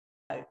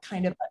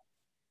kind of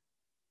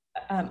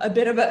a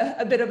bit of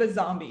a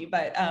zombie,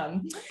 but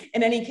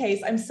in any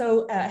case, I'm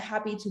so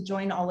happy to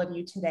join all of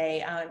you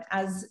today.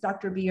 As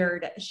Dr.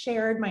 Beard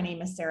shared, my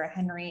name is Sara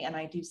Henry, and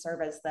I do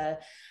serve as the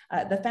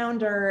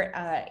founder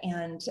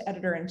and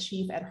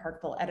editor-in-chief at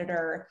Heartful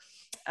Editor.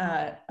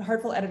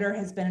 Heartful Editor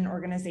has been an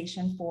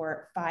organization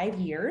for 5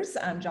 years.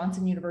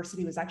 Johnson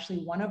University was actually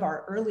one of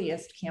our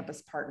earliest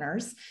campus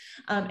partners.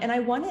 And I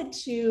wanted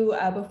to,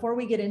 before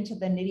we get into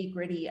the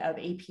nitty-gritty of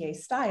APA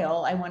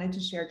style, I wanted to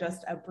share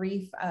just a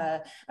brief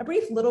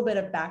little bit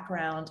of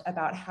background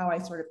about how I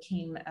sort of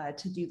came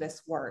to do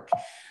this work.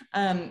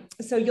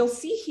 So you'll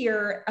see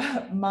here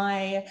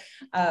my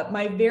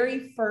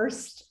very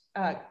first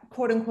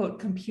quote unquote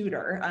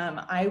computer.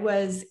 I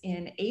was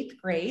in 8th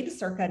grade,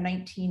 circa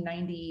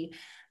 1992,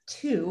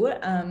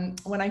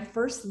 when I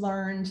first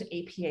learned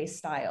APA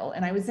style.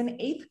 And I was in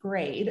 8th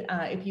grade,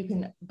 if you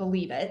can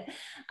believe it.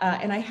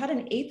 And I had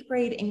an 8th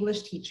grade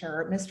English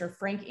teacher, Mr.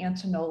 Frank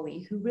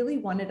Antonoli, who really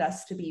wanted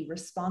us to be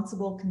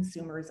responsible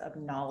consumers of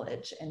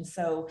knowledge. And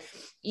so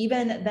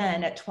even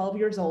then at 12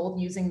 years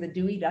old, using the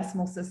Dewey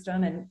Decimal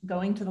System and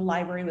going to the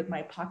library with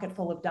my pocket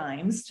full of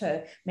dimes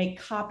to make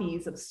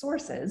copies of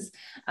sources,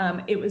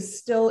 it was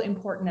still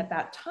important at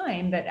that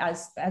time that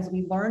as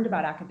we learned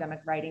about academic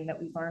writing, that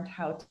we learned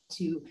how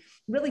to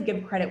really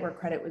give credit where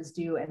credit was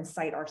due and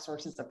cite our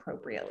sources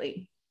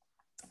appropriately.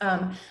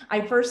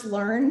 I first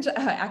learned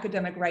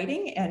academic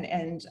writing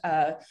and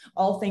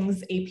all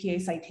things APA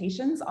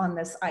citations on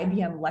this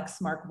IBM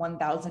Lexmark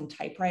 1000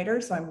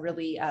 typewriter. So I'm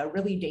really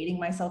dating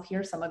myself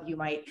here. Some of you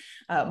might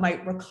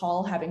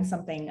recall having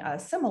something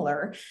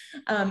similar.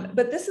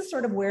 But this is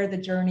sort of where the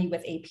journey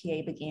with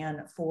APA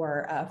began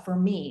for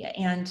me.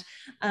 And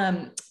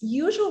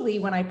usually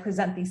when I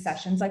present these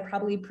sessions, I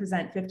probably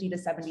present 50 to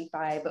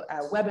 75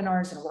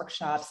 webinars and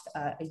workshops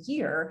a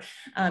year.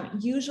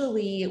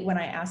 Usually when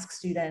I ask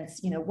students,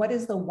 what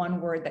is the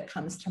one word that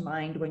comes to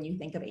mind when you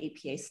think of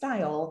APA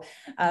style?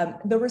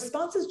 The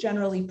response is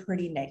generally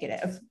pretty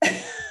negative.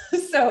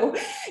 So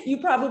you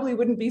probably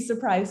wouldn't be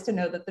surprised to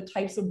know that the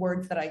types of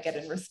words that I get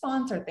in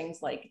response are things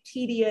like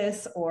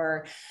tedious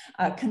or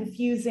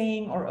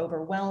confusing or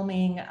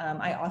overwhelming.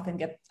 I often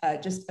get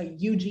just a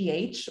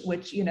UGH,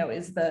 which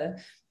is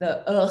the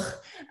ugh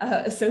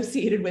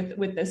associated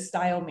with this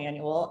style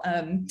manual.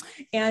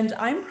 And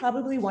I'm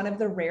probably one of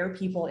the rare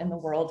people in the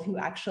world who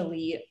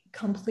actually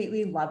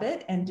completely love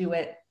it and do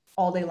it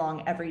all day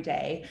long, every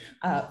day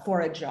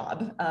for a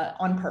job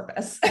on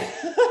purpose.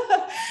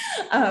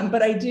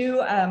 But I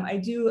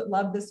do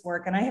love this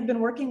work, and I have been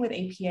working with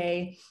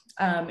APA.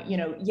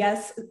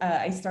 Yes,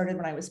 I started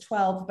when I was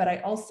 12, but I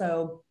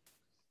also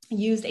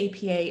used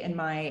APA in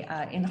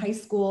my in high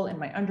school, in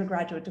my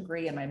undergraduate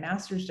degree, and my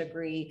master's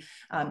degree,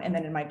 and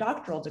then in my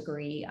doctoral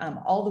degree,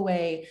 all the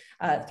way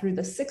through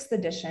the 6th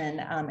edition.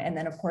 And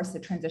then of course the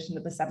transition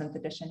to the 7th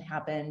edition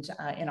happened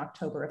in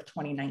October of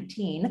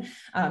 2019.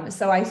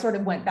 So I sort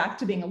of went back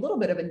to being a little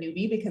bit of a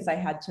newbie because I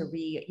had to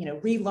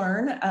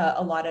relearn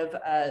a lot of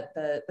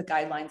the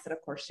guidelines that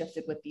of course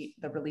shifted with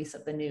the release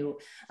of the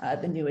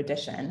new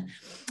edition.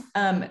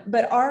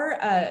 But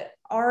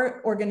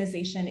our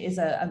organization is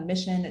a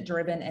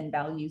mission-driven and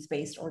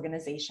values-based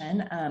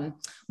organization.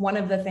 One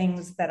of the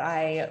things that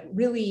I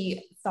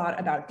really thought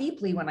about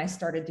deeply when I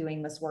started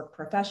doing this work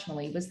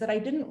professionally was that I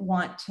didn't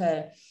want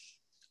to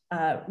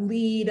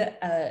lead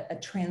a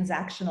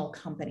transactional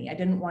company. I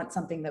didn't want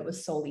something that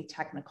was solely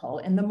technical.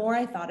 And the more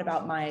I thought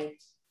about my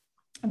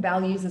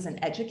values as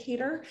an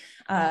educator.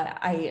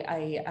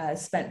 I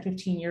spent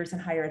 15 years in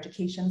higher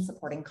education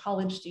supporting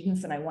college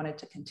students, and I wanted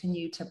to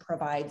continue to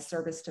provide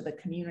service to the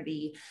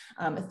community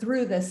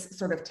through this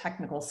sort of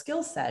technical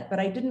skill set, but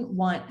I didn't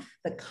want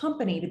the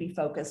company to be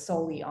focused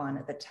solely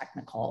on the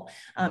technical.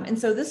 And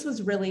so this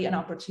was really an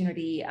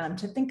opportunity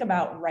to think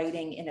about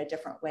writing in a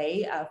different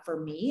way for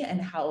me and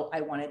how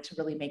I wanted to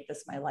really make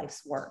this my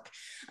life's work.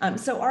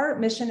 So our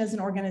mission as an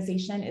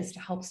organization is to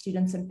help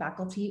students and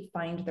faculty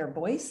find their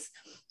voice,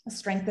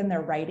 strengthen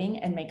their writing,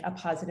 and make a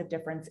positive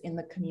difference in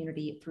the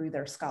community through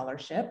their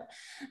scholarship.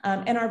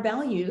 And our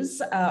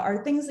values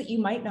are things that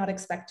you might not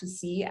expect to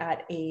see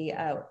at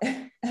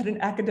an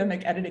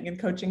academic editing and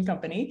coaching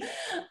company.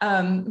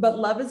 But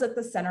love is at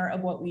the center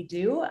of what we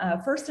do.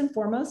 First and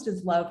foremost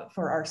is love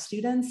for our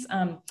students,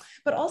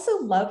 but also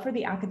love for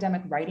the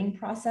academic writing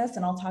process.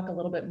 And I'll talk a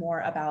little bit more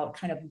about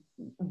kind of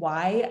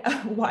why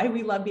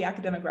we love the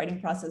academic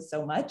writing process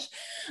so much.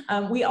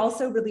 We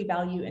also really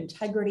value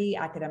integrity,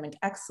 academic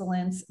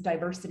excellence,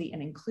 diversity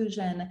and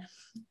inclusion,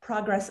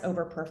 progress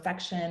over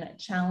perfection,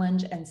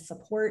 challenge and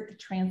support,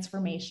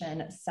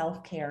 transformation,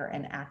 self-care,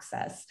 and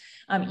access.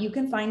 You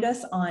can find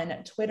us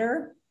on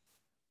Twitter,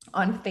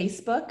 on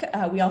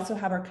Facebook. We also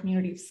have our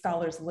Community of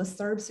Scholars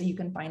listserv, so you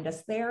can find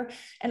us there.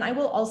 And I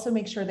will also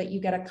make sure that you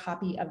get a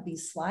copy of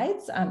these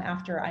slides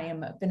after I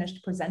am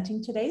finished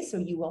presenting today, so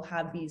you will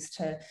have these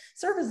to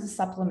serve as a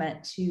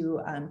supplement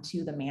to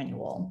the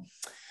manual.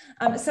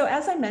 So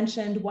as I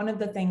mentioned, one of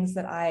the things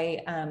that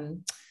I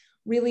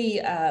really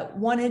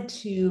wanted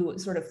to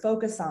sort of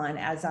focus on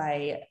as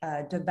I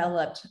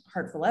developed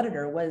Heartful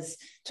Editor was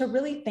to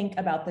really think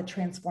about the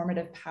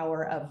transformative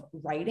power of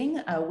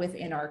writing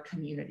within our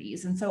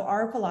communities. And so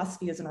our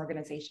philosophy as an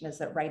organization is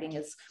that writing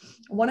is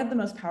one of the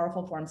most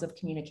powerful forms of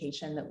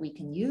communication that we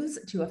can use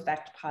to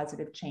affect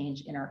positive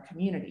change in our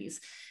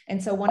communities.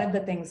 And so one of the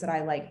things that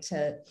I like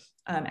to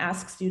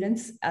ask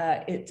students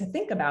to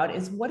think about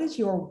is, what is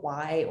your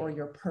why or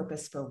your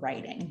purpose for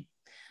writing?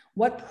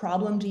 What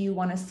problem do you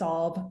want to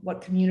solve? What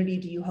community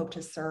do you hope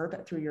to serve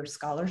through your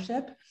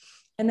scholarship?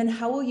 And then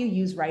how will you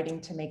use writing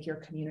to make your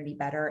community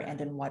better, and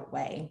in what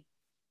way?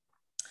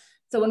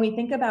 So when we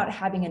think about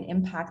having an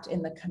impact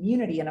in the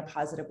community in a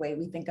positive way,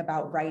 we think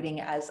about writing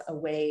as a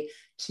way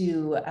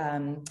to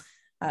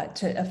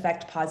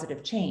affect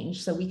positive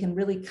change. So we can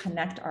really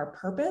connect our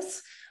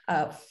purpose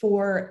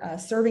for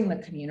serving the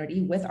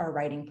community with our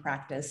writing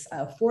practice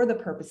for the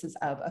purposes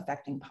of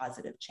affecting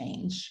positive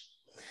change.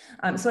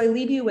 So I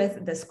leave you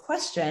with this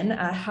question: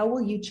 how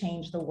will you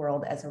change the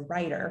world as a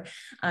writer?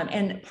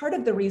 And part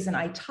of the reason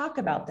I talk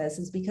about this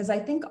is because I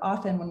think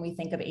often when we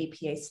think of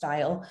APA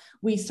style,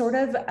 we sort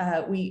of,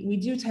 we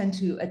do tend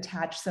to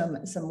attach some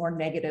more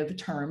negative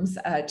terms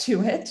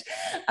to it.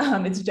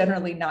 It's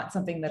generally not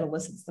something that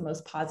elicits the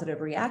most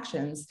positive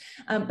reactions.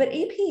 But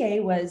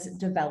APA was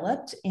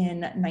developed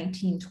in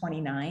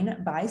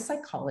 1929 by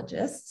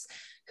psychologists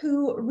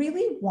who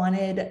really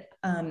wanted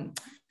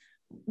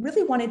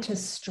to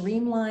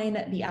streamline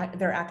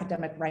their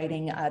academic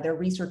writing, their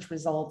research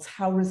results,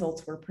 how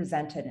results were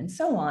presented, and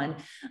so on,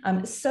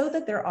 so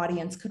that their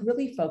audience could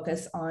really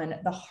focus on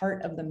the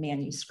heart of the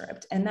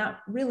manuscript. And that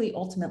really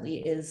ultimately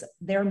is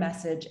their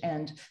message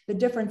and the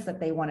difference that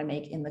they want to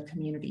make in the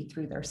community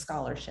through their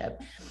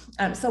scholarship.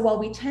 So while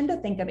we tend to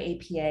think of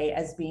APA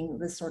as being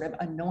this sort of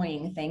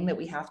annoying thing that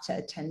we have to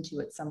attend to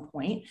at some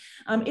point,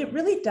 it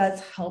really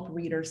does help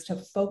readers to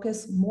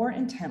focus more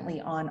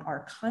intently on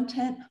our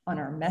content, on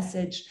our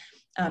message,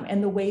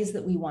 and the ways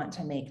that we want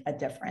to make a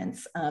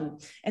difference.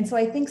 And so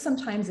I think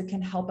sometimes it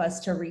can help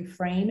us to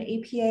reframe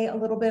APA a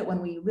little bit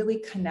when we really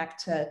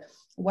connect to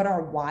what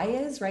our why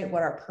is, right?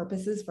 What our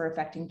purpose is for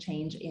affecting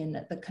change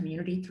in the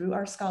community through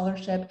our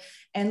scholarship,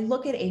 and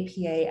look at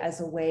APA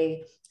as a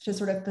way to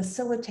sort of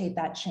facilitate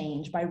that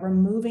change by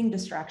removing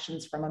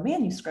distractions from a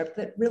manuscript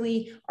that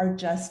really are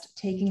just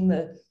taking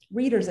the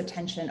reader's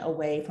attention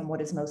away from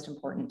what is most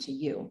important to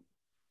you.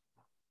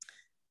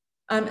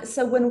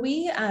 So when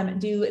we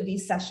do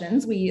these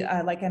sessions, we,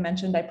 like I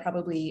mentioned, I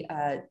probably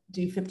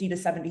do 50 to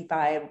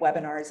 75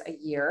 webinars a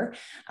year,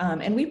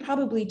 and we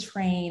probably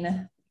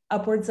train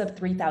upwards of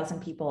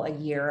 3,000 people a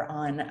year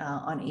on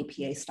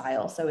APA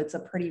style. So it's a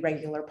pretty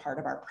regular part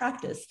of our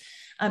practice.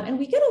 And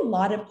we get a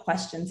lot of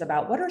questions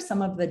about what are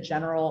some of the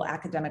general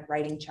academic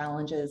writing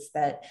challenges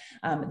that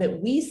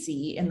we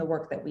see in the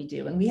work that we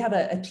do. And we have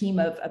a team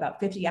of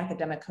about 50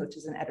 academic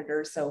coaches and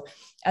editors. So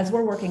as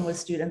we're working with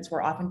students,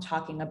 we're often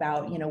talking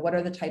about, what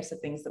are the types of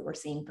things that we're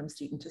seeing from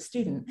student to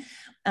student.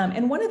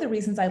 And one of the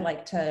reasons I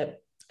like to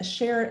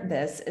share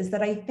this is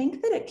that I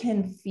think that it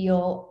can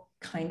feel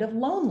kind of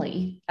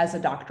lonely as a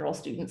doctoral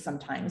student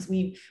sometimes.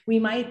 We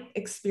might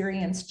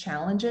experience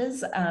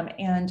challenges,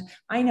 and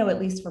I know, at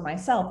least for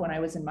myself, when I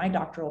was in my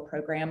doctoral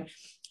program,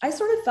 I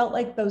sort of felt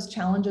like those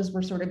challenges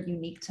were sort of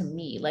unique to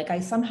me. Like I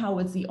somehow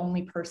was the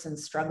only person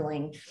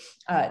struggling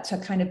to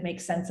kind of make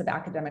sense of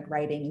academic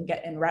writing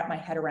and wrap my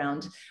head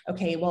around,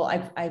 okay, well,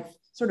 I've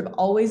sort of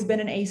always been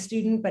an A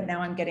student, but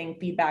now I'm getting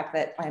feedback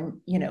that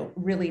I'm,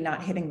 really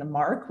not hitting the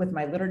mark with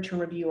my literature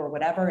review or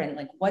whatever, and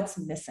like what's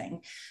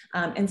missing.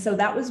 And so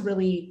that was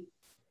really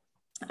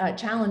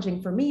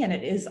challenging for me, and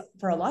it is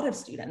for a lot of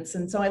students.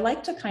 And so I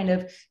like to kind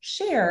of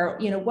share,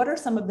 what are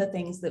some of the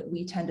things that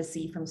we tend to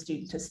see from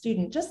student to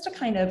student, just to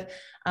kind of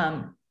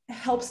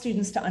help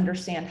students to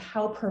understand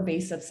how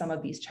pervasive some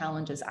of these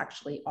challenges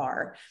actually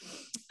are.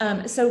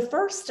 So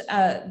first,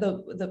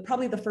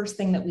 probably the first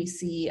thing that we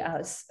see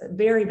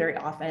very, very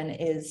often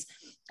is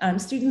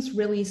students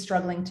really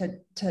struggling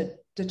to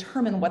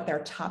determine what their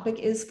topic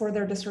is for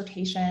their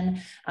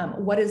dissertation,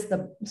 what is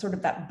the sort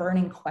of that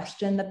burning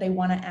question that they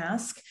want to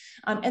ask,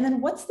 and then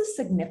what's the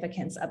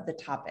significance of the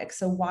topic?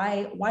 So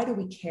why do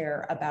we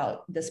care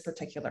about this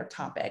particular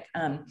topic?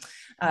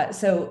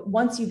 So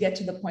once you get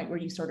to the point where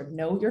you sort of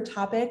know your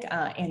topic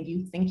and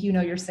you think you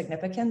know your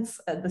significance,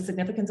 the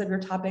significance of your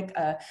topic,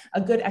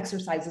 a good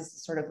exercise is to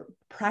sort of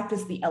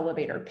practice the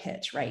elevator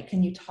pitch, right?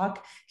 Can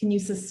you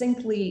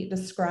succinctly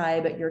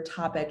describe your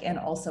topic and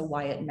also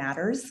why it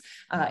matters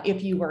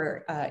if you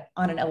were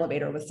on an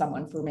elevator with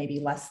someone for maybe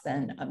less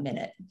than a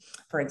minute,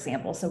 for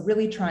example. So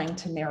really trying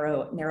to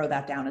narrow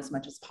that down as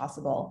much as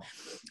possible.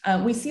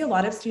 We see a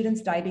lot of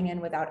students diving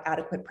in without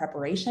adequate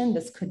preparation.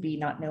 This could be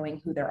not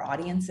knowing who their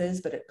audience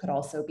is, but it could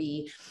also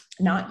be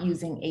not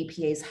using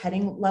APA's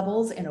heading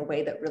levels in a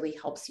way that really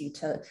helps you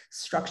to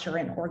structure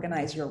and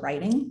organize your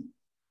writing.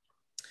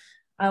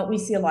 We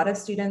see a lot of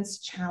students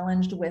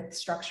challenged with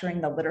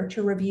structuring the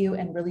literature review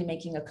and really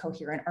making a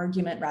coherent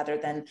argument rather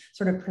than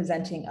sort of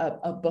presenting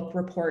a book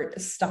report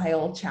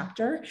style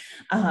chapter.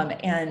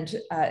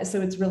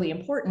 So it's really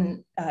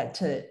important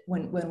to,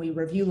 when we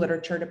review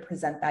literature, to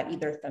present that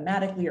either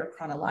thematically or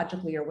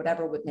chronologically or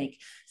whatever would make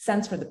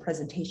sense for the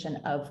presentation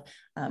of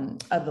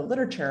the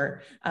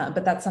literature.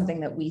 But that's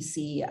something that we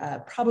see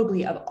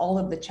probably of all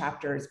of the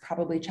chapters,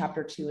 probably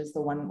chapter 2 is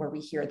the one where we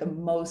hear the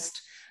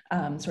most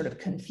sort of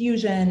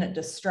confusion,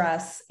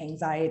 distress,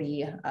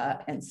 anxiety,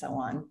 and so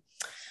on.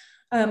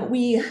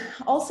 We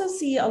also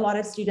see a lot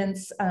of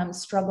students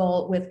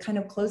struggle with kind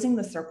of closing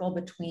the circle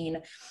between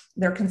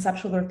their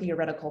conceptual or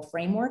theoretical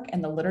framework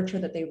and the literature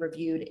that they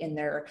reviewed in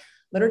their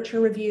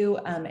literature review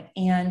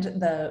and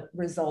the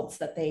results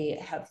that they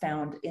have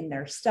found in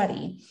their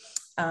study.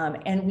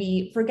 And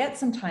we forget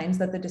sometimes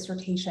that the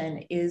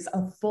dissertation is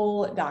a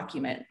full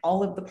document.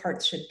 All of the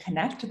parts should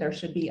connect. There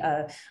should be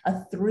a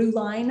through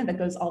line that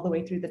goes all the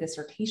way through the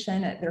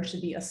dissertation. There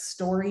should be a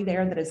story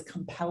there that is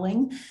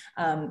compelling,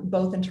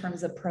 both in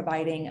terms of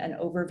providing an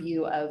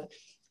overview of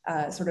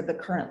sort of the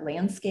current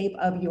landscape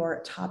of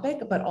your topic,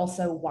 but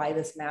also why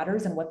this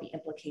matters and what the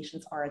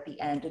implications are at the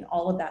end. And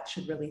all of that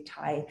should really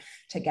tie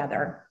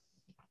together.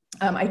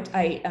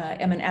 I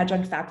am an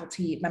adjunct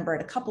faculty member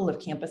at a couple of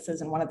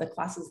campuses, and one of the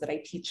classes that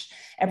I teach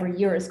every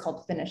year is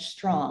called Finish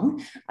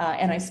Strong.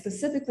 And I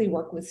specifically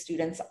work with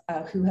students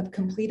who have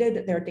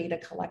completed their data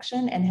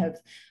collection and have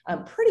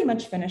pretty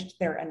much finished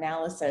their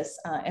analysis.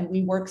 And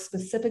we work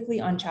specifically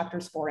on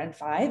chapters 4 and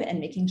 5 and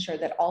making sure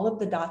that all of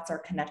the dots are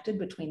connected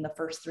between the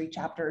first 3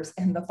 chapters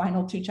and the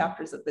final 2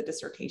 chapters of the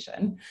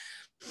dissertation.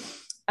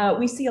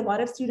 We see a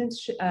lot of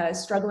students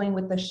struggling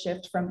with the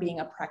shift from being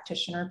a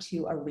practitioner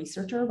to a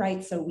researcher,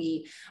 right? So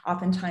we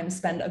oftentimes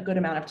spend a good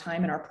amount of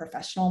time in our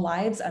professional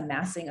lives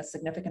amassing a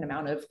significant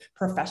amount of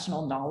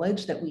professional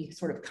knowledge that we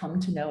sort of come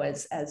to know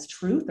as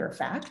truth or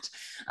fact.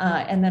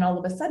 And then all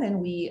of a sudden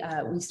we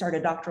start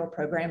a doctoral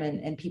program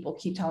and people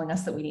keep telling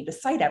us that we need to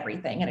cite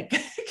everything, and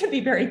it can be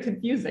very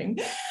confusing.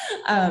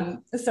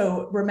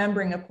 So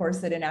remembering, of course,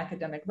 that in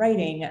academic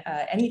writing,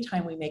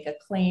 anytime we make a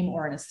claim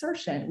or an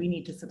assertion, we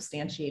need to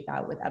substantiate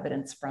that with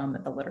evidence from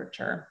the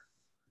literature.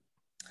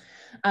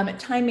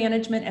 Time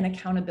management and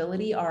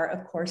accountability are,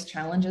 of course,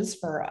 challenges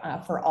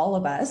for all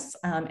of us.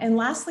 And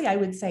lastly, I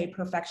would say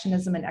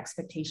perfectionism and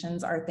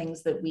expectations are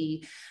things that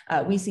we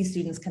see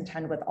students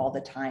contend with all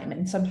the time.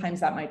 And sometimes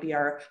that might be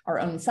our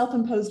own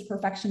self-imposed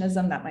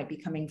perfectionism, that might be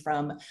coming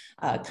from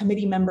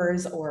committee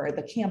members or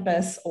the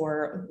campus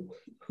or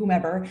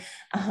whomever,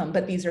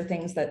 but these are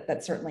things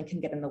that certainly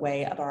can get in the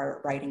way of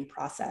our writing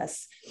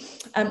process.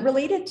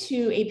 Related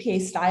to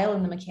APA style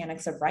and the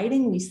mechanics of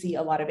writing, we see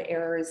a lot of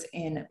errors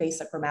in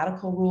basic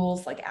grammatical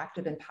rules like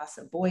active and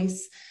passive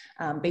voice,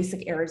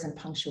 basic errors in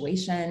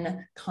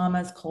punctuation,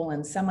 commas,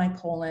 colons,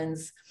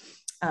 semicolons,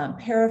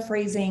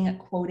 paraphrasing,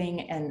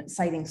 quoting, and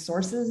citing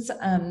sources.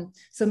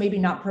 So maybe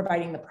not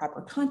providing the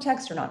proper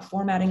context or not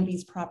formatting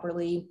these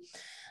properly.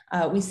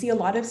 We see a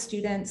lot of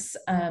students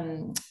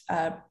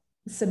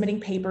submitting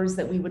papers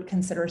that we would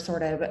consider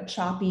sort of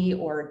choppy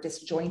or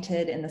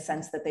disjointed in the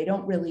sense that they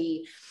don't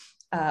really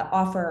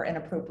offer an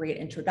appropriate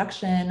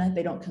introduction,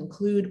 they don't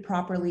conclude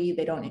properly,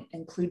 they don't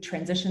include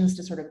transitions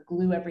to sort of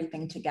glue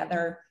everything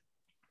together.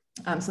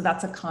 So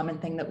that's a common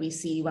thing that we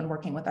see when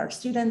working with our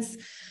students.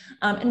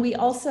 And we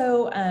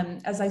also,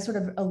 as I sort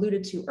of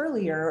alluded to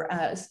earlier,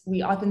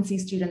 we often see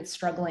students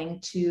struggling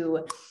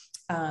to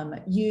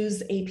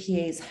use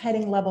APA's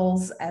heading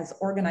levels as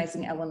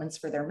organizing elements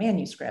for their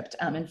manuscript.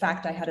 In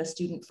fact, I had a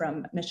student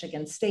from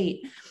Michigan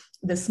State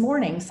this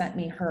morning sent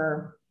me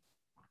her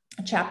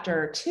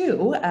chapter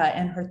 2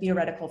 and her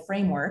theoretical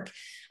framework,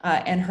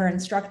 and her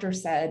instructor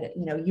said,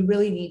 you know, you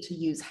really need to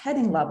use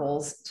heading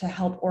levels to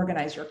help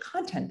organize your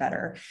content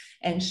better.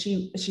 And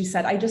she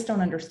said, I just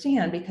don't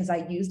understand because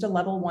I used a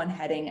level 1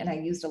 heading and I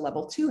used a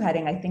level 2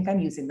 heading. I think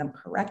I'm using them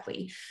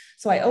correctly.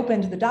 So I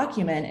opened the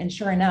document and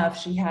sure enough,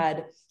 she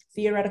had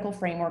theoretical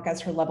framework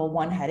as her level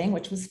 1 heading,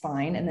 which was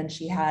fine. And then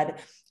she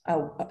had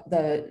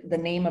the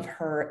name of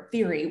her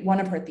theory, one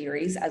of her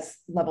theories, as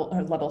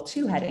her level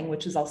 2 heading,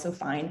 which is also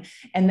fine.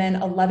 And then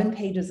 11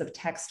 pages of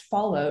text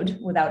followed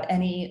without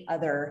any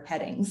other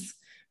headings,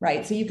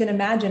 right? So you can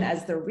imagine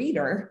as the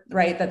reader,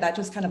 right, that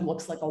just kind of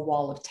looks like a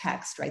wall of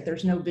text, right?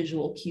 There's no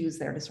visual cues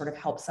there to sort of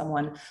help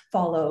someone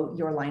follow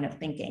your line of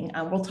thinking.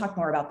 We'll talk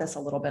more about this a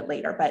little bit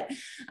later, but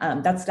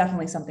that's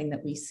definitely something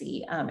that we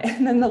see.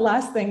 And then the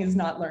last thing is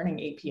not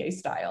learning APA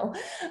style.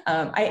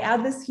 I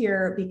add this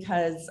here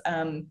because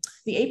the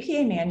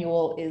APA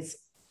manual is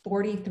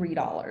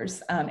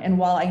 $43. And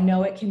while I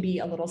know it can be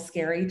a little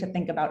scary to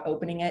think about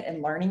opening it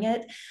and learning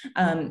it,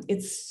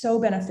 it's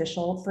so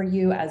beneficial for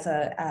you as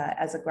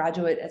a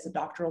graduate, as a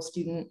doctoral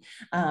student.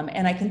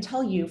 And I can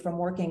tell you from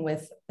working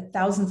with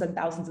thousands and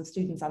thousands of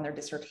students on their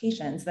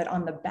dissertations that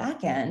on the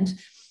back end,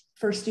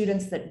 for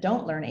students that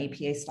don't learn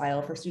APA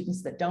style, for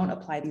students that don't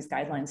apply these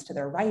guidelines to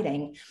their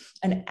writing,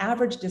 an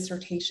average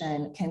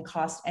dissertation can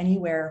cost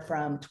anywhere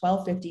from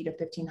 $1,250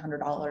 to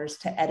 $1,500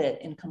 to edit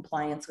in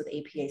compliance with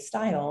APA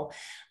style,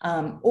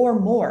 or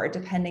more,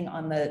 depending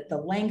on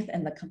the length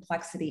and the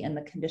complexity and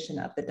the condition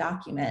of the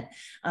document.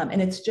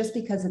 And it's just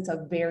because it's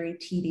a very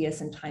tedious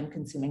and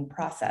time-consuming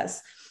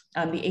process.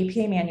 The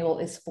APA manual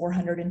is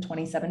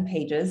 427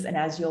 pages, and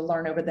as you'll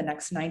learn over the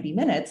next 90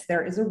 minutes,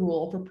 there is a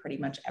rule for pretty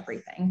much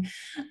everything.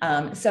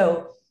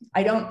 So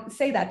I don't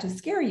say that to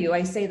scare you.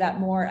 I say that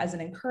more as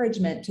an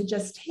encouragement to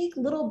just take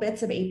little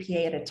bits of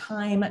APA at a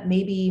time,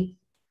 maybe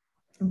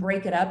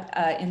break it up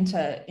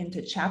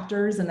into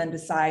chapters, and then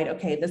decide,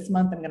 okay, this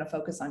month I'm going to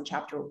focus on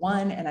chapter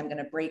 1, and I'm going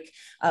to break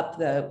up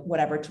the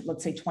whatever,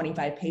 let's say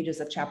 25 pages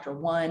of chapter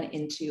 1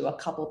 into a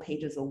couple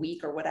pages a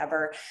week or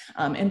whatever.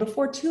 And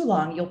before too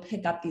long, you'll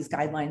pick up these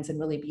guidelines and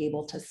really be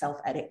able to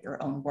self-edit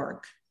your own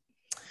work.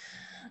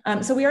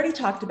 So we already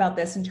talked about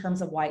this in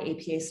terms of why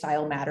APA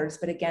style matters,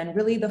 but again,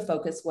 really the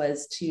focus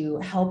was to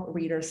help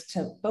readers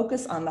to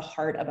focus on the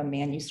heart of a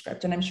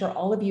manuscript. And I'm sure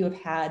all of you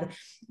have had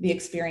the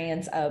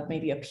experience of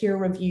maybe a peer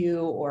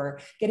review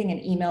or getting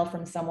an email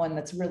from someone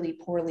that's really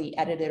poorly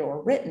edited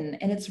or written,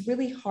 and it's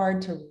really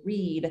hard to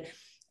read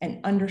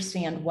and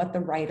understand what the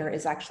writer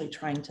is actually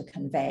trying to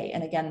convey.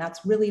 And again,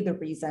 that's really the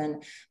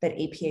reason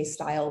that APA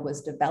style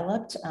was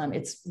developed.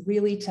 It's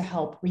really to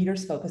help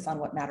readers focus on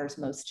what matters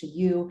most to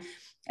you.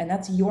 And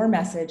that's your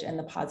message and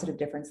the positive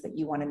difference that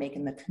you want to make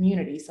in the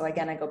community. So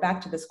again, I go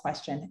back to this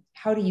question: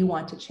 how do you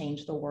want to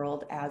change the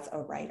world as a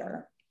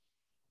writer?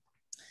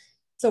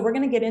 So we're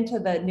going to get into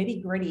the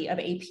nitty gritty of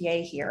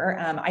APA here.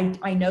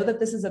 I know that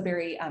this is a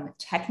very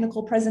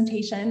technical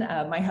presentation.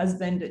 My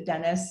husband,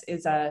 Dennis,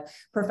 is a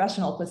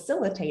professional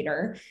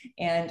facilitator,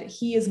 and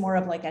he is more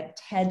of like a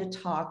TED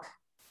Talk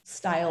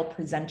style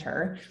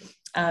presenter.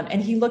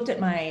 And he looked at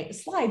my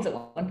slides at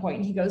one point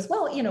and he goes,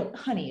 well, you know,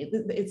 honey,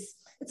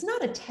 it's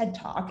not a TED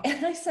Talk.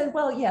 And I said,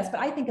 well, yes, but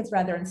I think it's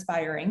rather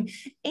inspiring.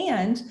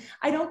 And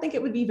I don't think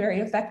it would be very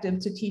effective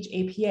to teach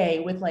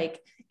APA with like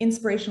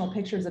inspirational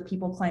pictures of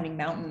people climbing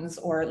mountains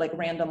or like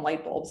random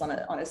light bulbs on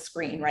a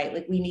screen, right?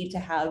 Like we need to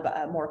have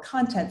more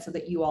content so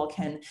that you all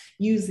can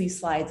use these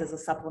slides as a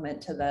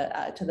supplement to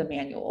the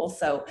manual.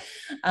 So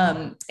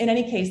in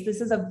any case,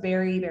 this is a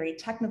very, very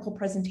technical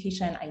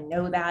presentation. I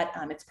know that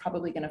it's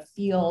probably going to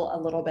feel a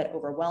little bit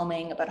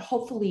overwhelming, but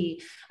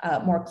hopefully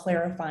more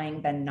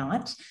clarifying than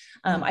not.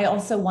 I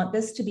also want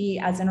this to be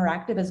as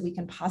interactive as we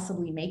can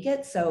possibly make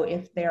it. So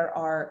if there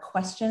are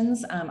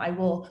questions, I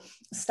will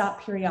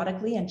stop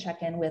periodically and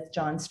check in with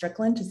John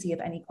Strickland to see if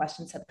any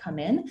questions have come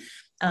in.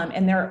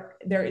 And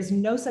there is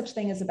no such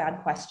thing as a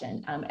bad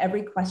question.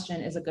 Every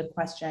question is a good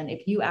question.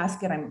 If you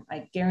ask it,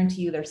 I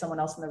guarantee you there's someone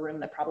else in the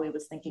room that probably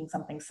was thinking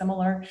something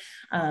similar.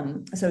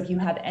 So if you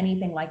have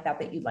anything like that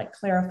that you'd like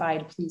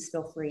clarified, please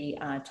feel free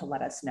to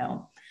let us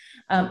know.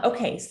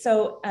 Okay,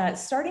 so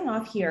starting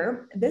off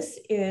here, this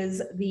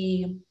is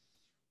the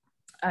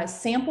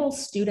sample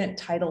student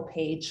title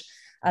page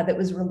that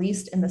was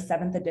released in the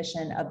 7th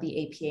edition of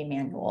the APA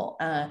manual.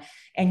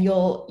 And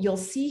you'll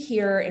see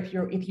here, if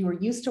you were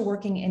used to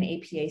working in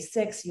APA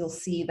 6, you'll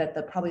see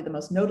that probably the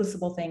most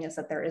noticeable thing is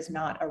that there is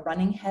not a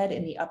running head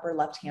in the upper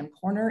left-hand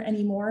corner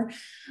anymore.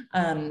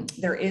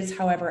 There is,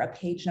 however, a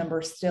page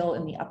number still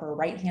in the upper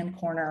right-hand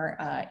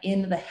corner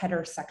in the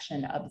header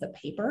section of the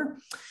paper.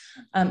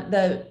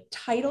 The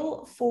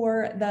title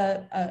for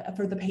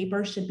the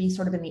paper should be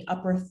sort of in the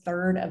upper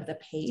third of the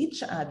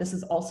page. This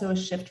is also a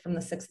shift from the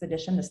 6th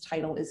edition. This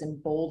title is in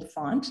bold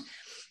font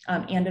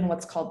and in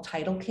what's called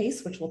title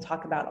case, which we'll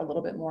talk about a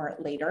little bit more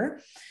later.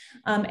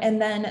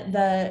 And then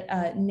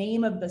the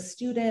name of the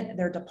student,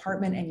 their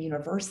department and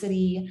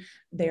university,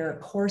 their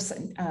course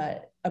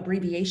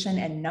abbreviation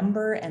and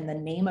number, and the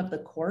name of the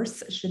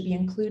course should be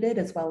included,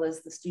 as well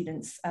as the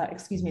student's,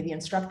 the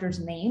instructor's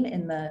name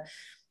in the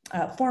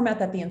format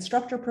that the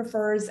instructor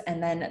prefers,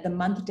 and then the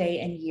month, day,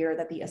 and year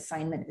that the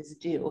assignment is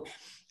due.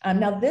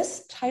 Now,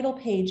 this title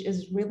page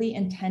is really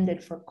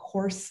intended for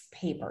course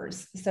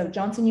papers. So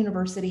Johnson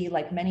University,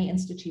 like many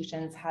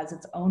institutions, has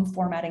its own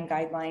formatting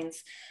guidelines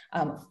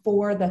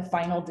for the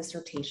final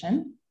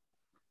dissertation.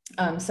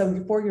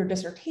 So for your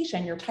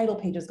dissertation, your title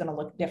page is going to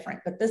look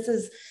different, but this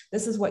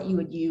is what you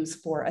would use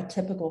for a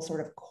typical sort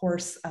of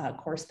course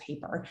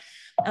paper.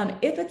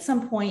 If at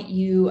some point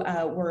you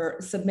were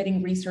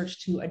submitting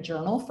research to a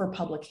journal for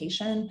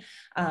publication,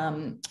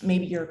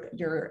 maybe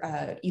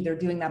you're either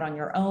doing that on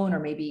your own or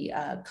maybe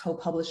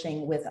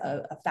co-publishing with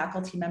a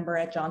faculty member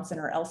at Johnson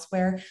or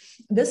elsewhere,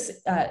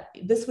 this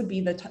would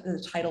be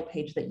the title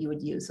page that you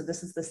would use. So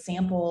this is the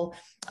sample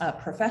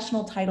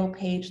professional title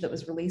page that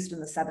was released in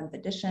the 7th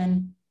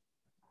edition.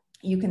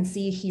 You can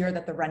see here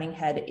that the running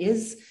head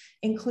is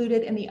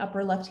included in the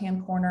upper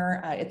left-hand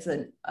corner. It's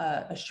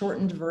a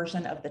shortened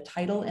version of the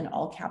title in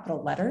all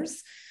capital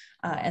letters.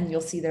 And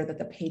you'll see there that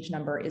the page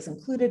number is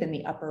included in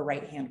the upper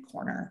right-hand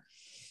corner.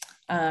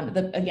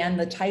 Again,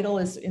 the title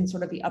is in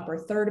sort of the upper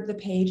third of the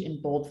page in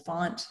bold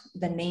font.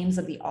 The names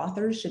of the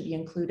authors should be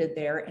included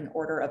there in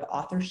order of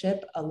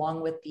authorship,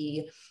 along with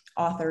the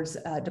author's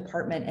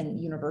department and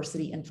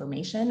university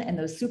information. And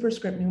those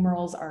superscript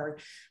numerals are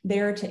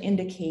there to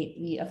indicate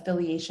the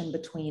affiliation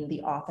between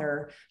the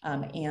author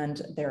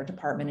and their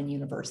department and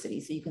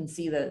university. So you can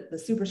see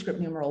the superscript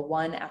numeral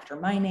 1 after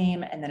my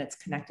name, and then it's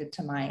connected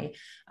to my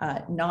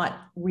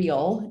not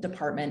real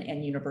department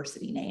and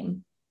university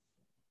name.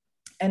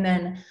 And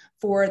then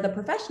for the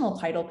professional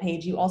title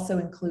page, you also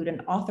include an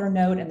author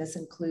note, and this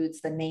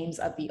includes the names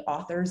of the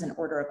authors in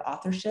order of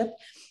authorship,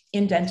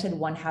 indented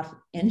 1/2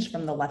 inch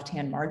from the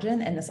left-hand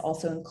margin. And this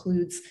also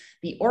includes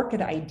the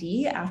ORCID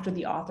ID after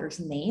the author's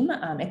name.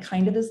 It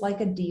kind of is like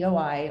a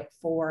DOI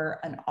for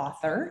an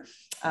author.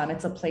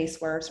 It's a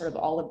place where sort of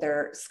all of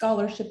their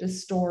scholarship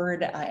is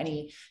stored,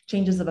 any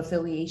changes of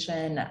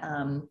affiliation,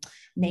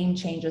 name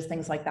changes,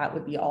 things like that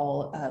would be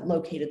all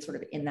located sort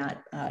of in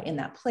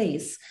that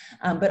place.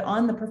 But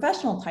on the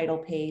professional title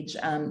page,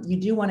 you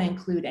do want to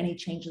include any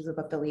changes of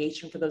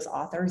affiliation for those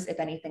authors, if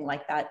anything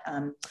like that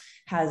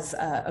has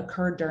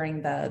occurred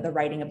during the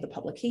writing of the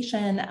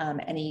publication.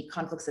 Any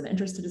conflicts of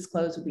interest to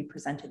disclose would be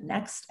presented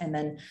next, and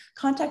then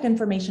contact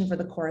information for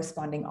the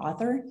corresponding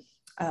author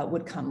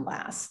would come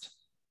last.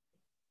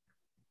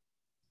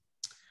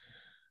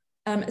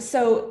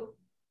 So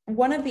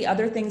one of the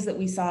other things that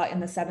we saw in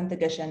the 7th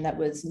edition that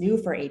was new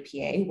for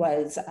APA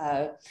was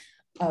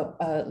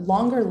a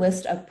longer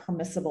list of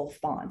permissible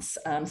fonts.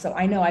 So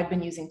I know I've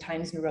been using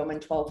Times New Roman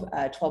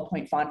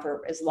 12-point font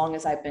for as long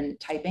as I've been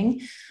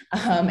typing.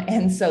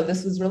 And so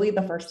this was really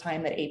the first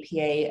time that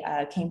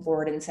APA came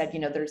forward and said, you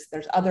know,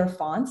 there's other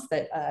fonts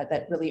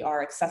that really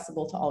are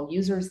accessible to all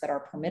users that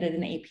are permitted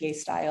in APA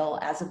style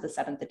as of the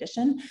 7th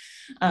edition.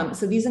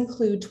 So these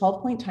include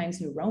 12-point Times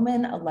New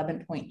Roman,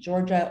 11-point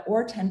Georgia,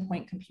 or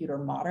 10-point Computer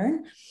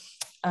Modern.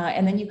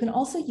 And then you can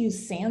also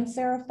use sans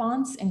serif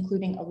fonts,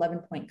 including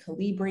 11-point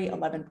Calibri,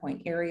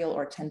 11-point Arial,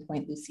 or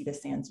 10-point Lucida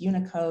Sans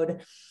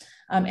Unicode.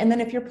 And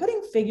then if you're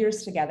putting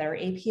figures together,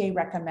 APA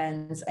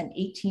recommends an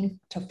 18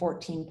 to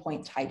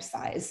 14-point type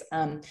size.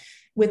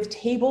 With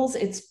tables,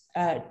 it's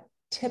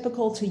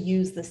typical to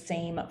use the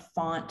same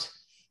font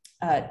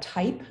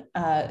type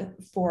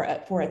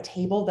for a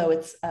table, though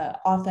it's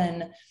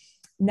often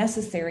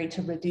necessary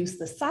to reduce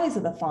the size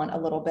of the font a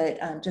little bit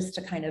just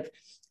to kind of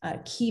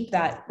keep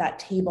that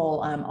table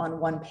on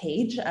one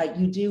page.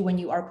 You do, when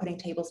you are putting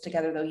tables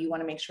together though, you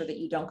want to make sure that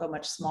you don't go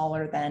much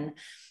smaller than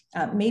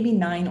maybe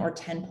 9 or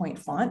 10-point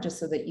font, just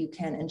so that you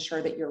can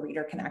ensure that your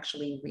reader can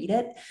actually read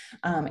it.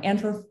 And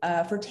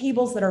for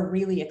tables that are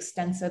really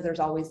extensive, there's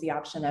always the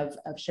option of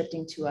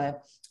shifting to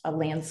a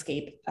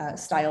landscape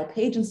style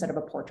page instead of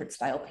a portrait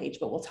style page,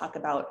 but we'll talk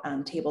about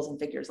tables and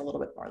figures a little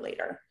bit more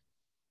later.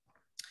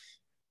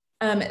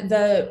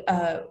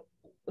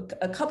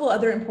 A couple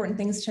other important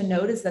things to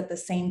note is that the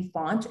same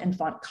font and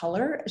font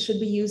color should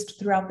be used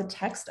throughout the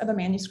text of a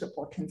manuscript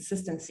for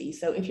consistency.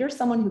 So if you're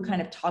someone who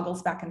kind of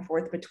toggles back and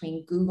forth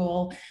between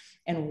Google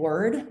and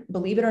Word,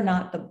 believe it or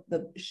not,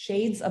 the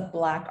shades of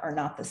black are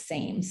not the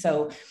same.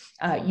 So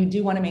you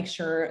do want to make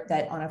sure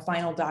that on a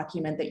final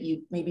document that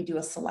you maybe do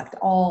a select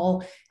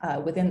all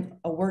within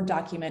a Word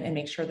document and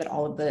make sure that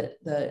all of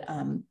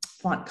the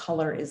font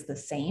color is the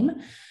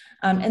same.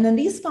 And then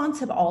these fonts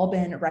have all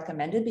been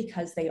recommended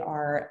because they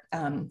are,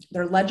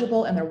 they're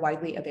legible and they're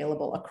widely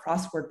available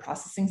across word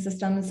processing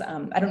systems.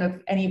 I don't know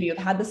if any of you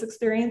have had this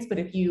experience, but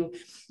if you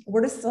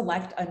were to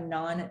select a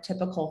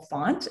non-typical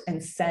font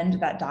and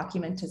send that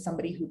document to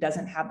somebody who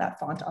doesn't have that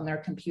font on their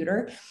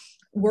computer,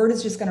 Word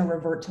is just going to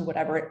revert to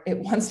whatever it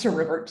wants to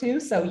revert to.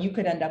 So you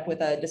could end up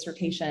with a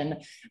dissertation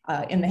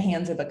in the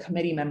hands of a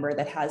committee member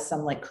that has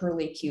some like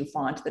curly Q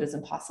font that is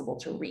impossible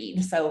to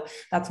read. So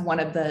that's one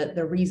of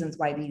the reasons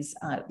why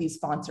these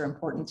fonts are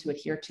important to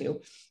adhere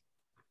to.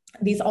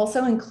 These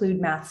also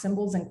include math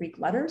symbols and Greek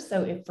letters.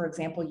 So if, for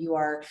example, you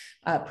are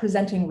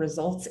presenting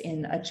results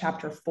in a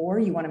chapter 4,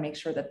 you want to make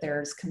sure that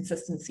there's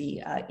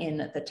consistency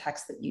in the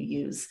text that you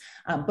use,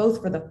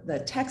 both for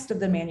the text of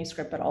the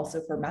manuscript, but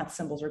also for math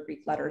symbols or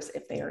Greek letters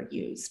if they are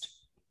used.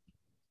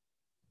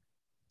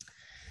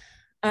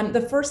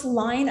 The first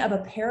line of a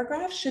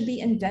paragraph should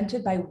be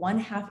indented by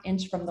 1/2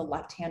 inch from the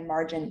left-hand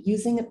margin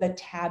using the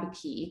tab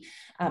key,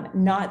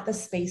 not the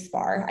space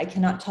bar. I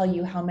cannot tell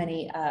you how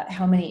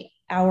many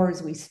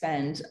hours we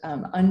spend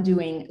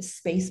undoing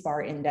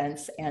spacebar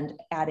indents and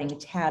adding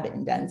tab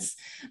indents.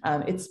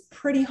 It's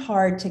pretty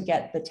hard to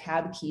get the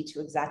tab key to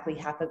exactly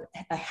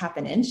half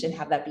an inch and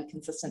have that be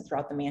consistent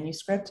throughout the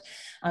manuscript.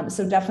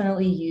 So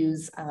definitely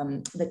use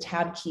the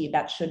tab key.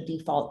 That should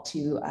default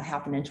to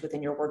 1/2 inch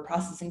within your word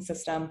processing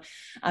system.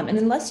 And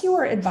unless you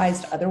are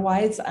advised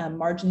otherwise,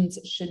 margins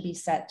should be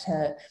set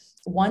to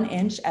 1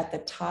 inch at the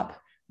top,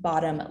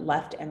 bottom,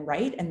 left, and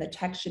right, and the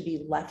text should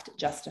be left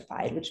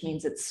justified, which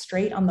means it's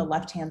straight on the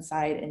left-hand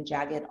side and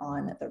jagged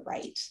on the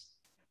right.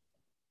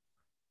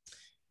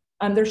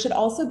 There should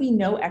also be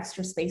no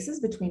extra spaces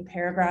between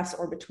paragraphs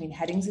or between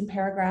headings and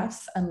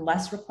paragraphs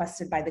unless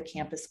requested by the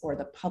campus or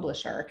the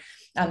publisher.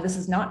 This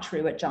is not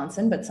true at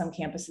Johnson, but some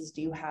campuses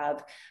do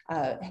have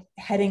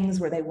headings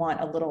where they want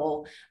a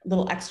little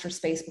extra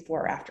space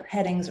before or after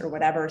headings or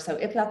whatever. So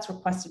if that's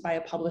requested by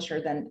a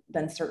publisher,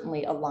 then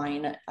certainly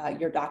align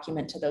your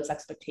document to those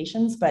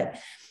expectations. But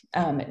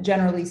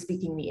generally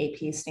speaking, the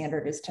APA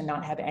standard is to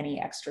not have any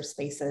extra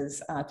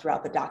spaces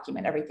throughout the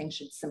document. Everything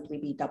should simply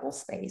be double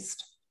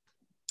spaced.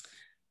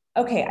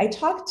 Okay, I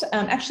talked,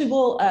 actually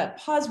we'll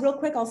pause real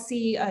quick. I'll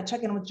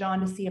check in with John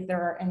to see if there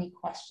are any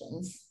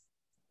questions.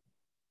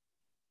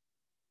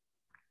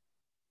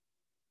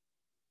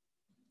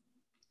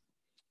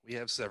 We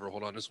have several,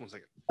 hold on just one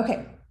second.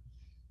 Okay.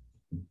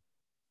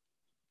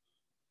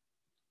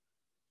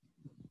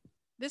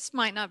 This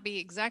might not be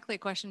exactly a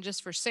question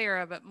just for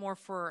Sarah, but more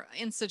for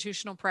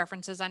institutional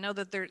preferences. I know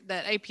that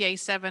that APA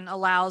 7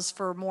 allows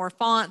for more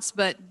fonts,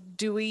 but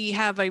do we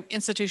have an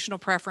institutional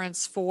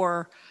preference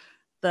for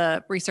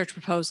the research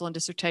proposal and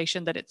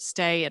dissertation that it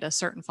stay at a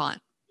certain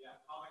font? Yeah,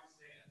 Comic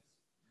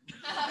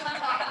Sans.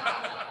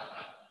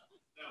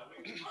 No, our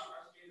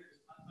standard is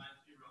Times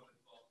New Roman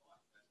 12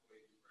 font. That's the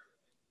way we do for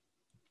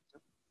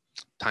everything.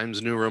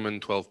 Times New Roman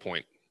 12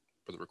 point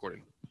for the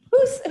recording.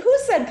 Who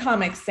said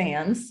Comic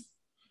Sans?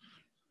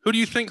 Who do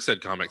you think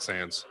said Comic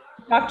Sans?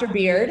 Dr.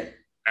 Beard.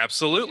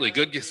 Absolutely,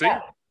 good to see.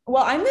 Yeah.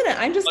 Well, I'm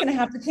just gonna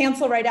have to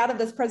cancel right out of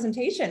this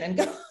presentation and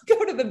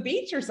go to the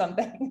beach or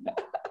something.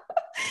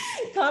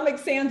 Comic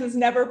Sans is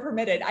never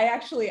permitted.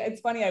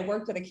 It's funny, I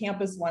worked at a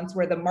campus once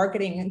where the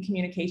marketing and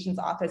communications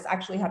office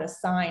actually had a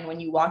sign when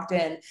you walked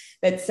in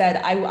that said,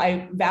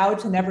 I vow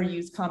to never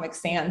use Comic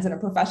Sans in a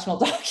professional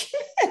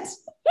document.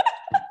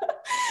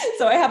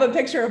 So I have a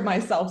picture of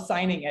myself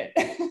signing it.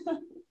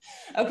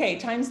 Okay,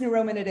 Times New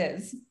Roman it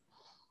is.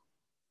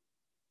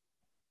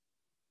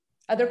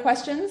 Other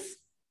questions?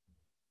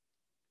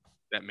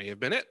 That may have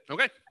been it.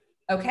 Okay.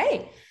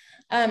 Okay.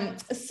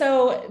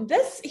 So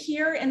this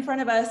here in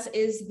front of us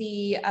is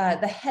the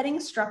heading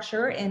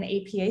structure in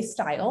APA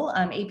style.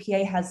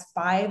 APA has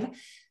 5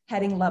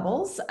 heading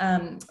levels.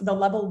 The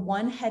level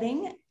 1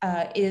 heading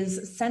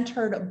is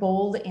centered,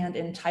 bold, and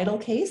in title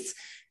case.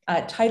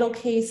 Title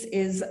case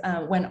is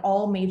when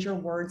all major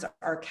words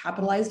are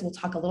capitalized. We'll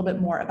talk a little bit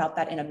more about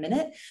that in a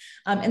minute.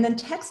 And then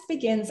text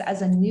begins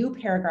as a new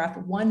paragraph,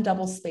 1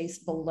 double space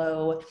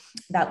below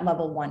that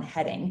level 1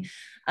 heading.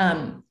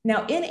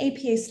 Now in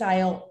APA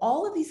style,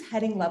 all of these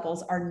heading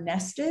levels are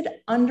nested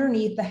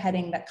underneath the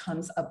heading that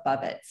comes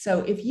above it.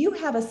 So if you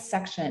have a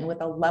section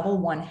with a level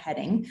 1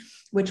 heading,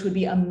 which would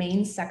be a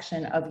main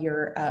section of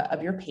your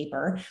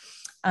paper,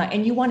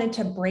 and you wanted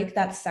to break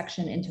that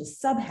section into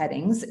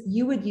subheadings,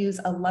 you would use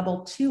a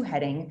level 2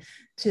 heading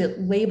to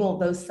label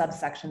those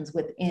subsections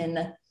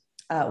within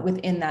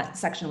that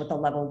section with a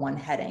level 1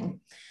 heading.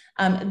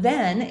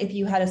 Then if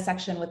you had a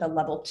section with a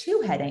level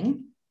 2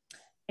 heading,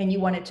 and you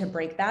wanted to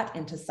break that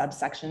into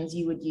subsections,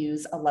 you would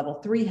use a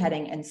level 3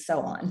 heading and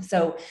so on.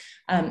 So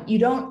you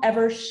don't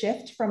ever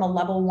shift from a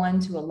level 1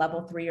 to a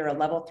level 3 or a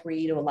level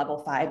 3 to a level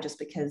 5 just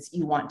because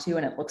you want to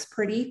and it looks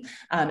pretty.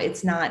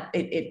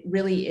 It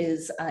really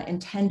is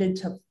intended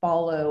to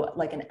follow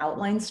like an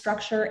outline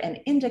structure and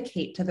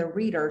indicate to the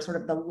reader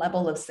sort of the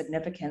level of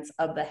significance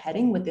of the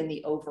heading within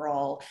the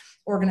overall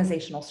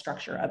organizational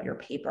structure of your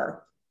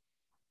paper.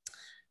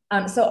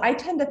 So I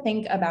tend to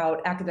think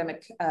about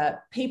academic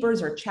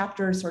papers or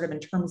chapters sort of in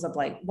terms of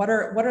like, what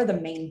are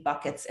the main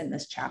buckets in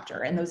this chapter?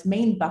 And those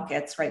main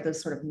buckets, right,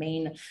 those sort of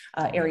main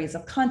areas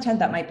of content,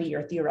 that might be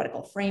your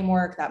theoretical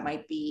framework, that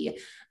might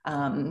be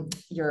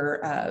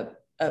your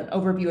an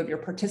overview of your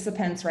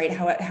participants, right?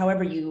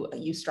 However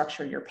you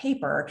structure your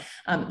paper,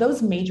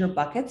 those major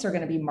buckets are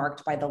going to be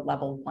marked by the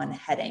level 1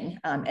 heading.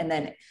 And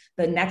then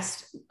the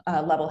next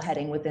level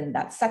heading within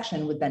that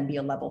section would then be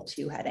a level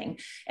 2 heading.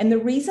 And the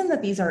reason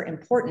that these are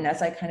important,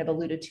 as I kind of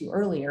alluded to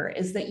earlier,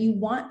 is that you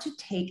want to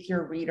take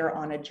your reader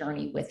on a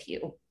journey with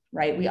you,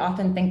 right? We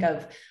often think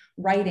of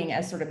writing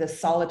as sort of this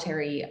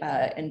solitary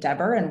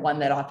endeavor, and one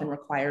that often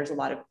requires a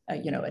lot of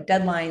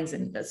deadlines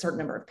and a certain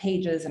number of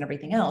pages and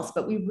everything else.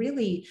 But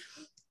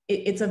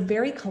it's a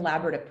very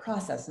collaborative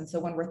process. And so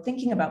when we're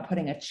thinking about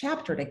putting a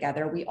chapter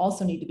together, we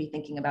also need to be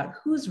thinking about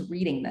who's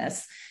reading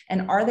this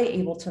and are they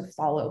able to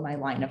follow my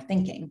line of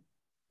thinking?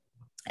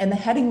 And the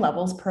heading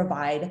levels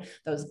provide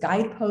those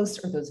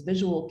guideposts or those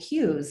visual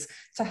cues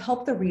to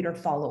help the reader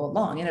follow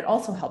along. And it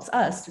also helps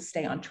us to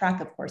stay on track,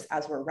 of course,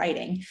 as we're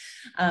writing.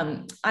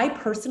 I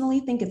personally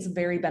think it's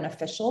very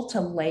beneficial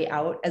to lay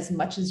out as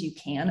much as you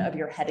can of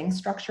your heading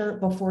structure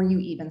before you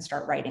even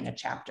start writing a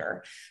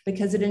chapter,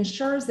 because it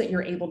ensures that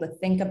you're able to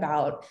think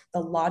about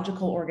the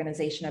logical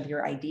organization of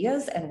your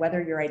ideas and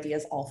whether your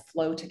ideas all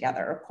flow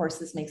together. Of course,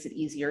 this makes it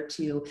easier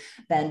to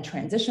then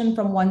transition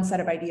from one set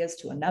of ideas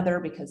to another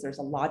because there's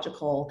a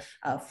logical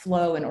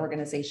flow and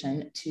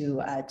organization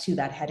to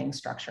that heading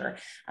structure.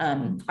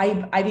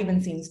 I've even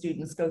seen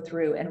students go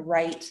through and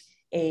write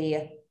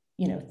a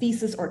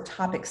thesis or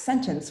topic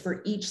sentence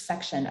for each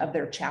section of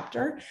their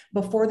chapter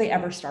before they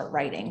ever start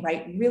writing,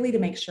 right? Really to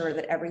make sure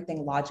that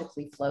everything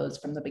logically flows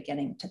from the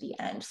beginning to the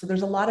end. So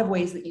there's a lot of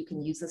ways that you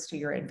can use this to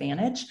your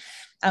advantage.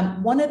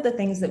 One of the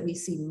things that we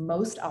see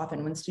most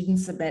often when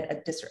students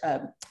submit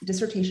a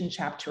dissertation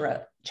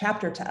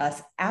chapter to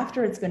us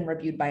after it's been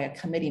reviewed by a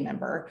committee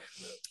member,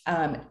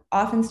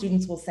 often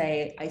students will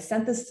say,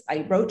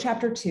 I wrote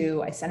chapter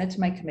 2, I sent it to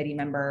my committee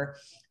member,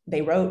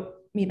 they wrote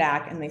me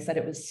back and they said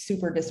it was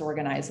super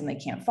disorganized and they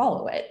can't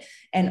follow it.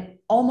 And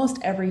almost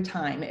every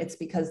time it's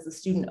because the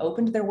student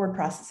opened their word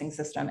processing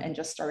system and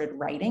just started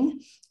writing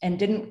and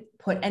didn't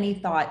put any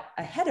thought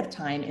ahead of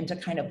time into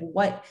kind of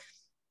what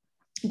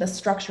the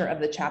structure of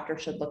the chapter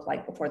should look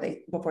like before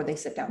they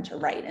sit down to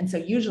write. And so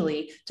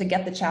usually to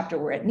get the chapter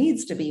where it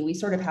needs to be, we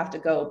sort of have to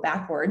go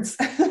backwards,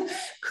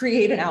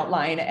 create an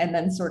outline, and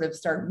then sort of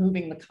start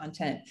moving the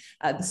content.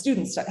 The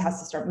student has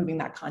to start moving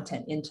that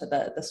content into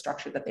the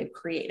structure that they've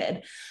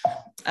created.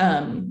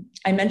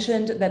 I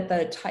mentioned that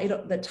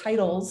the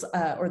titles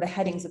or the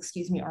headings,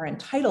 excuse me, are in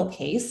title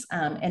case.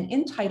 And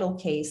in title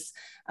case,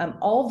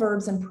 all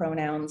verbs and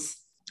pronouns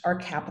are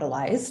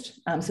capitalized.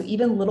 So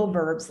even little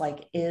verbs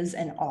like is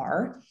and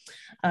are.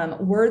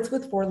 Words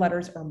with 4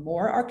 letters or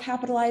more are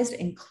capitalized,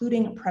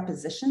 including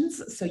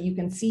prepositions. So you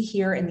can see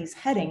here in these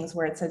headings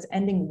where it says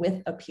ending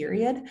with a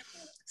period.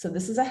 So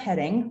this is a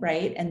heading,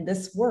 right? And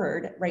this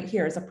word right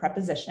here is a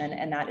preposition,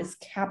 and that is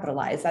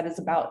capitalized. That is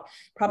about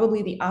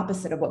probably the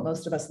opposite of what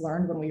most of us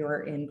learned when we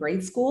were in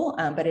grade school,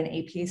 but in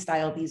APA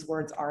style, these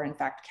words are in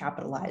fact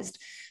capitalized.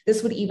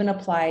 This would even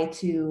apply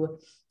to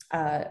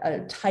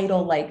a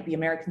title like the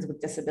Americans with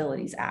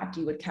Disabilities Act.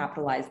 You would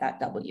capitalize that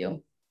W.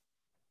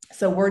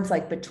 So words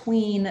like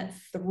between,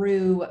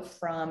 through,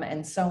 from,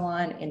 and so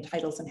on in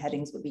titles and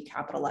headings would be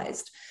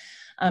capitalized.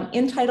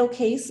 In title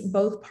case,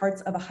 both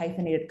parts of a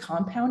hyphenated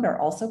compound are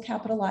also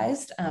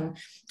capitalized.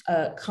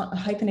 A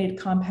hyphenated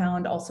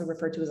compound, also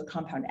referred to as a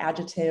compound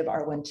adjective,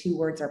 are when 2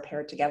 words are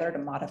paired together to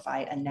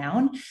modify a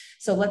noun.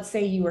 So let's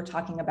say you were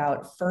talking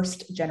about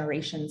first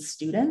generation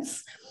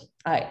students,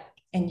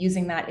 and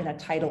using that in a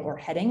title or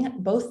heading,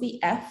 both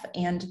the F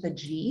and the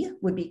G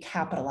would be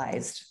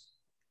capitalized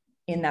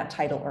in that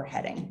title or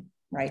heading,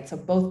 right? So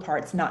both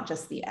parts, not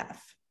just the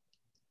F.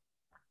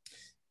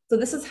 So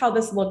this is how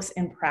this looks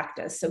in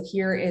practice. So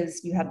here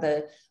is, you have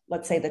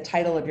let's say the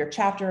title of your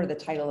chapter, the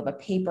title of a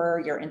paper,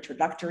 your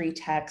introductory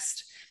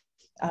text.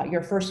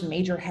 Your first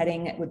major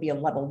heading would be a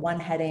level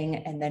 1 heading,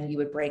 and then you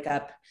would break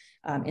up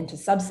into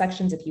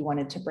subsections. If you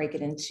wanted to break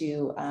it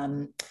into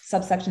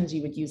subsections,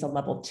 you would use a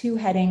level 2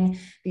 heading.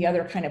 The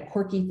other kind of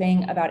quirky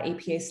thing about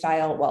APA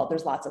style, well,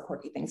 there's lots of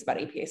quirky things about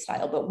APA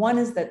style, but one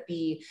is that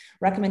the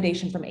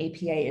recommendation from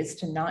APA is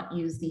to not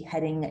use the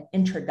heading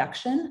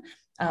introduction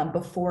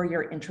before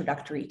your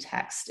introductory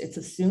text. It's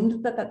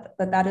assumed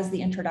that is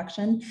the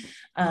introduction.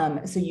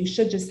 So you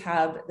should just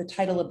have the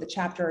title of the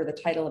chapter, the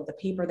title of the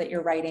paper that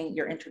you're writing,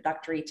 your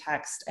introductory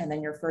text, and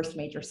then your first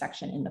major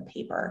section in the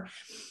paper.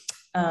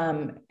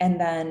 And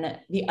then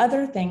the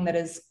other thing that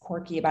is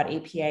quirky about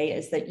APA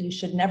is that you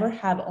should never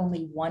have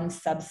only one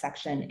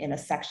subsection in a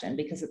section,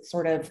 because it's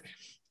sort of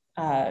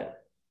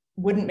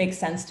wouldn't make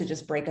sense to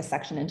just break a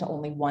section into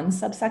only one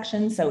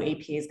subsection. So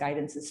APA's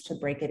guidance is to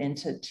break it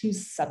into 2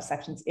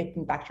 subsections if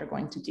in fact you're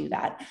going to do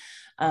that.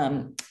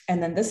 And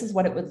then this is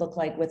what it would look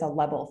like with a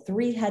level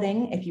 3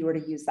 heading. If you were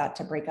to use that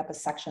to break up a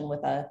section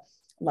with a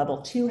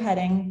level 2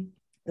 heading,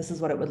 this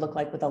is what it would look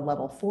like with a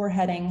level 4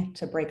 heading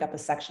to break up a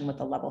section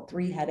with a level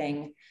 3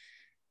 heading.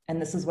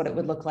 And this is what it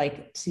would look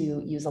like to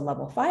use a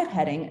level 5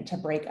 heading to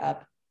break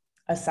up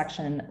a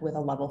section with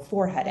a level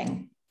 4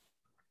 heading.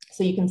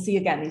 So you can see,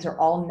 again, these are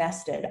all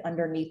nested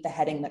underneath the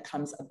heading that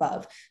comes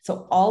above.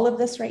 So all of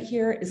this right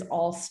here is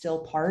all still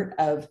part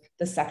of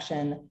the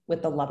section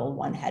with the level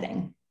 1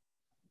 heading.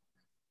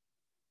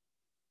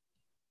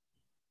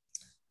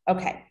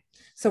 Okay,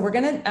 so we're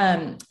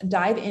gonna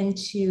dive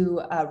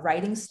into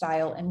writing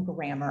style and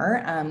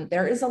grammar.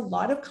 There is a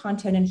lot of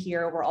content in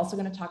here. We're also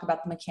gonna talk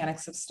about the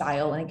mechanics of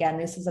style. And again,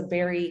 this is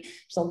there's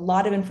a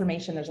lot of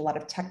information. There's a lot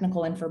of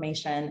technical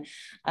information.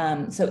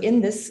 So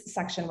in this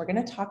section, we're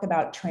gonna talk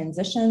about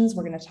transitions.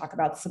 We're gonna talk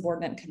about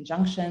subordinate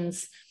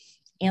conjunctions,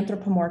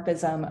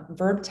 anthropomorphism,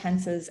 verb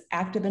tenses,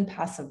 active and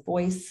passive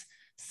voice,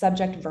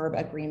 subject-verb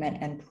agreement,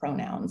 and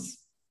pronouns.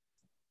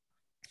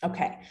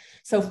 Okay,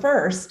 so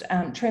first,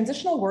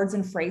 transitional words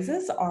and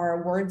phrases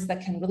are words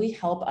that can really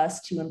help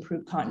us to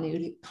improve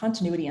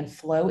continuity and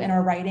flow in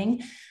our writing.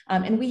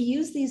 And we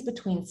use these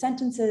between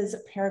sentences,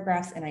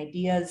 paragraphs, and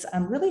ideas,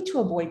 really to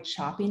avoid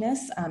choppiness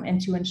and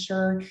to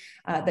ensure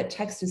that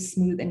text is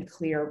smooth and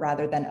clear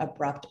rather than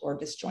abrupt or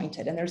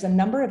disjointed. And there's a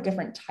number of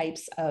different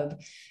types of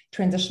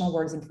transitional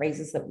words and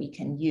phrases that we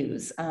can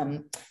use.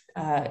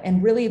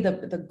 And really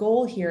the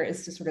goal here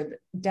is to sort of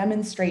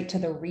demonstrate to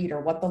the reader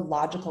what the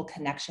logical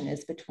connection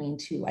is between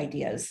 2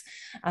 ideas.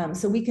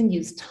 So we can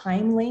use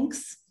time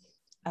links,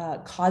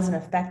 cause and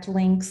effect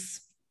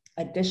links,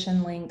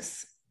 addition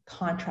links,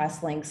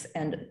 contrast links,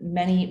 and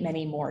many,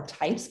 many more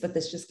types. But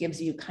this just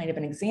gives you kind of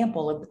an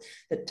example of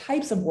the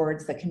types of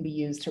words that can be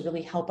used to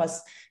really help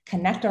us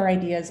connect our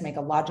ideas, make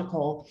a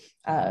logical,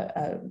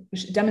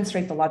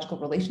 demonstrate the logical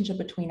relationship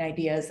between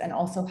ideas, and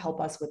also help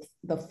us with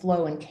the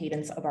flow and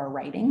cadence of our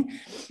writing.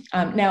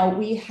 Now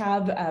we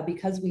have,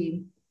 because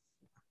we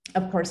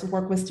of course,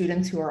 work with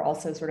students who are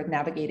also sort of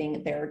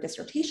navigating their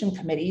dissertation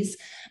committees.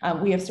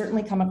 We have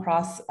certainly come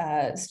across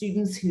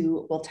students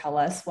who will tell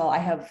us, well, I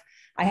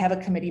have a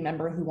committee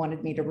member who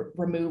wanted me to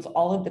remove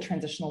all of the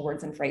transitional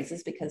words and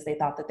phrases because they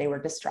thought that they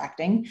were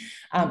distracting.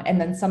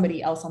 And then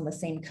somebody else on the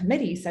same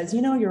committee says,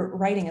 you know, your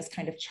writing is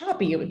kind of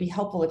choppy. It would be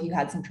helpful if you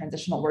had some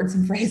transitional words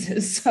and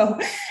phrases. So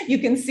you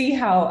can see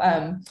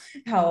how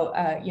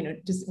you know,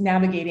 just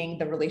navigating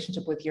the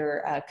relationship with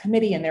your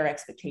committee and their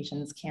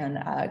expectations can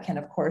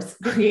of course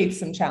create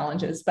some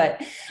challenges.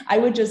 But I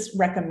would just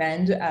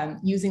recommend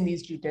using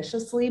these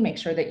judiciously. Make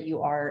sure that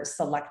you are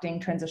selecting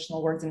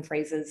transitional words and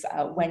phrases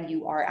when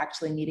you are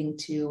actually needing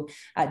to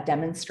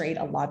demonstrate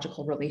a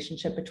logical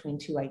relationship between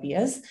two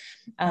ideas.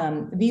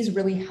 These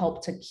really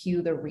help to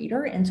cue the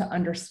reader into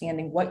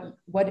understanding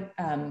what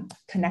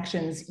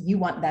connections you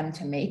want them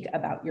to make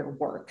about your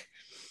work.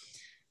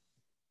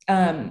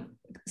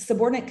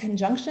 Subordinate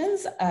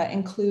conjunctions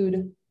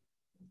include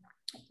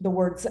the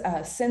words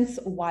since,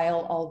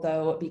 while,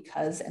 although,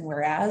 because, and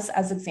whereas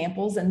as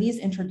examples, and these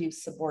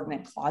introduce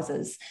subordinate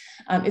clauses.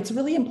 It's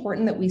really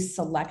important that we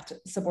select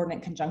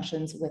subordinate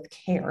conjunctions with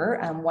care.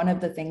 One of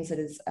the things that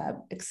is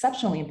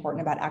exceptionally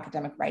important about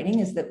academic writing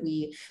is that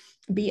we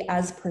be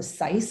as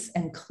precise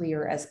and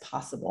clear as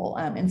possible.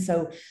 And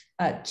so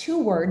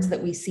two words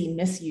that we see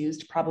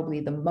misused probably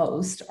the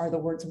most are the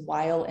words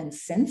while and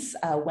since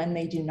when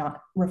they do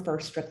not refer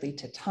strictly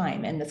to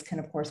time. And this can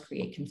of course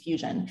create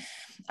confusion.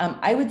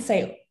 I would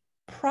say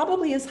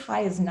probably as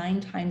high as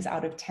 9 times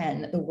out of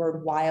 10, the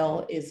word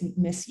while is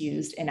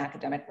misused in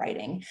academic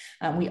writing.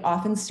 We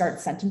often start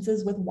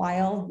sentences with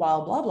while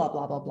blah, blah, blah,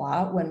 blah,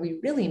 blah, when we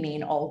really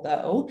mean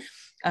although,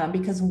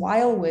 because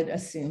while would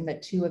assume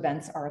that two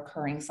events are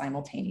occurring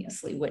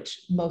simultaneously,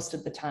 which most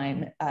of the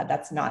time,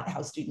 that's not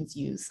how students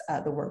use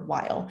the word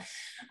while.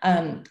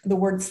 The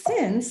word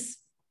since,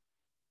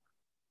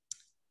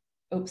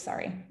 oops,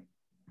 sorry.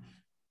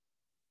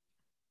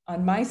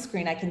 On my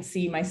screen, I can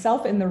see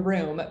myself in the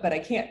room, but I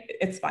can't,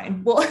 it's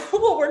fine.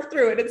 We'll work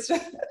through it. It's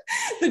just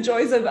the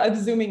joys of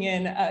zooming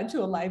in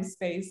to a live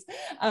space.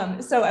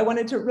 So I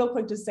wanted to real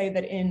quick just say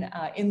that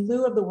in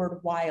lieu of the word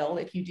while,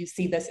 if you do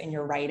see this in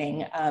your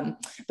writing,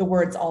 the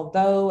words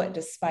although,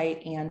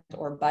 despite, and,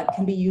 or but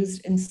can be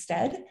used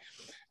instead.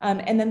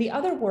 And then the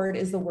other word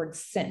is the word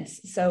since.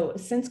 So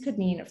since could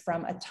mean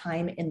from a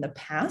time in the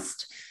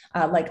past.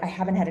 Like I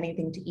haven't had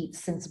anything to eat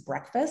since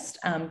breakfast,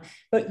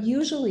 but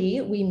usually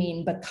we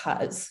mean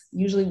because.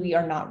 Usually we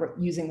are not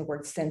using the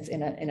word since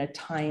in a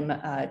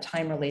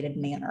time-related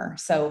manner.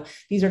 So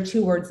these are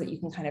two words that you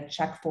can kind of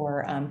check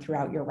for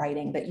throughout your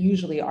writing that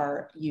usually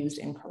are used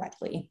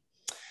incorrectly.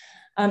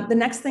 The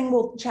next thing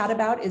we'll chat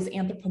about is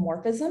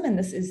anthropomorphism, and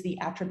this is the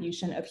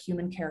attribution of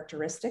human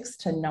characteristics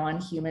to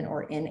non-human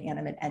or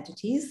inanimate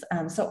entities.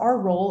 So our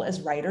role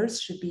as writers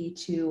should be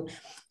to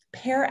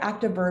pair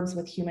active verbs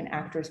with human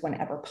actors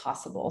whenever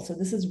possible. So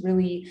this is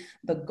really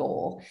the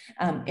goal.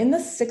 In the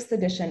 6th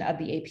edition of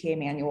the APA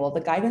manual,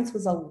 the guidance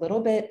was a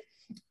little bit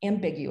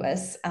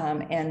ambiguous.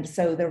 And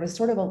so there was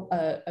sort of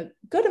a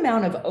good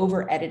amount of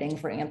over editing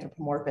for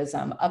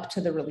anthropomorphism up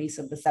to the release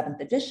of the 7th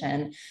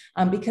edition,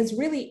 because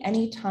really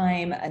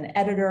anytime an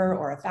editor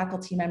or a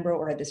faculty member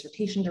or a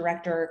dissertation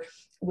director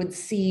would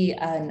see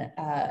an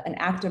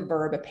active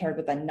verb paired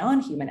with a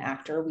non-human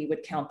actor, we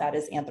would count that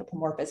as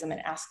anthropomorphism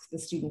and ask the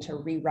student to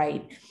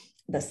rewrite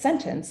the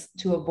sentence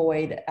to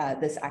avoid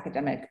this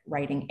academic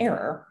writing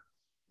error.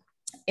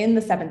 In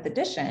the 7th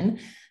edition,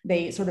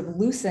 they sort of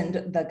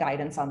loosened the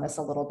guidance on this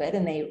a little bit,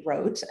 and they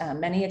wrote,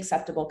 many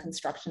acceptable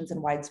constructions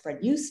in widespread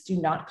use do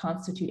not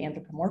constitute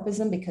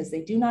anthropomorphism because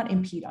they do not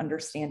impede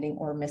understanding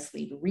or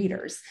mislead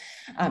readers.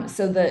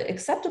 So the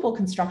acceptable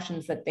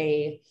constructions that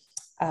they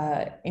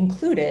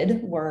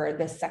included were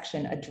the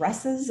section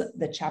addresses,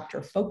 the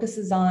chapter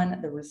focuses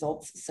on, the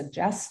results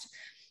suggest,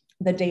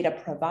 the data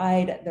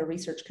provide, the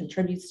research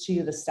contributes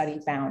to, the study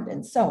found,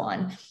 and so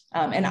on.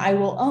 And I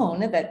will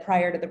own that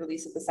prior to the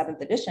release of the 7th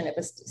edition, if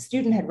a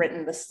student had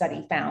written the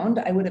study found,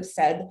 I would have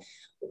said,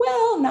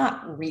 well,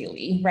 not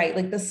really, right?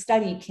 Like the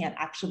study can't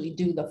actually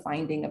do the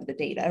finding of the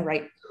data,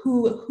 right?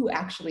 Who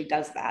actually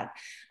does that?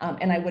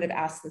 And I would have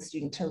asked the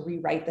student to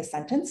rewrite the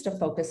sentence to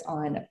focus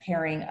on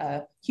pairing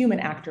a human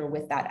actor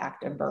with that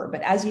active verb.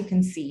 But as you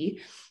can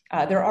see,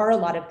 there are a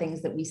lot of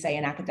things that we say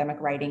in academic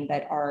writing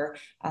that are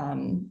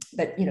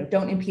that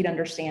don't impede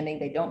understanding.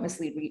 They don't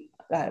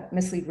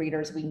mislead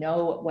readers. We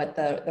know what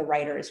the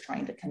writer is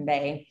trying to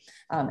convey,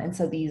 and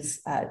so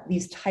these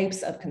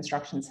types of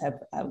constructions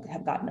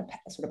have gotten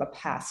a sort of a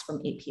pass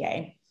from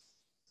APA.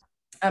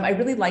 I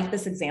really like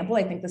this example.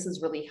 I think this is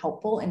really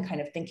helpful in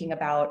kind of thinking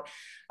about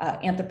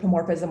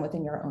anthropomorphism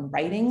within your own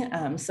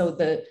writing. So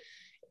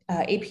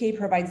APA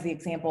provides the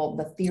example,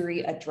 the theory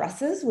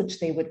addresses, which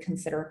they would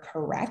consider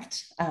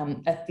correct.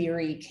 A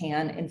theory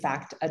can, in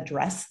fact,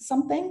 address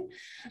something.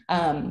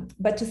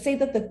 But to say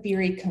that the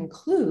theory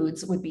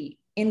concludes would be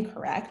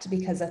incorrect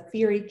because a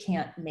theory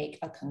can't make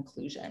a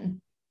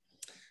conclusion.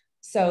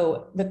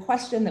 So the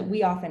question that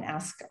we often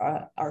ask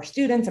our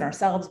students and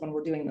ourselves when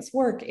we're doing this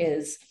work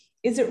is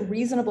it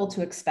reasonable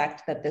to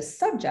expect that this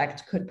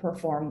subject could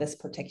perform this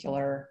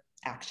particular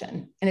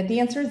action? And if the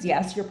answer is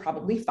yes, you're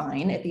probably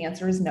fine. If the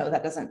answer is no,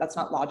 that's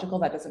not logical,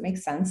 that doesn't make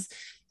sense,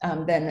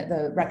 then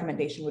the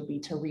recommendation would be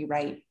to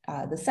rewrite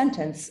the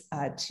sentence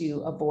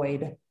to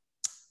avoid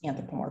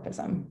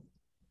anthropomorphism.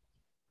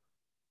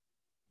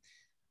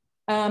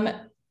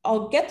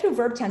 I'll get through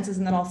verb tenses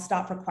and then I'll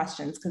stop for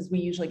questions because we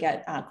usually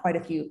get quite a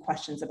few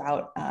questions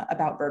about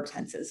verb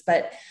tenses.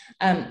 But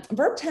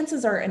verb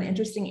tenses are an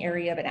interesting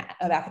area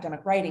of academic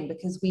writing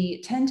because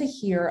we tend to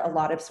hear a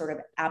lot of sort of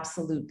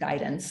absolute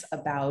guidance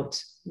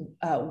about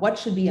what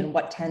should be in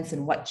what tense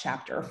in what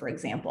chapter, for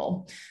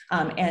example.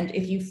 And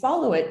if you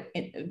follow it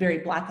in very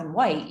black and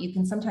white, you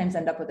can sometimes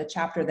end up with a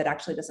chapter that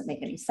actually doesn't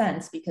make any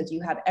sense because you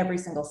have every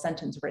single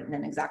sentence written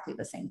in exactly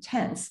the same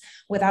tense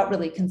without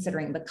really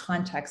considering the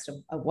context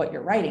of what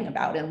you're writing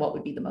about and what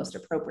would be the most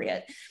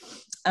appropriate.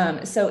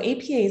 So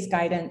APA's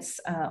guidance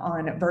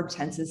on verb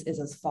tenses is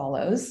as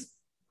follows.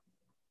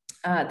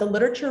 The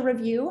literature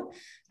review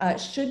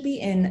should be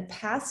in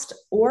past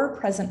or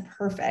present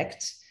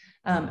perfect,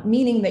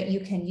 meaning that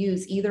you can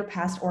use either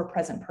past or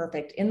present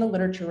perfect in the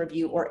literature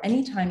review or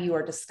anytime you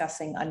are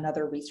discussing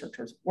another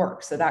researcher's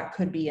work. So that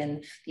could be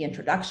in the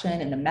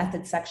introduction, in the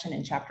method section,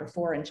 in chapter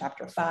 4 and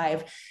chapter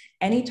 5.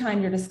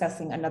 Anytime you're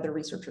discussing another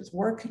researcher's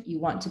work, you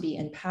want to be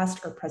in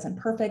past or present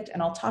perfect.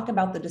 And I'll talk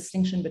about the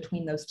distinction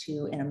between those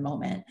two in a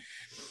moment.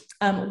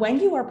 When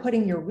you are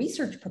putting your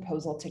research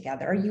proposal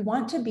together, you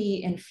want to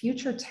be in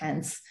future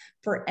tense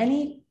for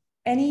any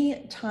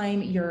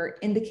time you're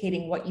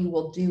indicating what you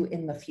will do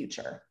in the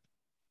future.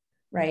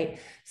 Right.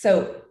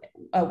 So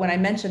when I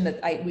mentioned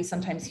that we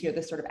sometimes hear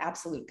this sort of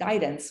absolute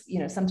guidance,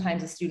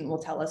 sometimes a student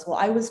will tell us, well,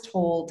 I was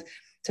told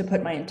to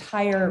put my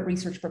entire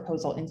research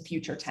proposal in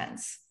future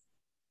tense.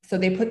 So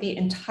they put the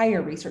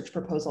entire research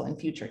proposal in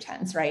future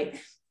tense, right?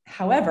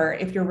 However,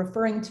 if you're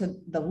referring to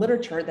the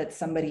literature that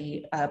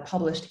somebody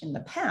published in the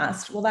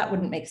past, well, that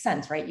wouldn't make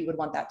sense, right? You would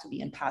want that to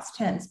be in past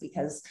tense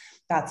because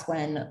that's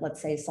when,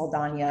 let's say,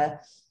 Saldana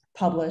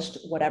published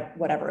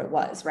whatever it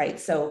was, right?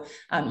 So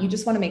you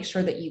just want to make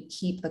sure that you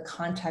keep the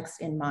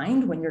context in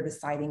mind when you're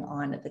deciding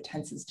on the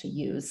tenses to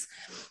use.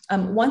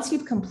 Once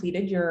you've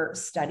completed your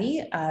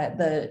study,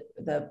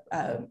 the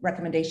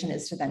recommendation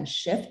is to then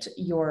shift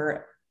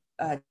your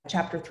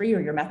chapter 3 or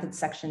your method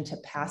section to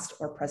past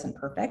or present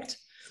perfect.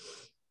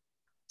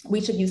 We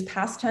should use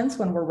past tense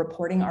when we're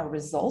reporting our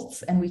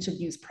results, and we should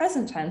use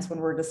present tense when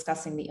we're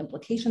discussing the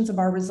implications of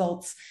our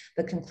results,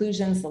 the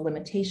conclusions, the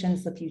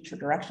limitations, the future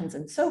directions,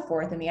 and so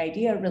forth. And the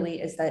idea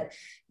really is that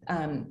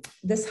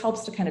this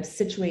helps to kind of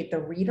situate the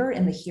reader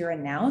in the here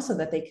and now so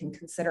that they can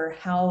consider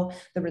how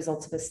the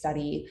results of a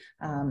study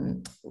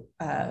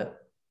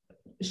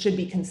should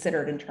be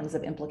considered in terms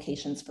of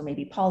implications for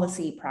maybe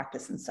policy,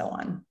 practice, and so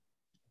on.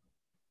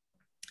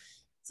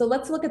 So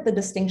let's look at the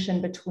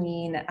distinction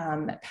between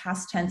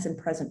past tense and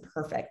present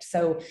perfect.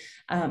 So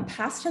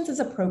past tense is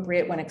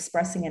appropriate when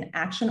expressing an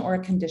action or a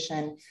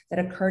condition that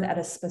occurred at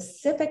a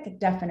specific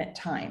definite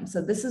time.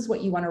 So this is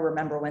what you want to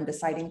remember when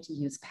deciding to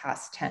use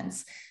past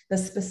tense. The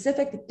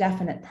specific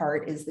definite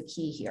part is the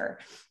key here,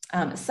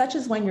 such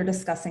as when you're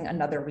discussing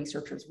another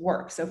researcher's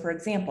work. So for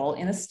example,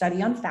 in a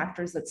study on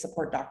factors that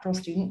support doctoral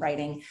student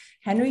writing,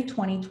 Henry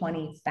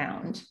 2020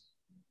 found.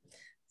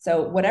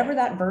 So whatever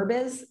that verb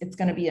is, it's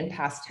going to be in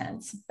past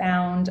tense.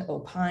 Found,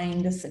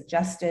 opined,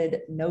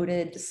 suggested,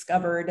 noted,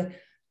 discovered,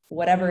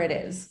 whatever it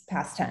is,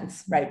 past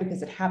tense, right?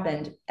 Because it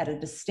happened at a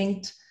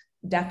distinct,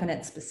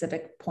 definite,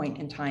 specific point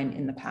in time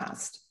in the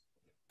past.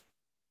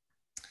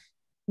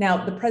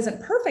 Now, the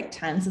present perfect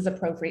tense is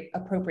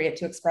appropriate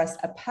to express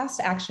a past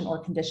action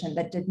or condition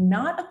that did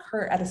not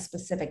occur at a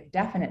specific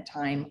definite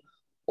time,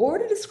 or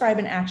to describe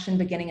an action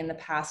beginning in the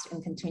past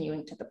and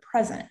continuing to the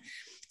present.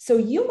 So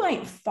you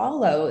might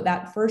follow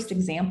that first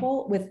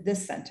example with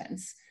this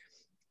sentence.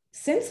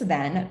 Since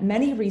then,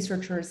 many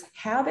researchers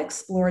have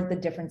explored the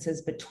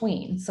differences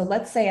between. So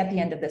let's say at the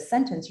end of this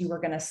sentence, you were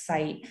going to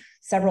cite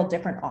several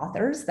different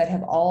authors that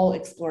have all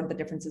explored the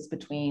differences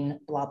between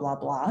blah, blah,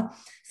 blah.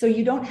 So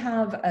you don't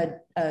have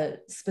a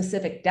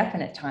specific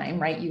definite time,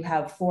 right? You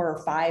have 4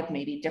 or 5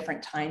 maybe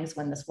different times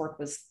when this work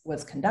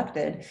was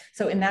conducted.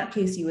 So in that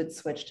case, you would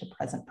switch to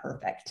present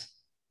perfect.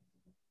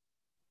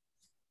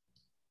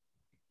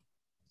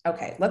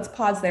 Okay, let's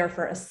pause there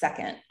for a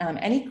second.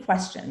 Any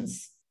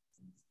questions?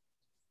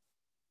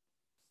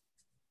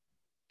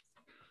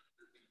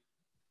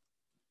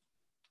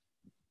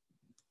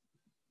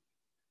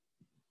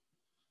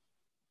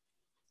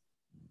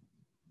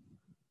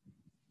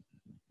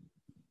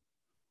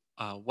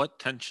 What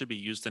tense should be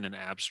used in an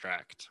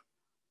abstract?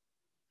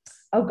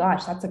 Oh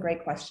gosh, that's a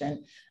great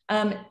question.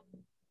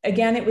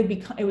 Again, it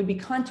would be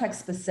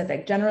context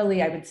specific.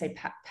 Generally, I would say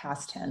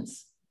past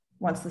tense.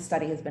 once the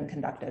study has been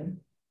conducted.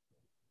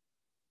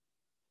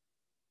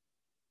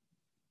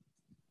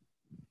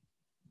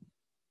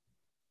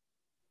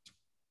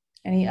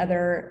 Any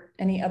other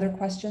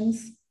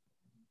questions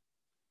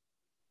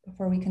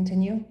before we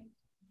continue?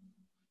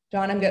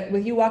 John, I'm good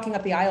with you walking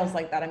up the aisles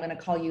like that. I'm going to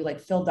call you like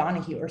Phil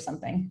Donahue or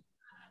something,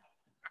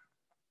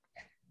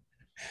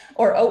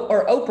 or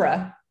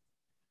Oprah.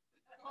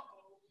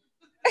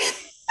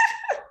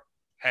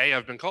 Hey,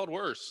 I've been called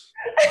worse.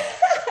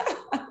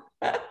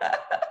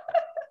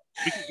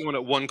 We keep going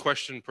at one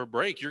question per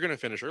break. You're going to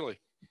finish early.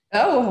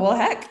 Oh, well,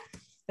 heck,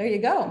 there you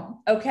go.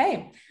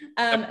 Okay.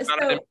 That's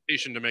not an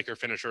invitation to make her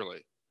finish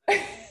early.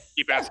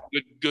 Keep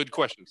asking good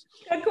questions.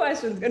 Good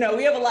questions. No,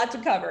 we have a lot to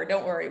cover.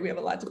 Don't worry, we have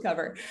a lot to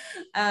cover.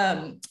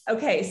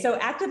 Okay, so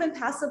active and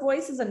passive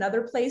voice is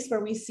another place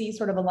where we see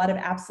sort of a lot of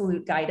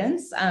absolute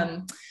guidance.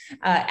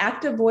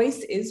 Active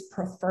voice is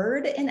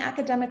preferred in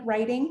academic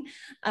writing.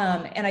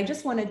 And I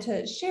just wanted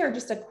to share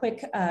just a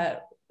quick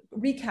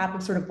recap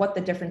of sort of what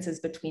the difference is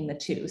between the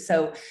two.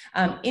 So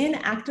in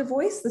active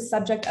voice, the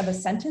subject of a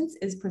sentence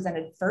is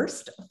presented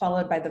first,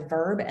 followed by the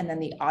verb and then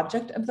the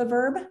object of the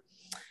verb.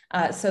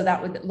 So that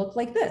would look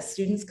like this.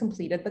 Students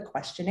completed the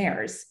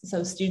questionnaires.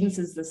 So students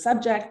is the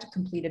subject,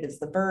 completed is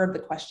the verb, the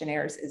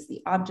questionnaires is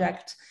the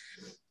object.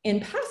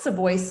 In passive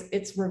voice,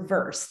 it's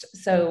reversed.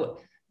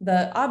 So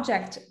the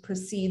object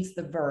precedes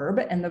the verb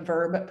and the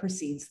verb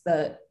precedes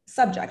the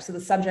subject. So the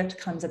subject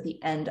comes at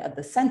the end of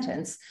the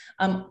sentence.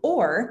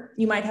 Or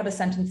you might have a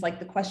sentence like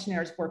the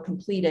questionnaires were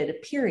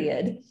completed,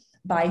 period,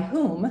 by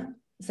whom.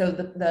 So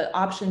the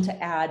option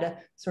to add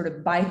sort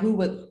of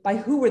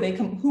whom were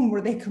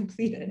they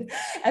completed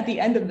at the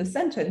end of the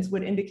sentence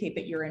would indicate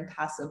that you're in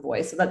passive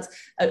voice. So that's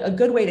a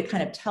good way to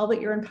kind of tell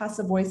that you're in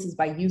passive voice is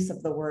by use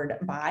of the word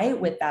by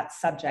with that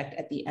subject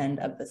at the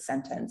end of the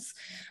sentence.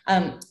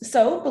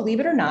 So believe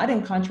it or not,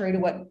 and contrary to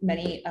what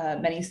many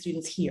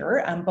students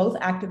hear, both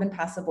active and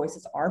passive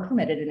voices are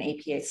permitted in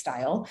APA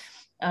style.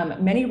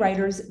 Many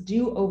writers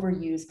do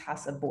overuse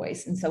passive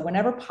voice. And so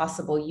whenever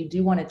possible, you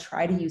do want to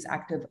try to use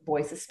active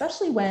voice,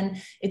 especially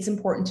when it's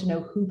important to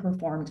know who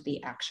performed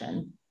the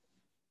action.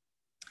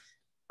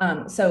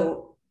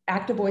 So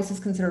active voice is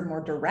considered more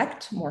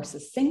direct, more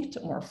succinct,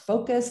 more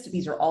focused.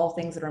 These are all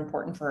things that are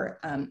important for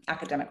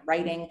academic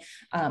writing,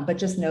 but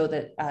just know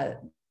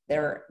that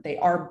they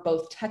are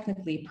both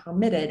technically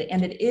permitted,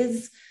 and it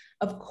is,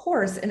 of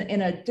course,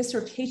 in a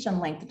dissertation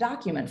length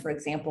document, for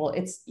example,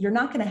 you're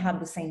not going to have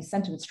the same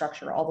sentence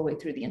structure all the way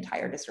through the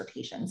entire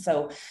dissertation.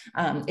 So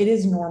it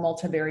is normal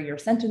to vary your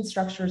sentence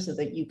structure so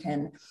that you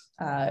can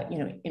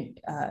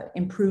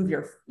improve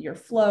your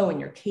flow and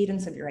your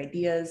cadence of your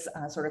ideas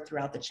sort of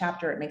throughout the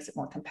chapter. It makes it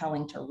more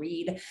compelling to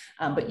read,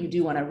 but you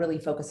do want to really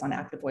focus on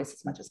active voice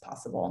as much as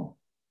possible.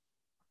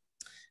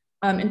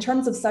 In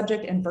terms of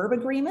subject and verb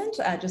agreement,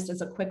 just as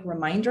a quick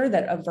reminder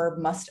that a verb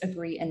must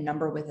agree in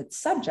number with its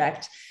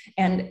subject,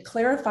 and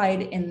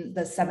clarified in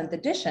the 7th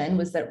edition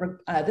was that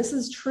this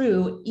is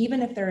true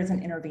even if there is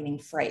an intervening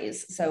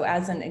phrase. So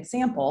as an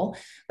example,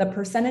 the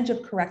percentage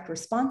of correct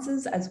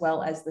responses as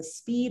well as the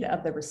speed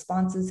of the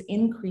responses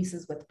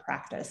increases with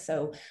practice.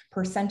 So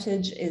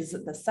percentage is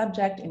the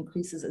subject,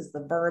 increases is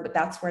the verb.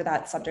 That's where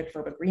that subject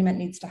verb agreement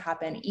needs to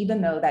happen,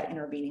 even though that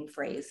intervening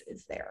phrase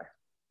is there.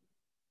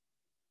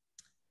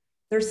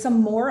 There's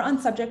some more on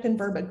subject and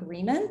verb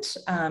agreement.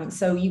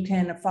 So you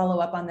can follow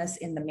up on this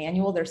in the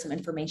manual. There's some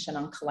information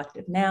on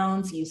collective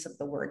nouns, use of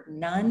the word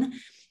none,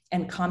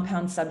 and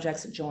compound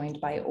subjects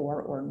joined by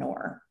or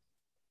nor.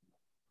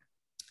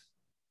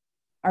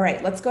 All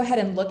right, let's go ahead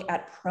and look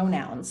at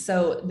pronouns.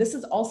 So this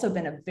has also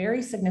been a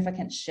very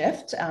significant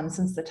shift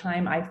since the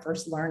time I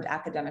first learned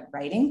academic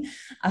writing.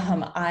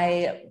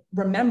 I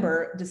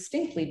remember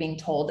distinctly being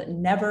told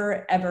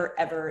never, ever,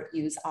 ever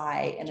use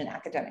I in an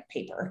academic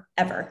paper,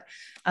 ever.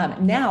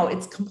 Now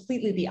it's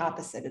completely the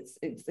opposite.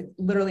 It's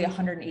literally a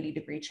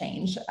 180-degree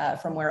change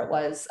from where it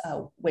was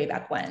way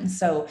back when.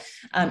 So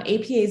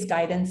APA's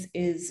guidance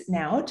is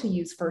now to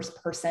use first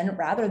person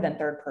rather than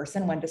third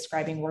person when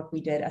describing work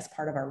we did as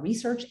part of our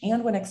research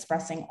and when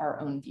expressing our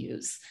own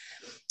views.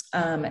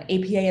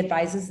 APA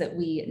advises that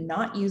we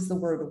not use the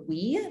word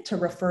we to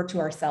refer to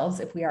ourselves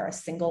if we are a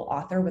single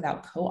author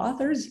without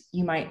co-authors.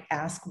 You might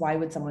ask, why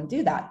would someone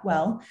do that?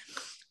 Well,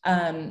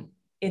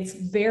 it's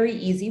very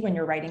easy when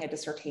you're writing a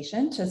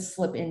dissertation to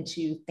slip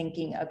into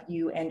thinking of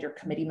you and your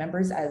committee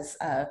members as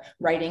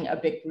writing a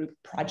big group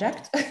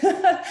project.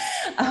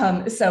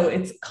 So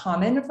it's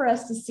common for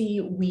us to see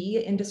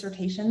we in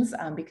dissertations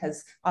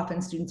because often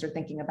students are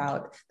thinking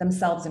about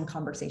themselves in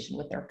conversation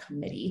with their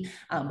committee.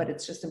 But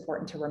it's just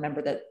important to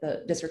remember that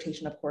the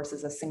dissertation, of course,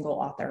 is a single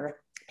author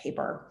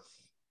paper.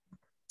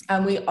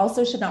 We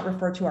also should not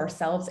refer to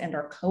ourselves and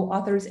our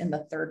co-authors in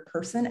the third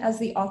person as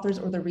the authors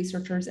or the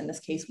researchers. In this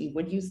case, we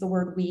would use the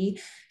word we.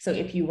 So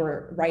if you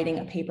were writing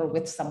a paper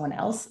with someone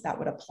else, that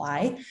would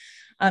apply.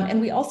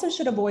 And we also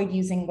should avoid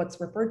using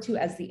what's referred to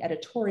as the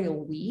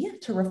editorial we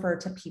to refer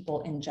to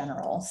people in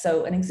general.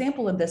 So an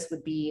example of this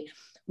would be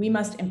we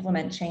must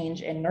implement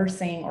change in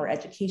nursing or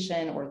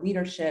education or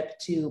leadership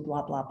to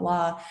blah, blah,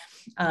 blah.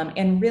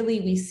 And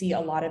really we see a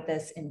lot of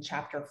this in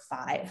chapter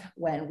 5,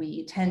 when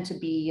we tend to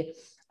be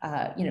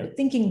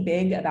thinking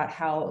big about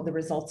how the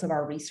results of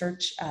our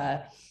research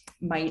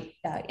might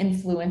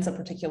influence a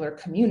particular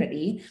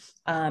community.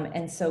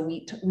 And so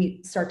we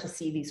start to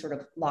see these sort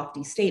of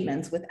lofty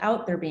statements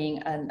without there being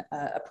an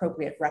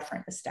appropriate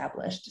referent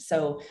established.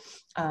 So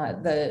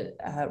the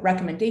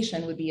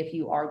recommendation would be, if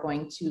you are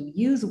going to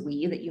use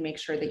we, that you make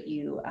sure that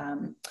you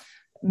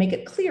make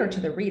it clear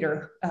to the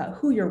reader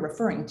who you're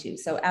referring to.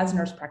 So as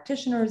nurse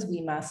practitioners,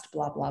 we must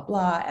blah, blah,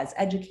 blah. As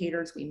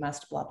educators, we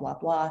must blah, blah,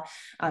 blah.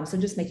 So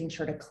just making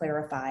sure to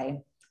clarify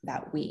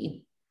that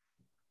we.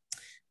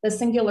 The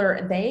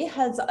singular they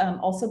has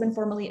also been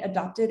formally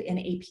adopted in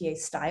APA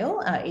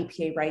style.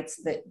 APA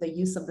writes that the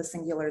use of the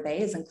singular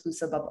they is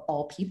inclusive of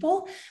all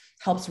people,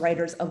 helps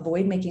writers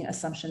avoid making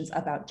assumptions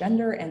about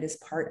gender, and is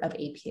part of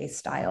APA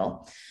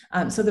style.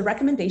 So the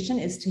recommendation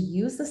is to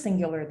use the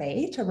singular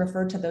they to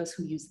refer to those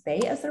who use they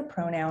as their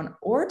pronoun,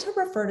 or to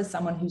refer to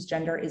someone whose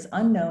gender is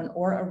unknown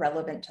or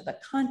irrelevant to the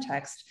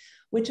context,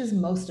 which is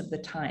most of the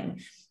time.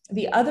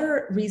 The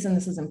other reason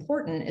this is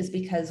important is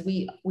because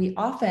we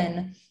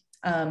often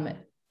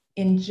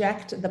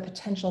inject the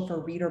potential for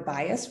reader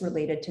bias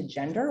related to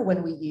gender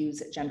when we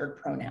use gendered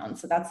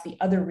pronouns. So that's the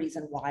other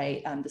reason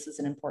why this is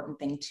an important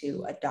thing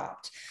to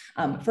adopt.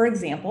 For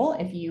example,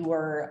 if you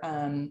were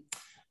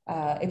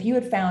if you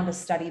had found a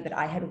study that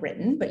I had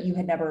written, but you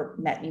had never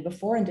met me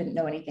before and didn't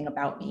know anything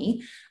about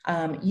me,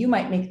 you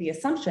might make the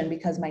assumption,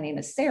 because my name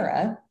is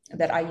Sarah,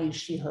 that I use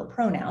she, her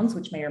pronouns,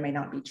 which may or may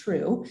not be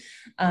true.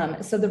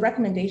 So the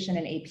recommendation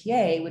in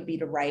APA would be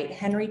to write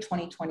Henry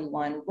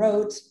 2021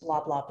 wrote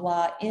blah, blah,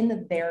 blah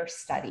in their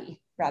study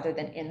rather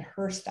than in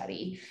her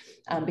study.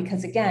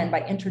 Because again,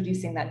 by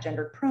introducing that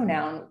gendered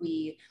pronoun,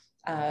 we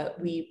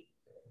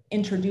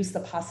introduce the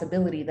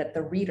possibility that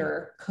the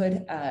reader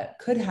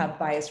could have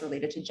bias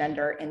related to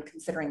gender in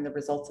considering the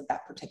results of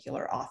that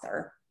particular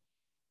author.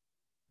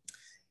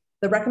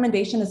 The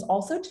recommendation is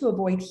also to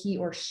avoid he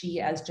or she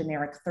as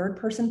generic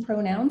third-person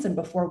pronouns. And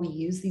before we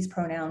use these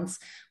pronouns,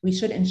 we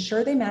should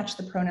ensure they match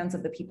the pronouns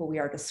of the people we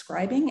are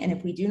describing. And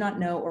if we do not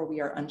know or we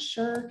are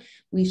unsure,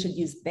 we should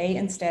use they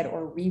instead,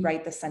 or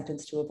rewrite the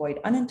sentence to avoid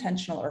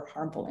unintentional or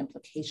harmful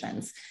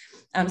implications.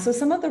 So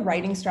some of the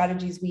writing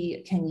strategies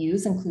we can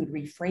use include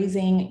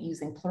rephrasing,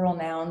 using plural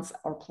nouns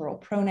or plural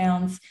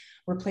pronouns,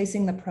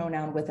 replacing the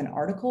pronoun with an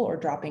article, or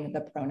dropping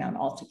the pronoun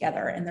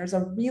altogether. And there's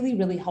a really,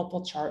 really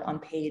helpful chart on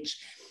page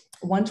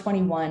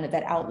 121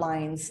 that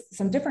outlines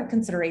some different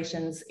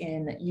considerations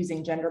in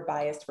using gender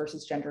biased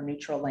versus gender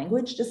neutral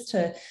language, just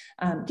to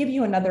give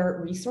you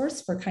another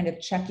resource for kind of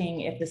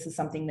checking if this is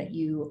something that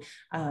you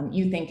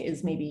think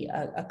is maybe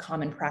a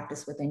common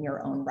practice within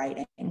your own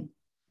writing.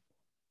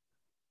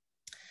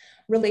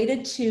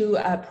 Related to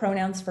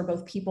pronouns for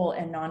both people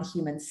and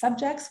non-human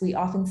subjects, we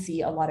often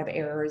see a lot of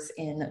errors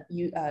in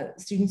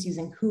students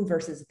using who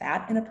versus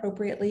that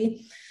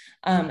inappropriately.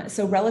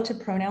 So relative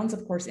pronouns,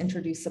 of course,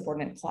 introduce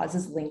subordinate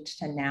clauses linked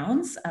to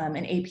nouns,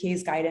 and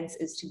APA's guidance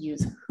is to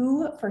use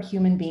who for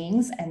human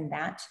beings and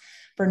that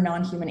for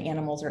non-human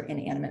animals or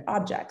inanimate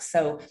objects.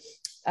 So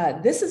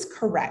this is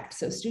correct.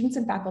 So students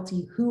and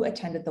faculty who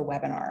attended the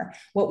webinar.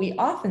 What we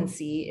often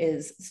see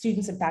is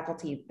students and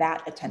faculty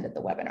that attended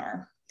the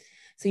webinar.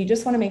 So you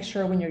just want to make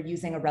sure when you're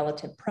using a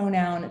relative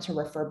pronoun to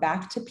refer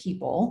back to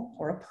people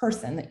or a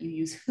person that you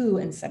use who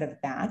instead of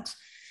that.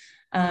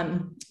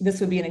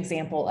 This would be an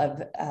example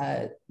of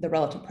the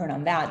relative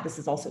pronoun that. This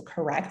is also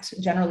correct.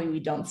 Generally, we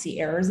don't see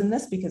errors in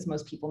this because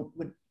most people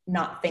would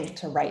not think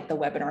to write the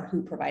webinar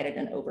who provided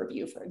an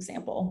overview, for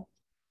example.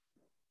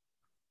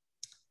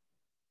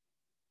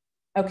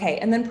 Okay,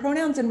 and then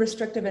pronouns in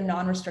restrictive and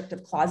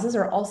non-restrictive clauses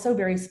are also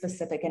very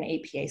specific in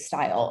APA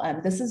style.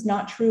 This is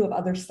not true of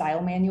other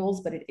style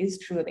manuals, but it is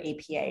true of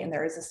APA. And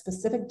there is a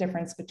specific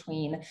difference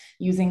between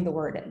using the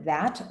word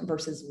that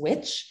versus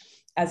which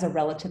as a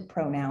relative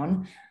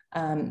pronoun.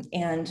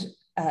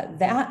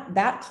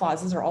 That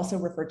clauses are also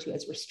referred to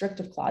as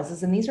restrictive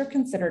clauses, and these are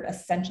considered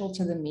essential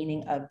to the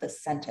meaning of the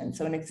sentence.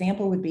 So an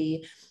example would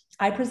be,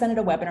 I presented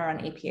a webinar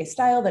on APA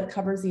style that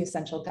covers the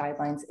essential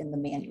guidelines in the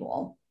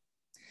manual.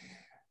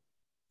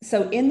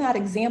 So in that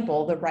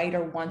example, the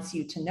writer wants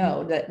you to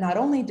know that not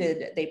only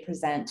did they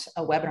present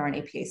a webinar on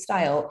APA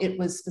style, it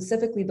was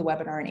specifically the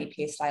webinar on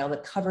APA style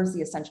that covers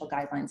the essential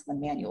guidelines in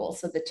the manual.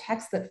 So the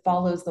text that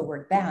follows the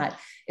word that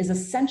is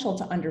essential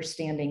to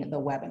understanding the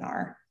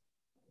webinar.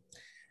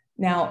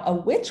 Now, a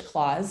which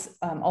clause,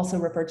 also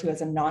referred to as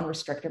a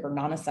non-restrictive or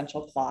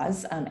non-essential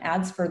clause,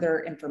 adds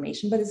further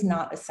information, but is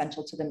not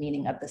essential to the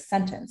meaning of the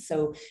sentence.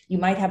 So you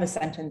might have a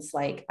sentence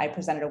like, I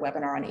presented a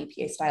webinar on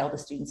APA style to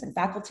students and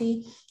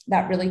faculty.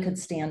 That really could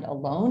stand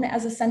alone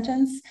as a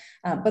sentence.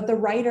 But the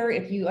writer,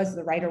 if you as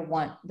the writer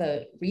want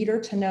the reader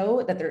to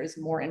know that there is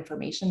more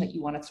information that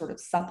you want to sort of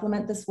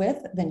supplement this with,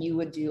 then you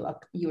would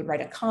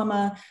write a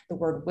comma, the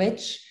word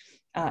which,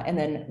 and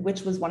then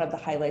which was one of the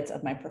highlights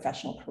of my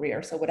professional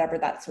career. So whatever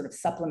that sort of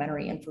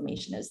supplementary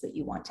information is that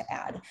you want to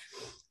add.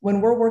 When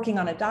we're working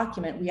on a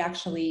document, we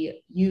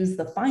actually use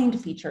the find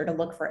feature to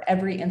look for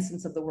every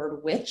instance of the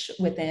word which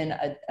within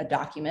a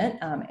document.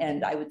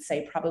 And I would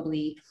say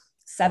probably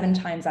 7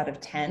 times out of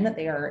 10 that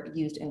they are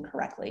used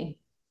incorrectly.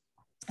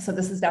 So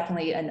this is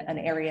definitely an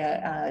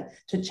area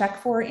to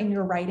check for in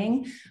your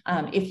writing.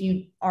 If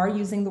you are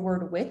using the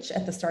word which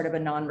at the start of a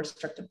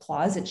non-restrictive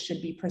clause, it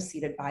should be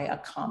preceded by a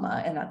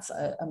comma, and that's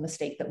a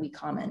mistake that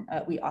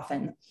we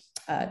often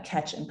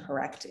catch and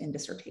correct in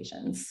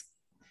dissertations.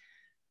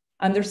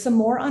 There's some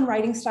more on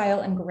writing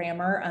style and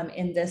grammar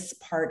in this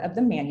part of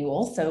the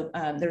manual. So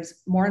there's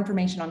more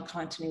information on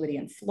continuity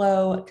and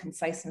flow,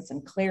 conciseness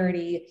and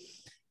clarity,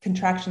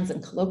 contractions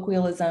and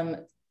colloquialism,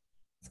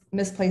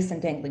 misplaced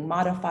and dangling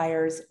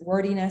modifiers,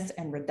 wordiness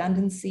and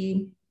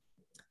redundancy,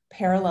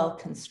 parallel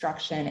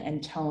construction,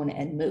 and tone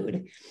and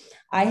mood.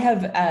 I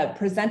have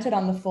presented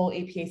on the full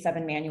APA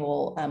 7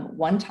 manual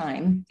one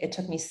time. It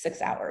took me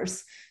 6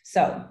 hours.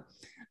 So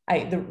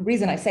the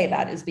reason I say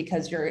that is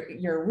because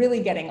you're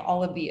really getting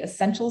all of the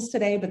essentials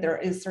today, but there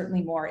is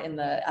certainly more in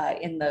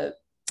the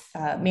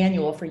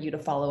manual for you to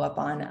follow up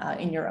on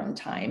in your own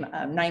time.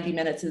 90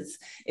 minutes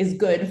is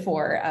good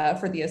for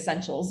the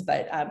essentials,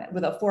 but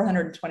with a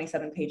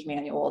 427-page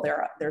manual,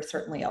 there's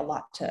certainly a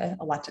lot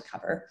to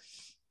cover.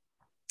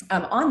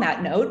 On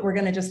that note, we're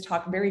going to just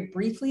talk very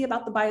briefly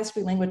about the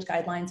bias-free language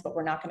guidelines, but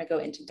we're not going to go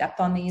into depth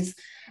on these.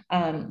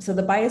 So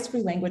the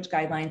bias-free language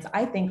guidelines,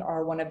 I think,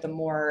 are one of the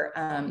more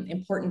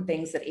important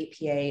things that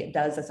APA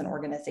does as an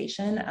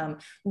organization,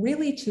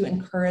 really to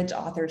encourage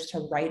authors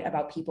to write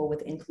about people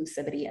with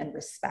inclusivity and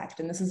respect.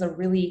 And this is a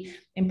really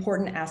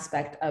important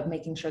aspect of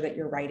making sure that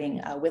you're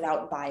writing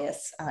without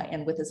bias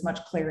and with as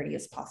much clarity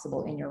as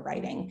possible in your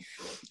writing.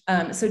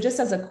 So just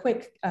as a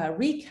quick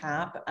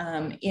recap,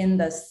 in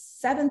the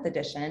 7th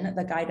edition,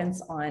 the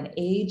guidance on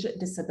age,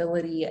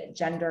 disability,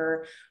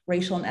 gender,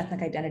 racial and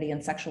ethnic identity,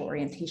 and sexual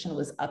orientation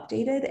was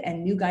updated,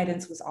 and new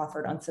guidance was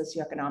offered on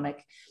socioeconomic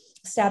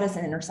status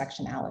and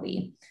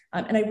intersectionality.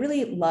 And I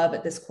really love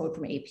this quote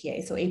from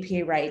APA. So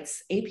APA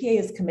writes, APA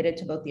is committed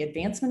to both the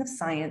advancement of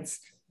science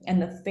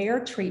and the fair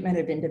treatment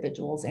of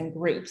individuals and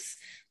groups.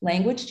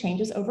 Language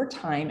changes over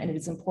time, and it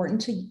is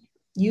important to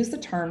use the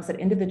terms that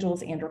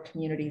individuals and or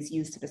communities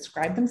use to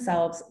describe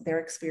themselves, their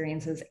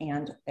experiences,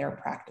 and their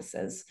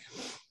practices.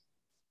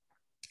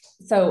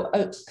 So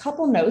a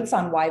couple notes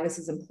on why this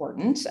is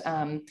important.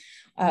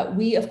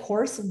 We, of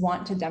course,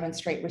 want to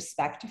demonstrate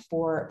respect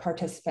for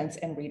participants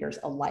and readers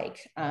alike.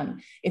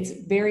 It's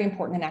very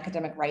important in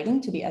academic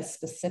writing to be as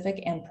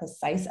specific and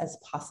precise as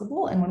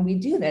possible. And when we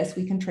do this,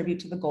 we contribute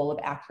to the goal of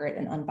accurate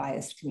and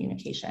unbiased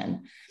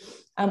communication.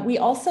 We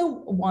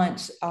also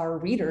want our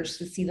readers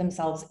to see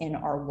themselves in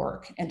our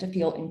work and to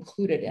feel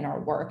included in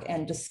our work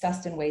and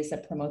discussed in ways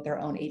that promote their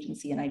own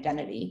agency and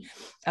identity.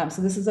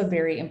 So this is a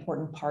very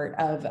important part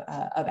of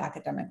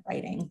academic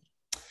writing.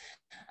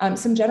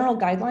 Some general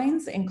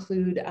guidelines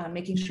include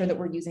making sure that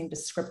we're using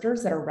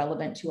descriptors that are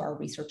relevant to our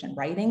research and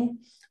writing,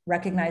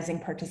 recognizing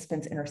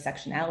participants'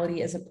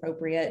 intersectionality as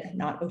appropriate,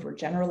 not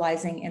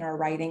overgeneralizing in our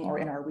writing or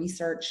in our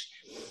research,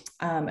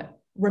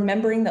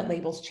 remembering that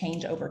labels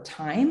change over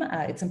time.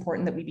 It's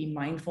important that we be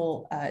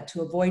mindful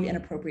to avoid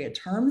inappropriate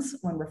terms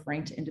when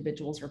referring to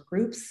individuals or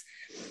groups.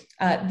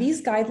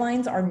 These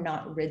guidelines are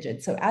not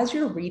rigid. So as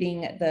you're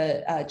reading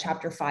the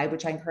chapter 5,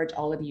 which I encourage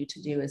all of you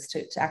to do, is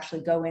to actually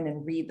go in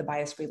and read the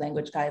bias-free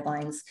language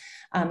guidelines.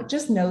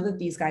 Just know that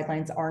these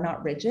guidelines are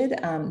not rigid.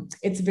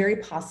 It's very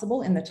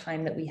possible in the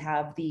time that we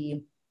have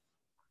the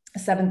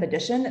 7th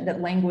edition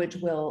that language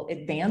will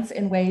advance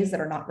in ways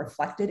that are not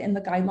reflected in the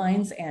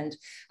guidelines and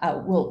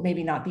will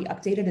maybe not be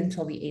updated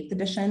until the 8th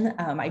edition.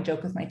 I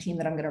joke with my team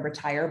that I'm going to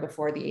retire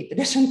before the 8th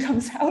edition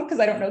comes out because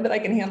I don't know that I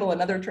can handle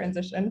another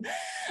transition.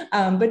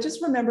 But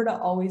just remember to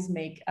always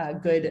make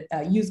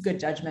use good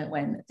judgment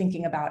when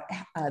thinking about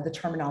the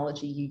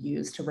terminology you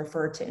use to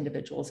refer to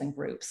individuals and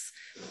groups.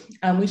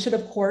 We should,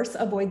 of course,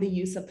 avoid the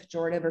use of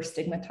pejorative or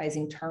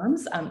stigmatizing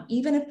terms,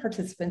 even if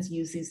participants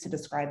use these to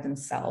describe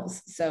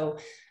themselves. So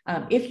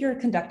if you're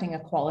conducting a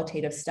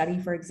qualitative study,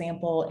 for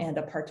example, and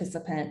a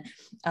participant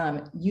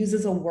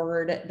uses a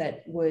word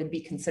that would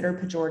be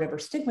considered pejorative or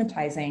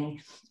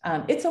stigmatizing,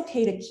 it's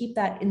okay to keep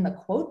that in the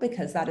quote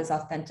because that is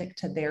authentic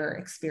to their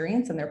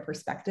experience and their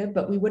perspective,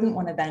 but we wouldn't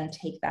want to then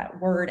take that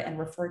word and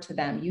refer to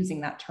them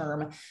using that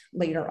term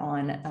later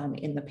on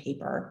in the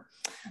paper.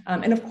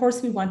 And of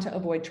course, we want to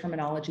avoid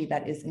terminology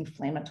that is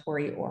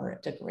inflammatory or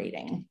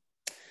degrading.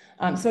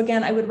 So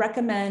again, I would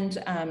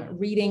recommend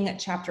reading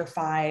chapter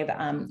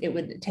 5. It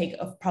would take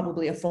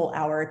probably a full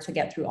hour to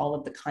get through all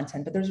of the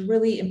content, but there's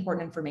really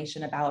important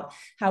information about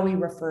how we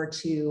refer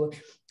to,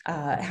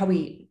 how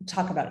we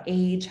talk about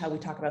age, how we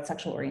talk about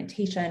sexual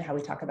orientation, how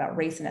we talk about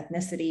race and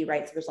ethnicity,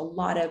 right? So there's a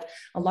lot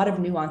of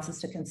nuances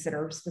to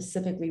consider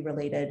specifically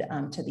related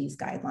to these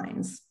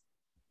guidelines.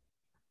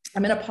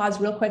 I'm going to pause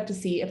real quick to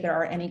see if there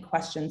are any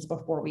questions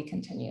before we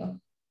continue.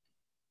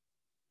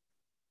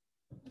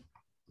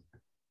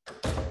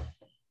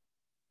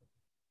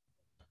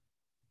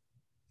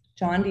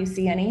 John, do you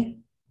see any?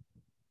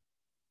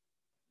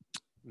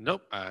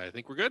 Nope, I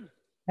think we're good.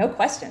 No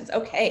questions.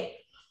 Okay.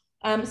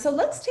 So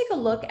let's take a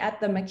look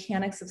at the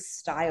mechanics of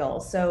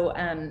style. So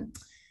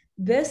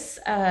there's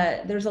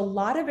a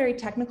lot of very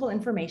technical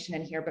information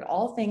in here, but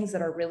all things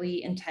that are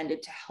really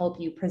intended to help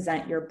you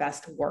present your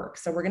best work.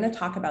 So we're going to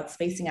talk about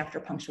spacing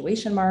after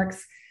punctuation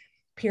marks,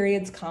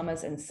 periods,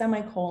 commas, and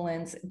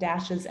semicolons,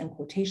 dashes and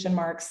quotation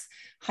marks,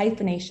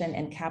 hyphenation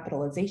and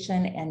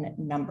capitalization, and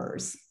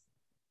numbers.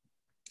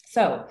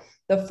 So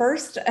the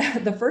first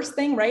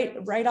thing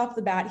right off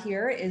the bat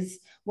here is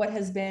what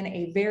has been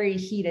a very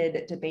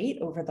heated debate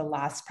over the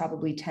last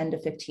probably 10 to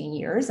 15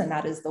 years, and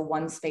that is the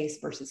one space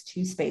versus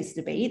two space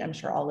debate. I'm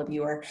sure all of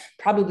you are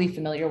probably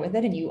familiar with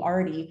it, and you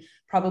already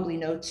probably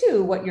know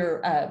too what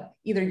your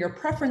either your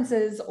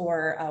preferences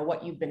or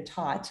what you've been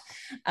taught.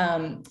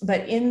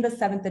 But in the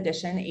 7th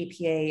edition,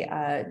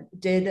 APA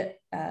did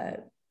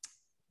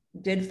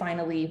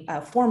finally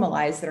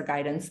formalize their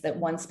guidance that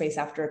one space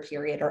after a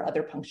period or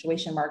other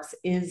punctuation marks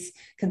is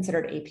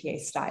considered APA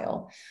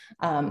style.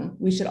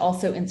 We should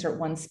also insert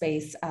one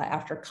space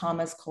after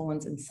commas,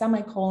 colons, and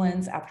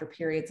semicolons, after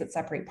periods that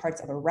separate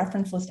parts of a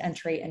reference list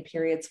entry, and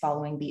periods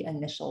following the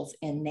initials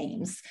in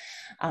names.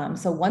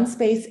 So one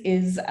space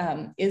is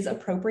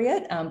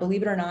appropriate.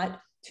 Believe it or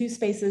not, two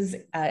spaces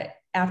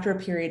after a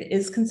period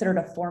is considered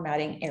a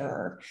formatting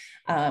error.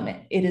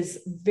 It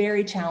is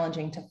very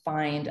challenging to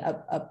find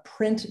a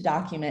print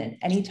document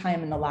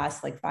anytime in the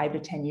last like 5 to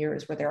 10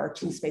 years where there are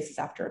two spaces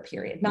after a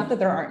period. Not that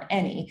there aren't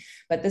any,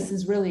 but this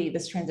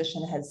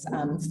transition has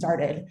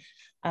started.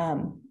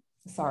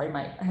 Sorry,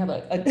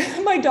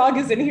 my dog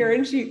is in here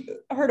and she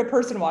heard a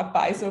person walk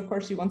by. So of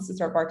course she wants to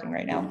start barking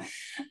right now.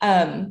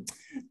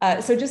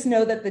 So just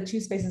know that the two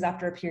spaces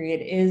after a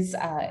period is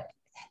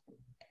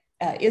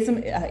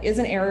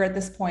an error at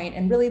this point,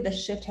 and really the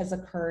shift has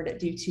occurred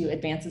due to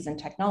advances in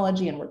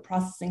technology and word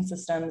processing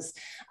systems.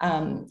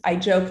 I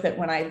joke that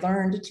when I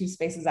learned two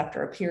spaces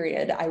after a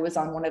period, I was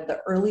on one of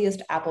the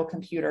earliest Apple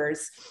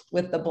computers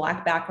with the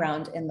black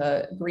background and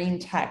the green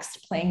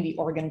text playing the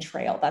Oregon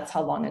Trail. That's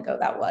how long ago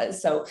that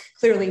was. So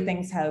clearly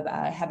things have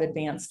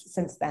advanced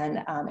since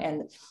then,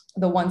 and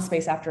the one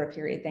space after a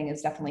period thing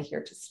is definitely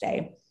here to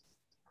stay.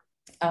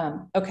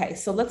 Okay,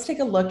 so let's take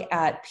a look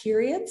at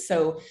periods.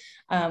 So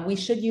we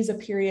should use a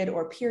period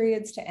or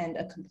periods to end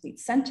a complete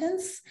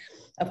sentence,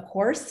 of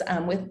course,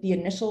 with the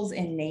initials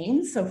in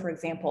names. So for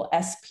example,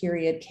 S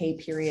period, K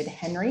period,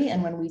 Henry.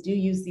 And when we do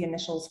use the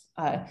initials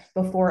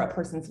before a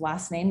person's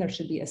last name, there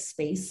should be a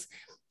space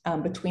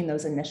between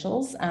those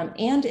initials.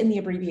 And in the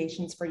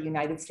abbreviations for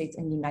United States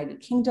and United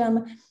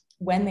Kingdom,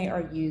 when they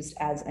are used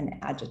as an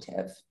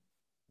adjective.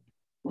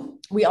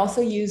 We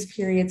also use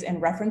periods in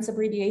reference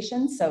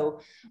abbreviations. So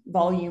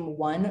volume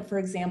 1, for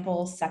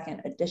example,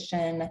 2nd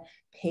edition,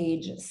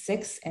 page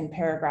 6, and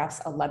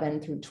paragraphs 11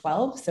 through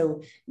 12.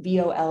 So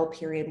VOL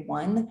period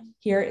 1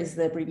 here is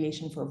the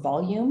abbreviation for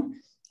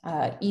volume.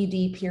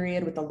 ED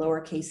period with a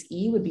lowercase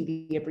e would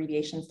be the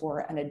abbreviation for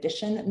an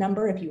edition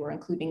number if you were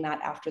including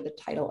that after the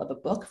title of a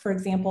book, for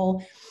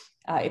example.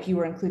 If you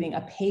were including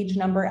a page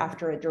number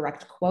after a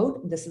direct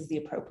quote, this is the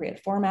appropriate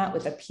format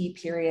with a P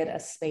period, a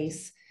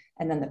space,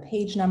 and then the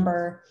page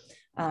number.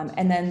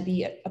 And then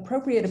the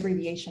appropriate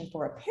abbreviation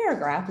for a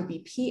paragraph would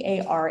be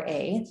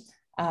PARA,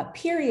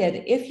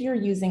 period, if you're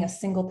using a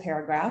single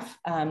paragraph.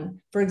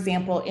 For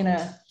example, in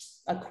a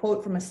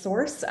quote from a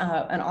source,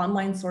 an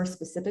online source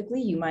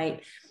specifically, you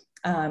might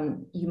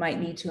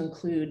need to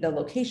include the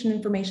location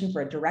information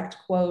for a direct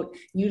quote.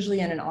 Usually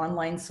in an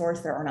online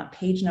source, there are not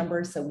page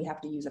numbers, so we have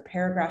to use a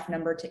paragraph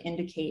number to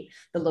indicate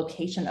the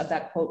location of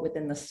that quote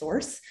within the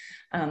source.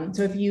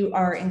 So if you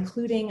are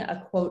including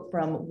a quote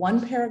from one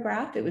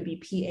paragraph, it would be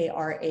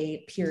PARA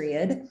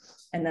period,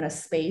 and then a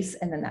space,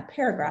 and then that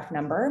paragraph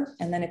number.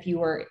 And then if you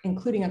were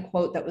including a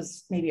quote that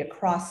was maybe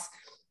across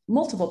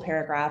multiple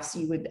paragraphs,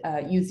 you would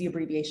use the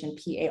abbreviation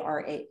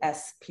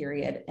PARAS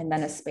period, and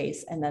then a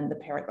space, and then the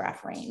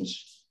paragraph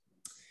range.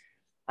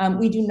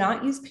 We do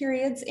not use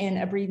periods in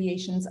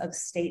abbreviations of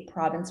state,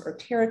 province, or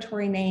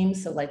territory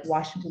names. So like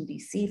Washington,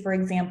 DC, for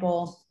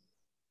example,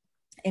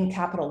 in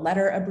capital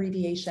letter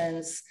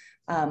abbreviations,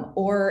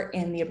 or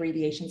in the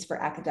abbreviations for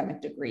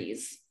academic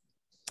degrees.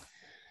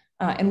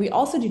 And we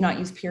also do not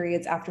use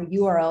periods after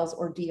URLs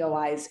or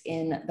DOIs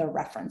in the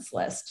reference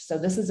list. So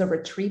this is a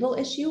retrieval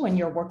issue. When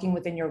you're working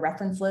within your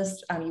reference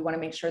list, you want to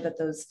make sure that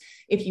those,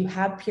 if you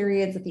have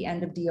periods at the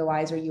end of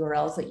DOIs or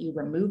URLs, that you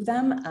remove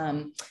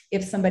them.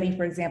 If somebody,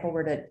 for example,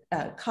 were to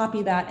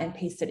copy that and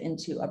paste it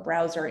into a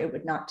browser, it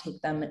would not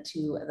take them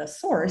to the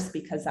source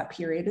because that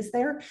period is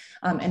there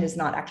and is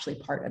not actually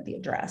part of the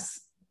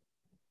address.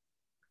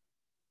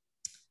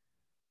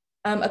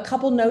 A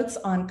couple notes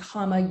on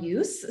comma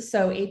use.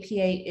 So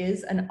APA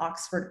is an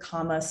Oxford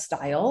comma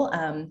style.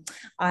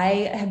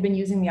 I have been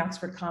using the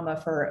Oxford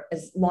comma for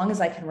as long as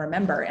I can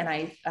remember, and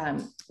I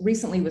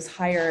recently was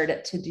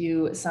hired to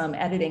do some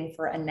editing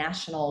for a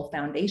national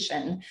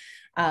foundation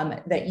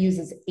that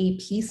uses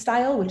AP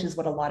style, which is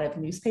what a lot of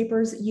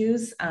newspapers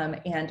use,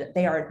 and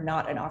they are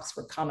not an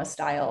Oxford comma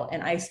style.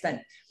 And I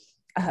spent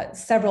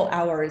several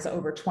hours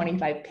over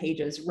 25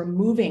 pages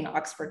removing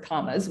Oxford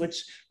commas,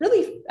 which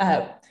really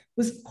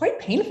was quite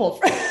painful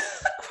for,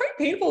 quite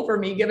painful for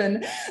me,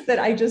 given that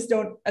I just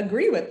don't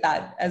agree with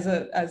that as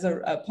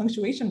a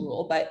punctuation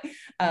rule. But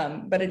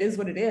it is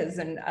what it is,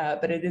 and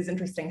but it is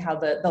interesting how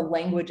the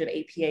language of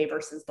APA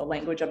versus the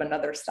language of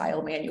another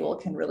style manual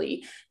can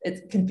really,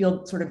 it can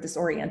feel sort of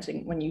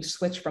disorienting when you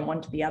switch from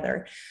one to the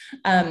other.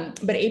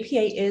 But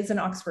APA is an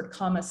Oxford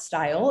comma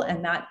style,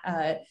 and that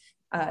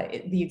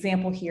the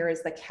example here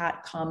is the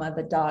cat, comma,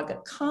 the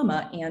dog,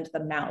 comma, and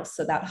the mouse.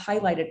 So that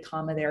highlighted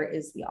comma there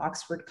is the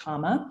Oxford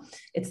comma.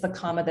 It's the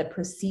comma that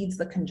precedes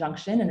the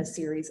conjunction in a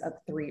series of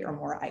 3 or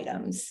more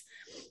items.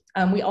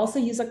 We also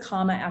use a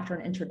comma after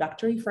an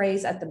introductory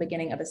phrase at the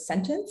beginning of a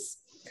sentence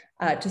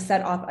to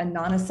set off a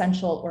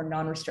non-essential or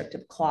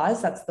non-restrictive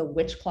clause. That's the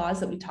which clause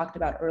that we talked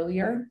about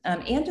earlier,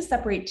 and to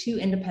separate 2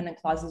 independent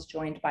clauses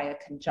joined by a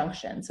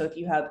conjunction. So if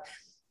you have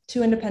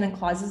 2 independent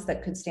clauses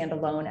that could stand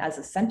alone as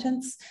a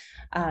sentence,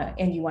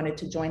 and you wanted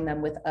to join them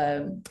with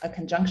a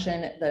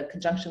conjunction, the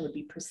conjunction would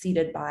be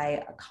preceded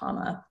by a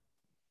comma.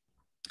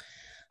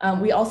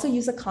 We also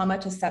use a comma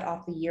to set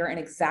off the year and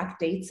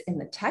exact dates in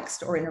the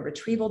text or in a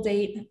retrieval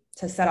date,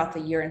 to set off the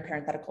year in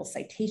parenthetical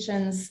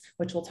citations,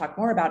 which we'll talk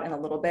more about in a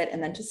little bit,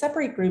 and then to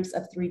separate groups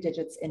of 3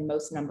 digits in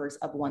most numbers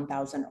of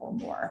 1,000 or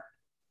more.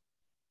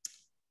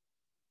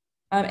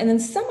 And then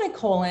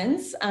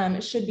semicolons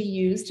should be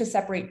used to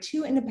separate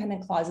 2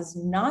 independent clauses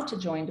not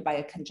joined by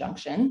a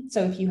conjunction.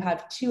 So if you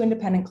have 2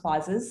 independent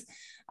clauses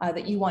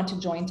that you want to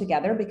join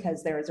together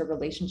because there is a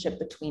relationship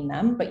between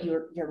them, but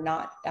you're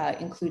not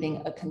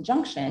including a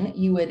conjunction,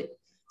 you would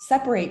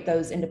separate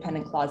those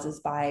independent clauses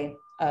by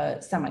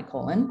a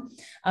semicolon.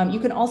 You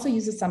can also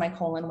use a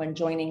semicolon when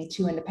joining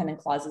 2 independent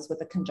clauses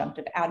with a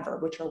conjunctive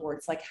adverb, which are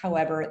words like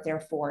however,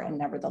 therefore, and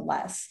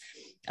nevertheless.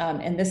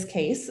 In this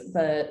case,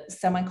 the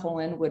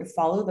semicolon would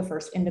follow the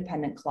first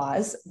independent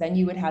clause, then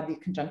you would have the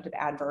conjunctive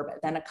adverb,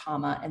 then a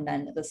comma, and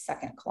then the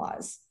second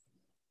clause.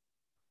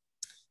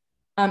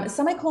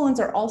 Semicolons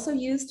are also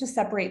used to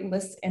separate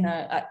lists in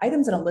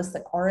items in a list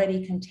that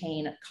already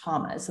contain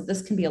commas. So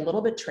this can be a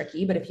little bit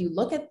tricky, but if you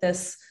look at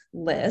this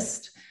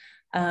list,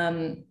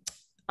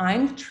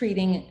 I'm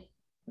treating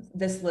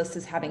this list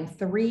as having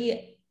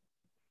 3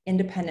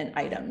 independent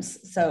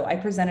items. So I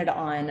presented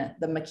on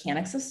the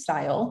mechanics of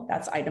style,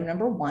 that's item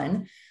number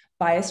 1,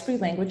 bias-free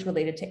language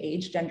related to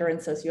age, gender, and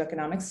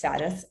socioeconomic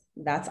status,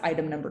 that's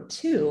item number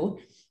 2,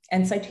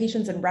 and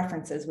citations and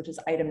references, which is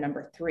item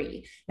number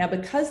 3. Now,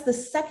 because the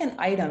second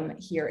item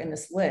here in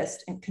this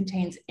list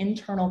contains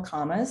internal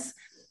commas,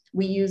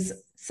 we use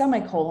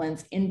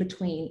semicolons in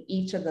between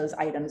each of those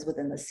items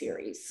within the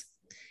series.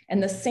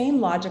 And the same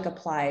logic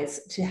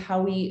applies to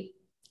how we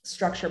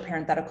structure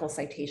parenthetical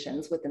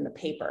citations within the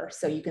paper.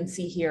 So you can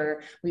see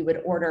here, we would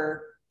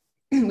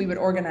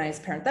organize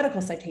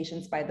parenthetical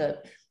citations by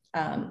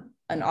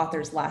an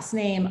author's last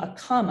name, a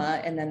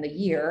comma, and then the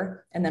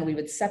year, and then we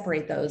would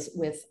separate those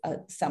with a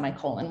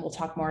semicolon. We'll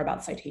talk more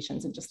about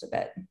citations in just a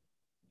bit.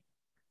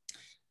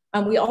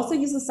 We also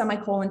use a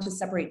semicolon to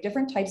separate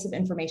different types of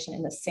information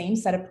in the same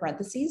set of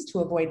parentheses to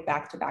avoid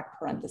back-to-back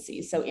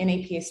parentheses. So in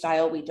APA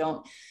style, we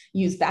don't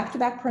use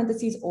back-to-back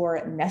parentheses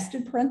or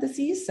nested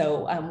parentheses.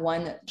 So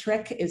one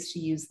trick is to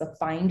use the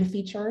find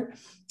feature.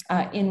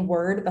 In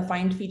Word, the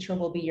find feature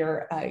will be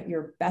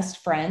your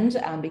best friend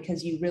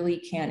because you really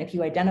can, if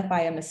you identify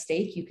a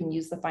mistake, you can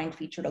use the find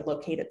feature to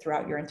locate it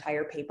throughout your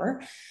entire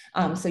paper.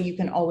 So you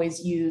can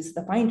always use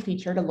the find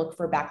feature to look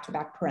for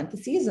back-to-back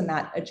parentheses, and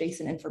that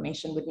adjacent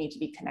information would need to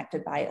be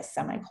connected by a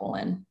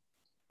semicolon.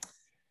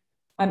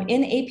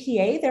 In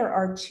APA, there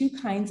are 2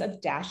 kinds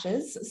of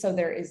dashes. So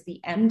there is the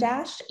M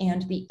dash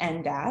and the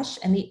N dash.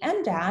 And the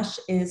M dash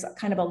is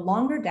kind of a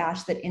longer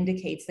dash that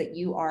indicates that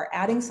you are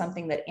adding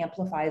something that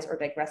amplifies or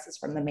digresses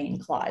from the main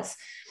clause.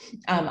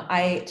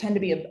 I tend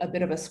to be a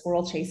bit of a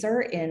squirrel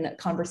chaser in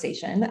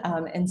conversation.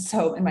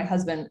 And my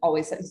husband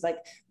always says,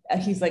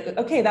 he's like,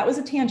 okay, that was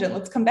a tangent,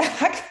 let's come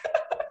back.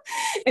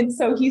 And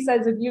so he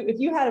says, if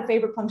you had a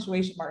favorite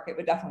punctuation mark, it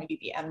would definitely be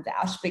the M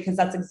dash, because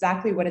that's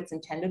exactly what it's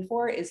intended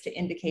for, is to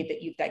indicate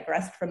that you've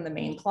digressed from the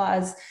main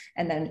clause,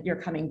 and then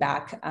you're coming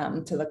back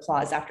to the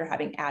clause after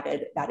having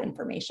added that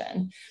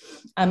information.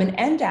 An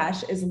N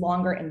dash is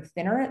longer and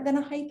thinner than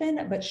a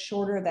hyphen, but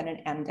shorter than an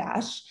M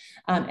dash.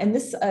 And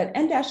this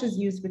N dash is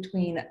used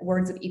between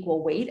words of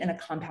equal weight and a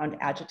compound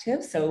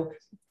adjective. So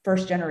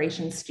first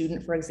generation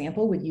student, for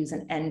example, would use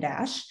an N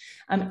dash,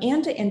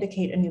 and to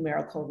indicate a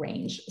numerical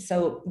range.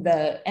 So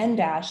the N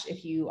dash,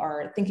 if you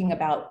are thinking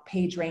about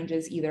page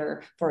ranges,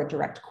 either for a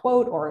direct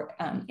quote or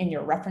in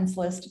your reference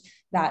list,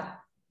 that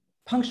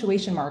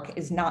punctuation mark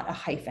is not a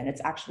hyphen,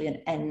 it's actually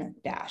an N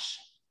dash.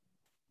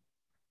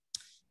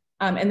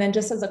 And then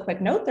just as a quick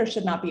note, there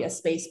should not be a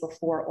space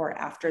before or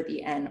after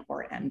the N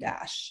or M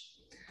dash.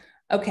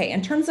 Okay,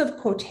 in terms of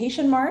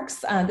quotation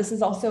marks, this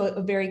is also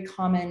a very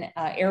common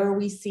error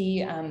we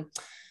see.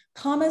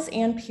 Commas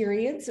and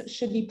periods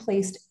should be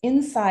placed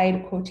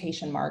inside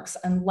quotation marks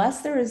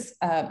unless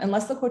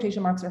the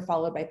quotation marks are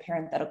followed by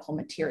parenthetical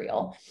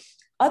material.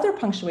 Other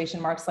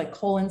punctuation marks like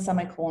colons,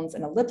 semicolons,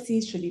 and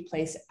ellipses should be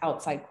placed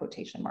outside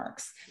quotation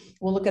marks.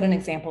 We'll look at an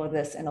example of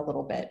this in a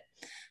little bit.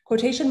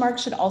 Quotation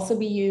marks should also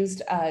be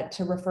used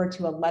to refer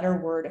to a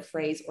letter, word,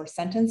 phrase, or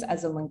sentence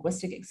as a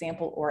linguistic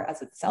example or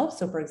as itself.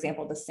 So for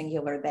example, the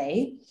singular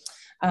they.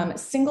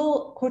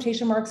 Single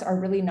quotation marks are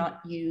really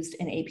not used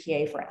in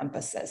APA for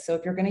emphasis. So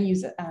if you're going to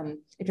use,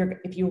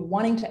 if you're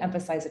wanting to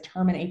emphasize a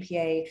term in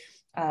APA,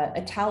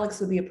 italics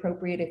would be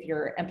appropriate if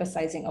you're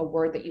emphasizing a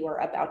word that you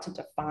are about to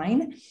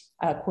define.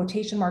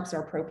 Quotation marks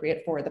are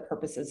appropriate for the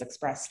purposes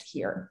expressed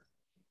here.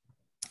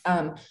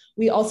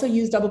 We also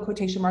use double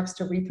quotation marks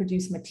to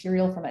reproduce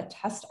material from a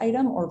test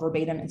item or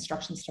verbatim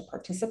instructions to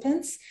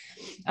participants.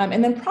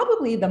 And then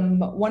probably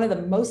one of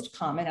the most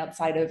common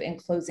outside of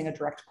enclosing a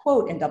direct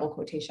quote in double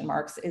quotation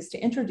marks is to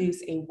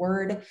introduce a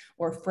word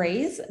or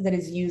phrase that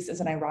is used as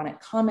an ironic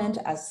comment,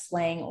 as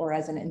slang, or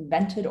as an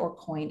invented or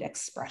coined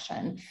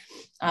expression.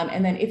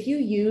 And then if you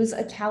use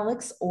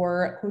italics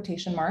or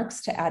quotation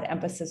marks to add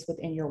emphasis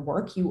within your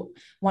work, you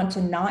want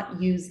to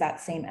not use that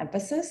same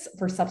emphasis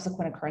for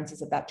subsequent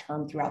occurrences of that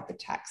term throughout the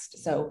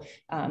text. So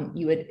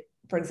you would,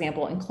 for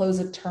example, enclose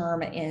a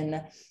term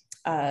in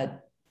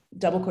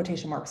double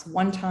quotation marks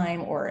one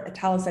time or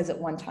italicize it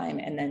one time,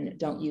 and then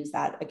don't use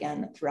that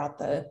again throughout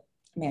the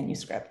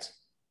manuscript.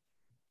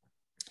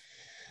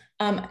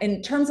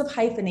 In terms of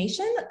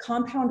hyphenation,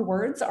 compound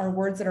words are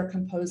words that are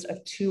composed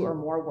of two or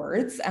more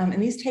words, and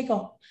these take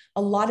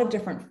a lot of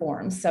different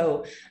forms.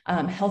 So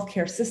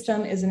healthcare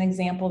system is an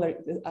example, that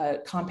a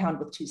compound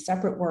with two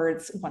separate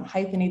words, one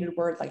hyphenated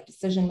word like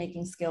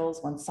decision-making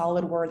skills, one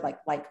solid word like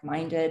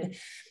like-minded.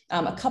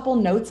 A couple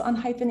notes on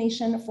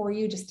hyphenation for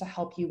you just to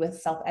help you with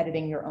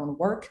self-editing your own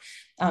work.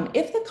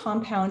 If the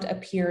compound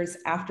appears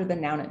after the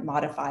noun it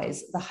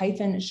modifies, the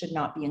hyphen should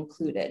not be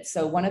included.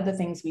 So one of the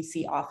things we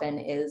see often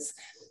is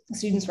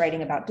students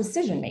writing about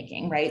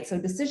decision-making, right? So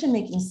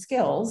decision-making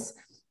skills,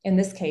 in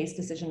this case,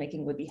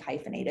 decision-making would be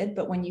hyphenated,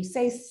 but when you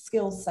say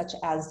skills such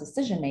as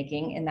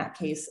decision-making, in that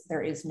case,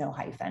 there is no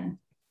hyphen.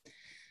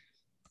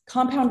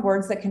 Compound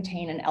words that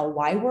contain an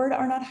ly word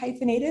are not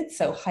hyphenated.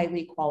 So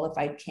highly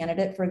qualified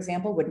candidate, for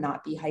example, would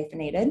not be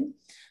hyphenated.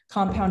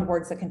 Compound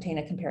words that contain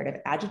a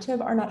comparative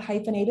adjective are not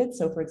hyphenated.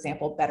 So for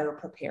example, better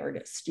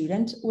prepared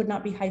student would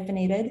not be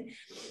hyphenated.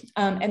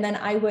 And then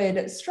I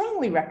would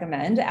strongly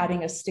recommend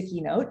adding a sticky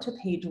note to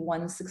page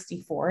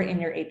 164 in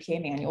your APA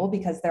manual,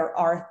 because there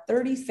are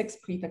 36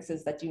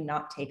 prefixes that do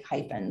not take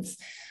hyphens.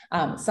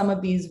 Some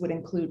of these would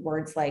include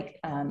words like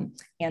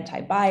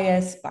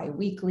anti-bias,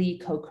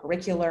 biweekly,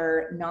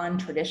 co-curricular,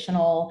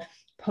 non-traditional,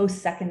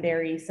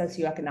 post-secondary,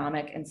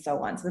 socioeconomic, and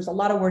so on. So there's a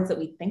lot of words that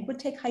we think would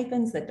take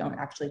hyphens that don't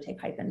actually take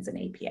hyphens in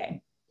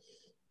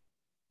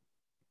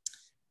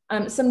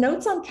APA. Some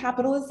notes on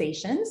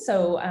capitalization.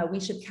 So we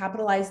should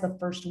capitalize the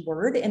first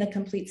word in a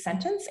complete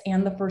sentence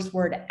and the first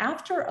word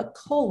after a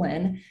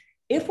colon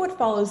if what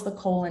follows the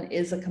colon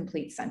is a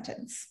complete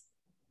sentence.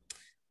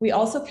 We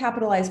also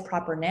capitalize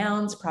proper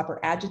nouns, proper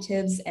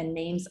adjectives, and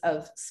names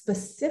of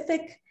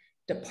specific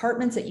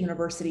departments at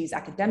universities,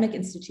 academic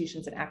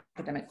institutions, and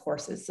academic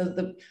courses. So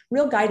the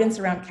real guidance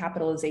around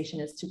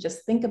capitalization is to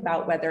just think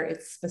about whether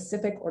it's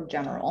specific or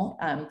general.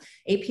 APA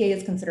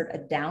is considered a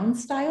down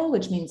style,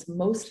 which means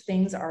most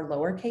things are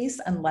lowercase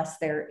unless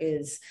there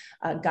is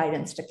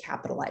guidance to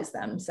capitalize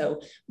them. So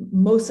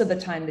most of the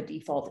time, the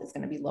default is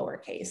going to be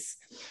lowercase.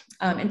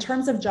 In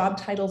terms of job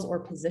titles or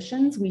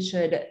positions, we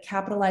should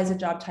capitalize a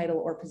job title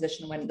or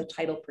position when the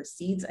title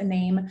precedes a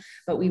name,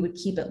 but we would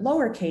keep it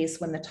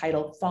lowercase when the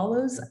title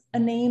follows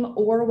a name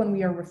or when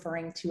we are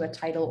referring to a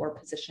title or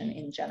position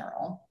in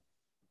general.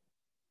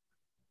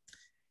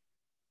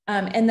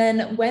 And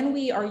then when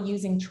we are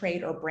using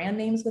trade or brand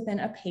names within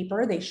a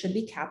paper, they should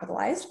be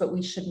capitalized, but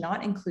we should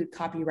not include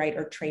copyright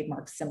or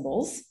trademark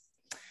symbols.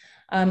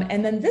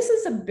 And then this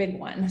is a big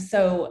one.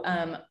 So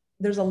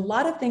there's a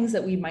lot of things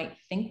that we might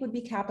think would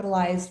be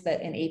capitalized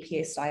that in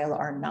APA style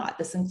are not.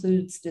 This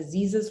includes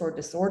diseases or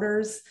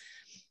disorders,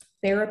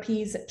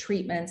 therapies,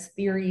 treatments,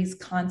 theories,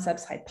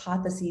 concepts,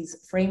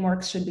 hypotheses,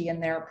 frameworks should be in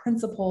there,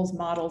 principles,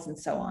 models, and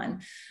so on.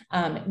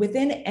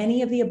 Within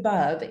any of the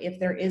above, if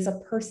there is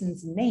a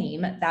person's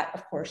name, that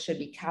of course should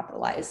be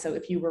capitalized. So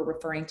if you were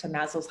referring to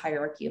Maslow's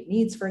hierarchy of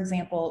needs, for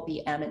example,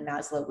 the M in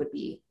Maslow would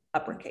be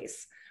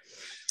uppercase.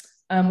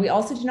 We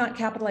also do not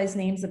capitalize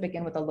names that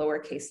begin with a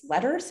lowercase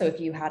letter. So if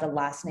you had a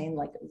last name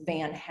like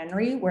Van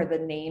Henry, where the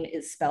name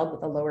is spelled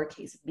with a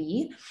lowercase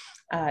v,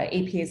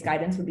 APA's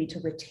guidance would be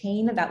to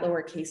retain that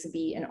lowercase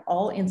v in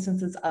all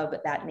instances of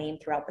that name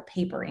throughout the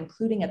paper,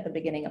 including at the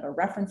beginning of a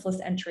reference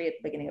list entry, at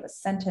the beginning of a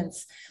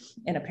sentence,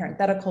 in a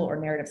parenthetical or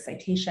narrative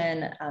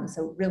citation.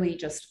 So really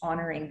just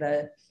honoring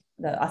the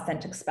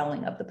authentic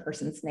spelling of the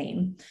person's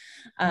name.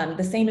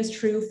 The same is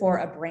true for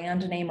a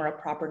brand name or a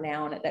proper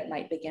noun that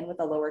might begin with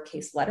a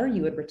lowercase letter.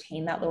 You would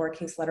retain that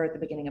lowercase letter at the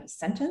beginning of a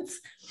sentence.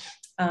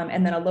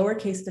 And then a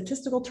lowercase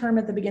statistical term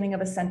at the beginning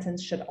of a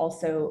sentence should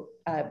also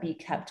be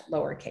kept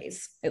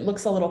lowercase. It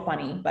looks a little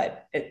funny,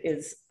 but it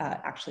is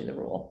actually the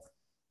rule.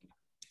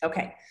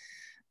 Okay.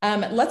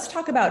 Let's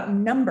talk about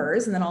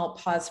numbers, and then I'll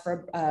pause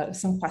for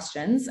some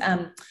questions.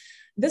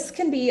 This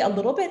can be a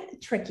little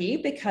bit tricky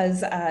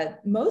because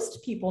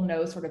most people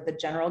know sort of the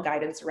general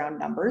guidance around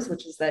numbers,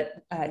 which is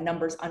that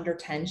numbers under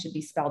 10 should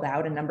be spelled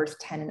out and numbers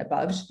 10 and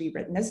above should be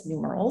written as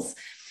numerals.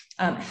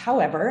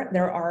 However,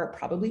 there are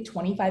probably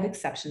 25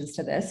 exceptions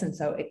to this, and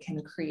so it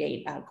can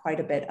create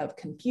quite a bit of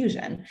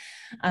confusion.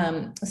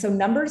 So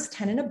numbers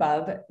 10 and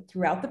above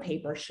throughout the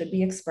paper should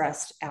be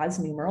expressed as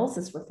numerals.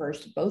 This refers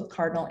to both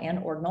cardinal and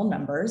ordinal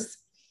numbers.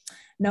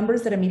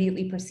 Numbers that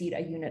immediately precede a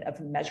unit of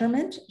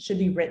measurement should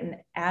be written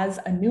as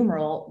a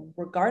numeral,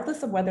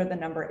 regardless of whether the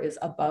number is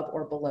above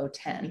or below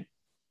 10.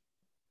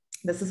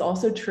 This is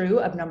also true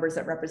of numbers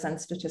that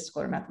represent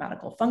statistical or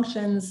mathematical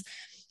functions,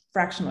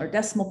 fractional or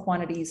decimal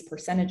quantities,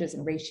 percentages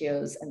and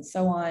ratios, and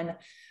so on.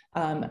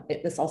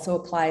 This also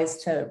applies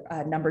to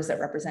numbers that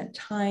represent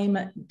time,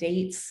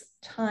 dates,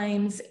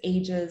 times,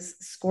 ages,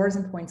 scores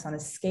and points on a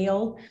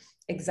scale,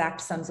 exact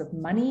sums of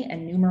money,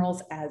 and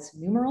numerals as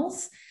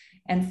numerals.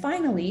 And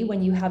finally,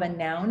 when you have a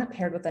noun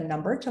paired with a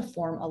number to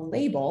form a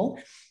label,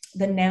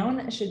 the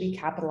noun should be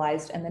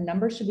capitalized and the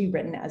number should be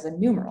written as a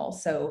numeral.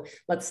 So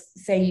let's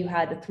say you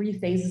had 3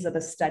 phases of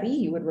a study,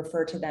 you would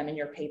refer to them in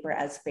your paper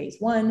as phase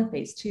 1,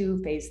 phase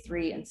 2, phase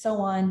 3, and so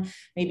on.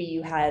 Maybe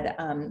you had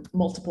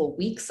multiple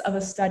weeks of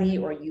a study,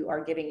 or you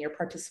are giving your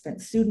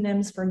participant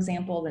pseudonyms, for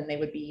example, then they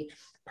would be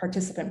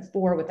participant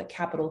 4 with a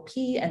capital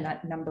P, and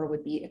that number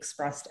would be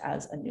expressed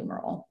as a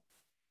numeral.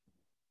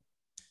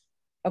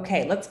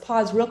 Okay, let's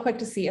pause real quick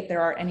to see if there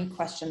are any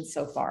questions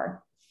so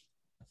far.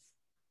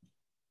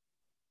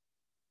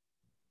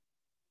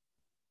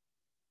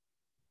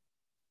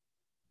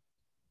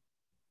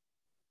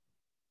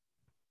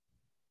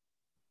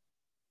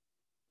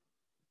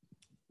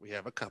 We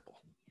have a couple.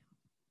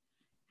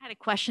 I had a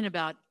question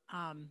about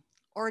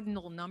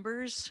ordinal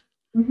numbers.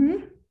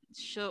 Mm-hmm.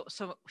 So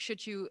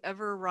should you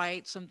ever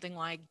write something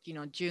like,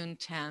 June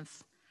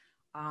 10th,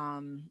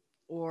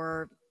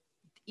 or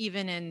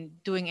even in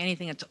doing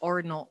anything that's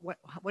ordinal?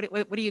 What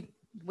do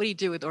you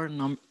do with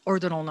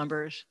ordinal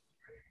numbers?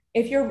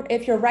 If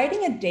you're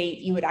writing a date,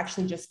 you would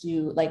actually just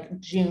do like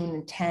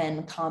June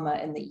 10, comma,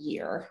 in the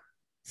year.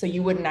 So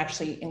you wouldn't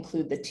actually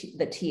include the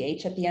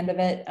th at the end of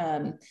it.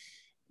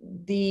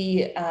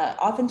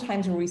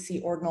 Oftentimes where we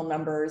see ordinal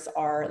numbers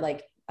are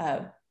like,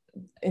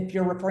 if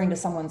you're referring to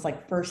someone's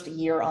like first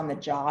year on the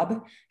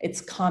job,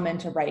 it's common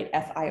to write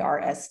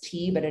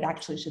FIRST, but it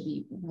actually should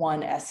be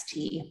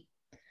 1ST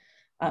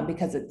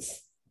because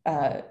it's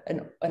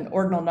an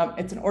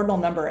ordinal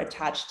number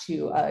attached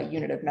to a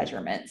unit of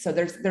measurement. So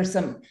there's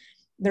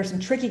some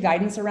tricky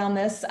guidance around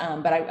this,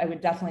 but I would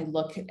definitely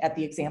look at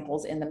the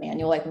examples in the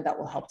manual. I think that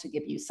will help to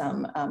give you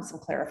some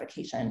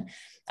clarification.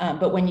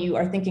 But when you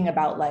are thinking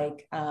about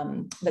like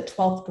the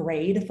 12th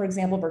grade, for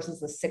example, versus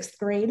the 6th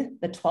grade,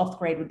 the 12th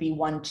grade would be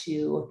 1,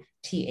 2,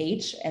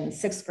 TH, and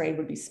 6th grade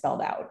would be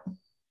spelled out.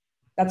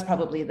 That's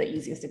probably the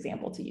easiest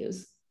example to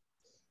use.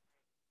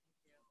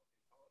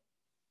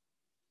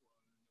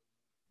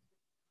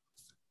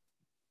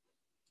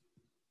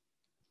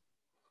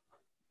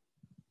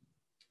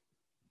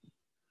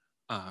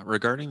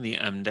 Regarding the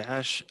M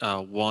dash,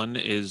 one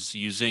is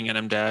using an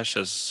M dash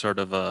as sort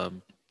of a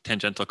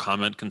tangential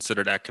comment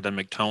considered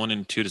academic tone,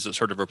 and 2, does it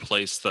sort of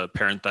replace the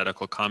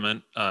parenthetical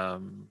comment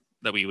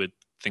that we would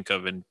think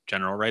of in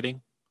general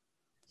writing?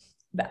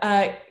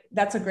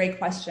 That's a great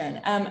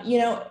question.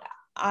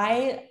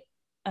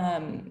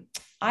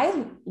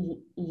 I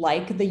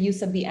like the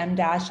use of the M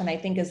dash, and I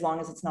think as long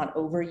as it's not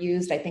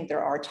overused, I think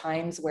there are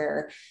times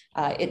where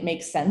it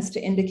makes sense to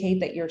indicate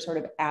that you're sort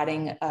of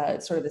adding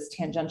sort of this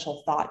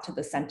tangential thought to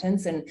the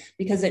sentence, and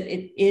because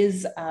it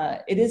is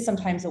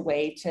sometimes a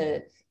way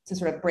to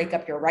sort of break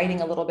up your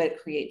writing a little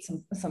bit, create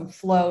some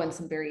flow and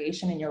some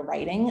variation in your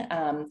writing.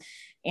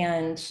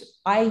 And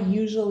I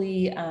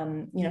usually,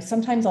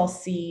 sometimes I'll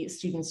see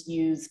students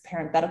use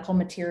parenthetical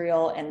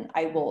material, and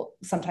I will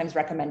sometimes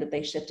recommend that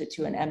they shift it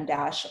to an M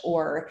dash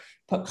or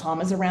put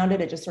commas around it.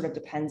 It just sort of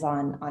depends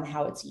on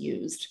how it's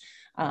used.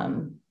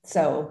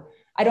 So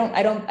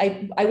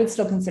I would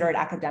still consider it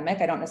academic.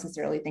 I don't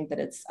necessarily think that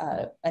it's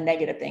a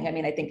negative thing. I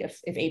mean, I think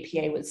if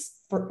APA was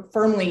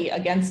firmly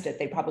against it,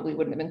 they probably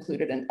wouldn't have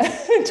included an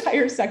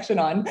entire section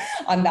on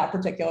that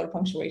particular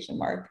punctuation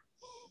mark.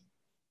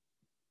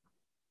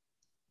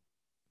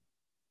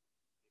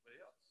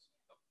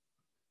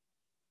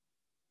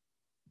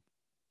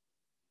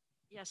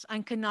 Yes,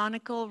 on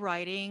canonical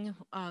writing,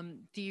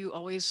 do you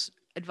always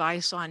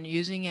advise on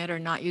using it or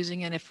not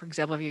using it? If, for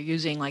example, if you're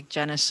using like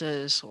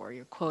Genesis or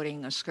you're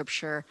quoting a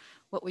scripture,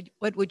 what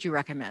would you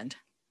recommend?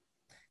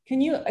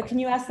 Can you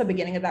ask the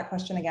beginning of that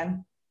question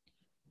again?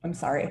 I'm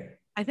sorry.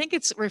 I think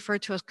it's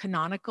referred to as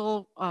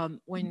canonical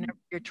when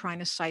you're trying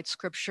to cite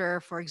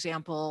scripture, for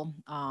example.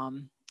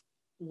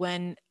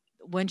 When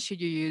should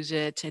you use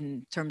it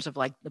in terms of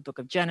like the book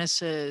of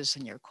Genesis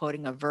and you're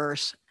quoting a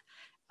verse?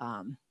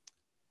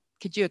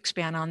 Could you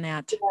expand on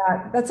that?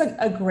 Yeah, that's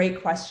a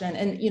great question.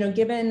 And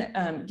given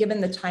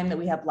the time that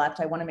we have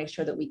left, I want to make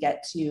sure that we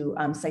get to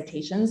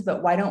citations.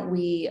 But why don't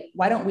we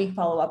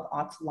follow up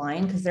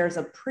offline, because there's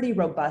a pretty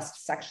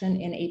robust section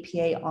in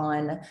APA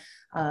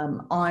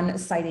on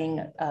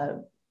citing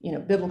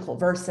biblical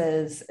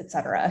verses,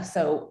 etc.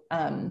 So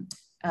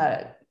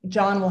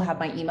John will have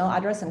my email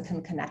address and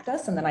can connect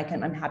us, and then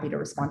I'm happy to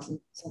respond to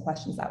some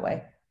questions that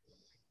way.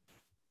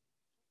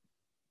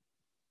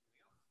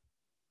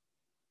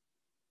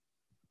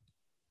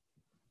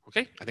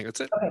 Okay, I think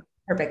that's it. Okay,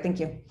 perfect, thank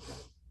you.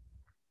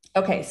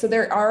 Okay, so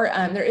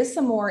there is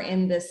some more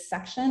in this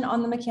section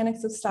on the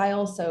mechanics of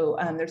style. So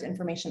there's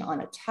information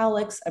on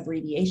italics,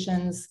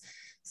 abbreviations,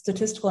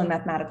 statistical and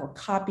mathematical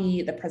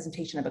copy, the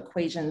presentation of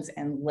equations,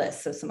 and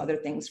lists. So some other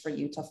things for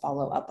you to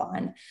follow up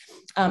on.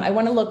 I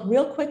want to look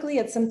real quickly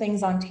at some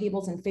things on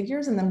tables and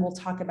figures, and then we'll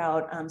talk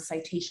about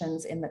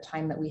citations in the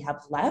time that we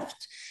have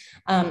left.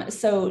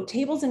 So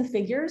tables and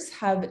figures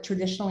have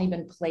traditionally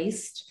been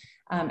placed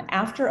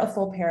after a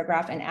full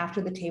paragraph and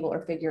after the table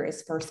or figure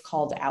is first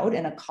called out.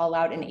 And a call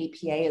out in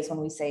APA is when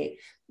we say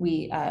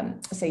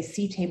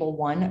see table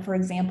 1, for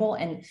example,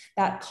 and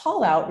that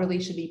call out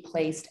really should be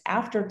placed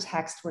after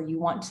text where you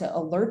want to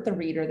alert the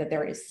reader that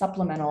there is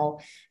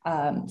supplemental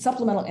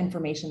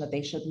information that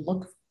they should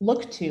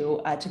look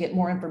to get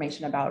more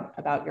information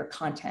about your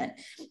content.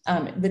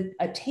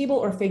 A table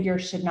or figure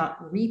should not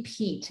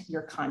repeat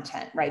your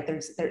content, right?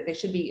 They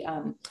should be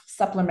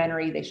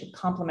supplementary, they should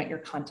complement your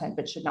content,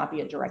 but should not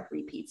be a direct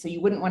repeat. So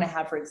you wouldn't want to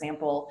have, for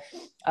example,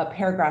 a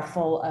paragraph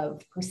full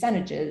of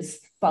percentages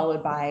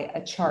followed by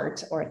a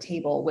chart or a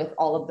table with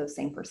all of those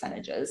same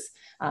percentages.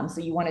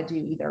 So you want to do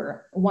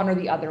either one or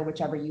the other,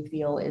 whichever you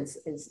feel is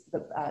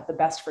the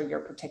best for your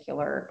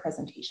particular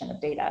presentation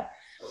of data.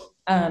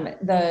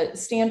 The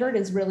standard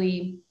is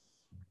really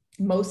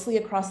mostly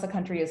across the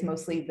country is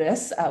mostly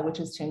this, which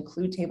is to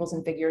include tables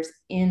and figures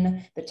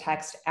in the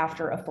text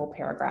after a full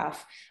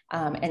paragraph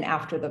and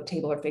after the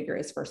table or figure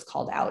is first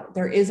called out.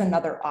 There is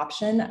another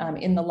option.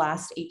 In the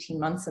last 18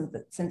 months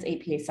since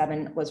APA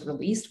 7 was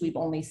released, we've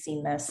only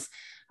seen this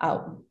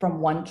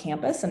from one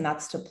campus, and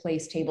that's to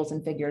place tables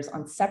and figures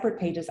on separate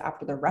pages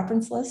after the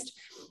reference list,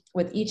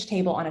 with each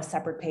table on a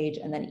separate page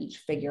and then each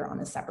figure on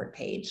a separate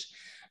page.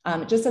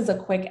 Just as a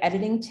quick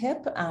editing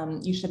tip,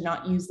 you should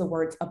not use the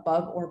words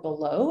above or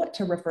below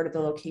to refer to the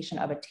location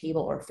of a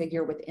table or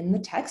figure within the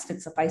text.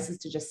 It suffices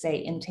to just say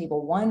in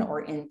table 1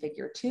 or in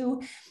figure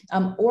 2,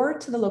 or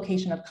to the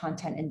location of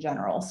content in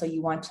general. So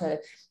you want to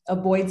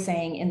avoid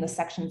saying in the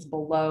sections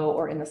below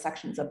or in the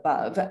sections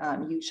above.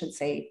 You should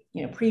say,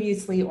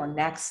 previously or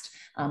next,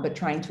 but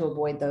trying to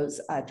avoid those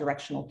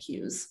directional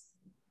cues.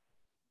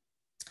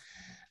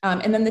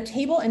 And then the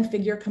table and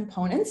figure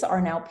components are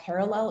now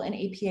parallel in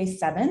APA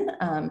 7.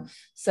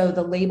 So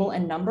the label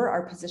and number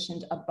are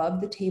positioned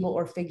above the table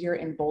or figure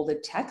in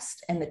bolded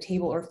text, and the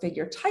table or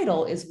figure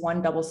title is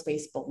one double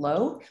space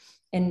below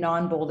in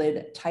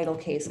non-bolded title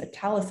case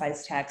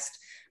italicized text.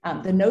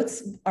 The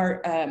notes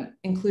are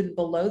included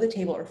below the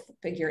table or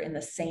figure in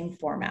the same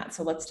format.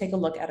 So let's take a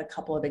look at a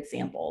couple of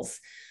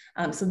examples.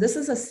 So this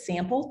is a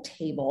sample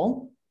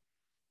table.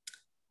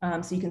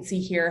 So you can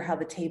see here how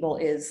the table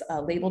is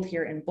labeled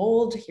here in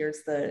bold.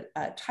 Here's the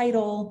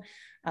title.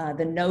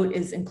 The note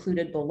is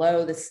included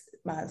below this.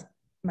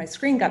 My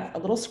screen got a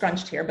little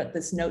scrunched here, but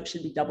this note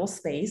should be double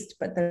spaced.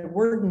 But the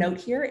word note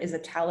here is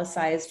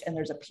italicized, and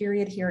there's a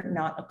period here,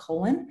 not a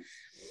colon.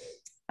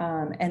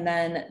 And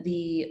then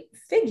the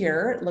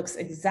figure looks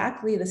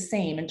exactly the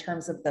same in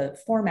terms of the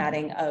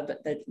formatting of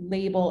the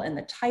label and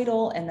the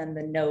title, and then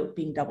the note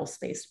being double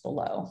spaced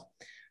below.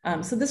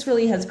 So this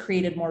really has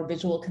created more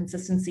visual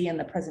consistency in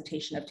the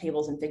presentation of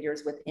tables and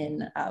figures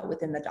within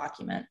the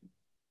document.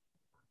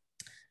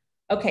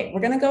 Okay,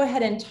 we're going to go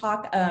ahead and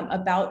talk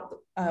about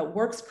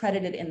works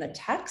credited in the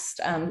text.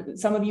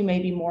 Some of you may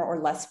be more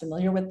or less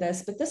familiar with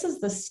this, but this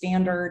is the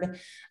standard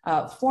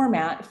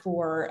format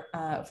for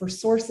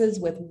sources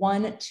with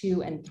 1,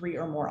 2, and 3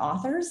 or more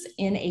authors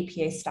in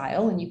APA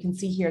style. And you can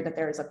see here that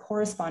there is a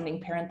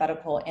corresponding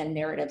parenthetical and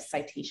narrative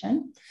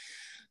citation.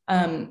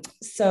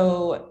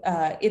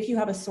 If you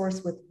have a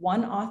source with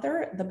 1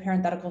 author, the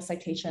parenthetical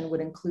citation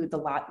would include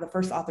the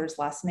first author's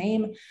last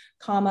name,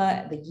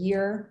 comma, the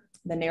year.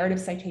 The narrative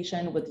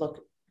citation would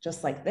look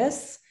just like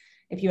this.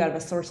 If you have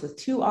a source with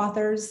 2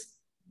 authors,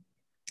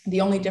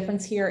 the only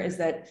difference here is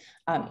that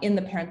in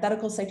the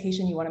parenthetical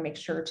citation, you want to make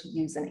sure to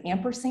use an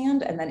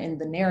ampersand, and then in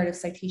the narrative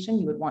citation,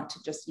 you would want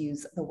to just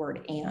use the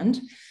word and.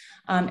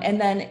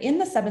 And then in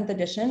the 7th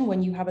edition,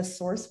 when you have a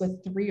source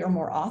with 3 or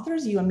more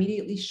authors, you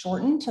immediately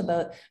shorten to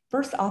the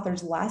first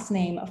author's last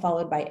name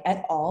followed by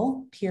et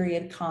al,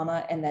 period,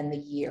 comma, and then the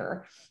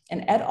year.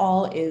 And et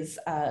al is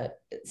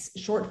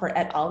short for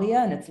et alia,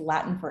 and it's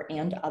Latin for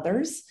and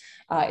others.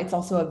 It's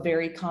also a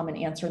very common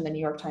answer in the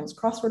New York Times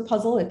crossword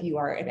puzzle.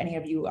 If any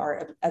of you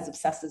are as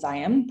obsessed as I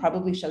am,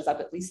 probably shows up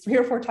at least 3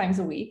 or 4 times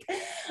a week.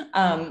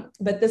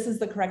 But this is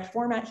the correct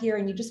format here,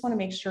 and you just want to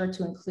make sure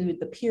to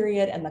include the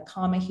period and the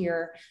comma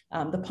here.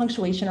 The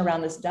punctuation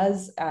around this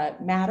does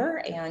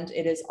matter, and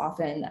it is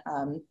often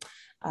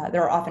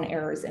there are often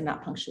errors in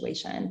that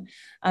punctuation.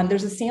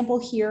 There's a sample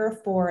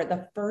here for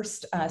the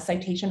first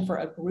citation for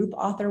a group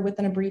author with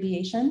an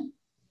abbreviation.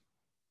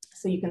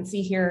 So you can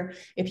see here,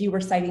 if you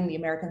were citing the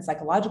American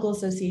Psychological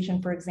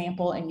Association, for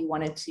example, and you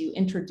wanted to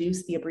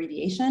introduce the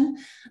abbreviation,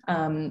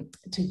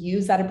 to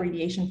use that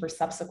abbreviation for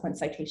subsequent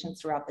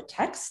citations throughout the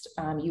text,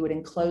 you would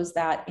enclose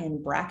that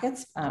in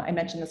brackets. I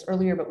mentioned this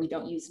earlier, but we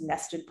don't use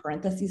nested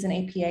parentheses in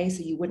APA,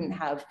 so you wouldn't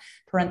have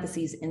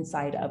parentheses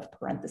inside of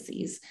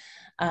parentheses.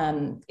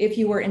 If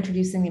you were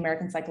introducing the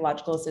American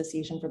Psychological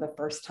Association for the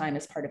first time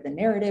as part of the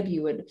narrative,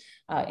 you would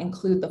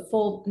include the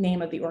full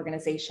name of the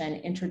organization,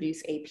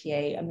 introduce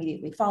APA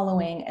immediately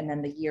following, and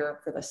then the year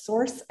for the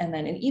source. And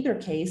then in either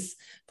case,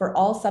 for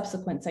all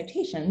subsequent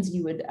citations,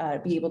 you would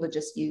be able to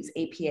just use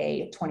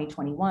APA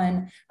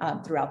 2021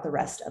 throughout the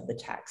rest of the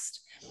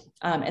text.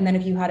 And then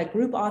if you had a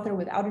group author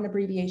without an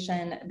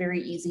abbreviation,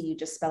 very easy, you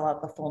just spell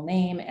out the full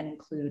name and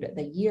include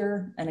the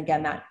year. And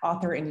again, that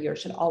author and year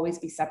should always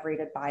be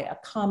separated by a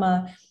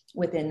comma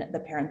within the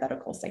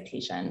parenthetical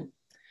citation.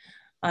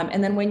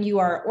 And then when you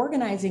are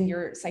organizing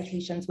your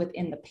citations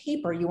within the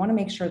paper, you want to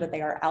make sure that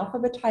they are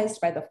alphabetized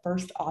by the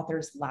first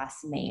author's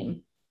last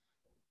name.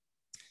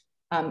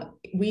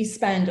 We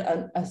spend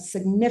a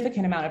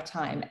significant amount of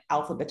time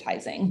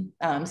alphabetizing.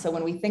 So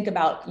when we think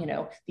about,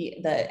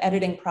 the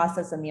editing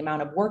process and the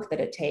amount of work that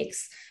it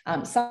takes,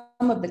 some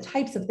of the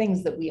types of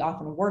things that we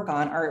often work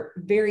on are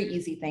very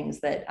easy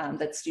things that,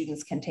 that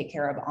students can take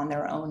care of on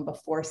their own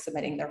before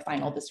submitting their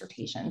final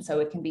dissertation. So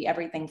it can be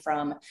everything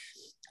from,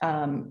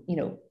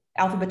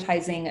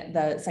 alphabetizing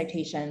the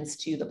citations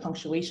to the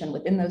punctuation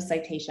within those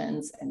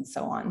citations and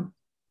so on.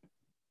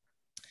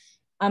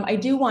 I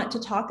do want to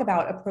talk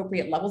about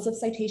appropriate levels of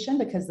citation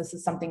because this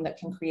is something that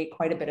can create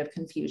quite a bit of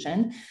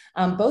confusion.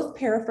 Both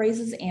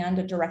paraphrases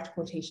and direct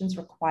quotations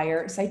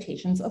require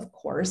citations, of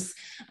course,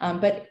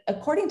 but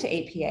according to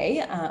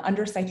APA,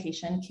 under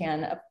citation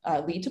can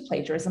lead to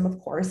plagiarism, of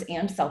course,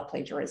 and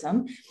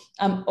self-plagiarism.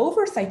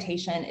 Over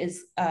citation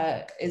is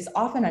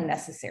often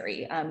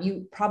unnecessary.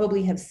 You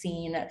probably have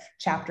seen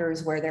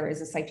chapters where there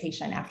is a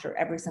citation after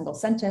every single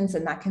sentence,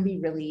 and that can be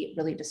really,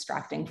 really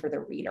distracting for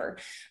the reader.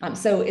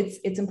 So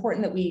it's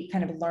important that we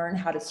kind of learn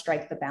how to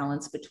strike the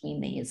balance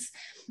between these.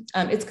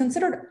 It's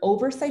considered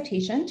over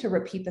citation to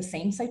repeat the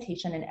same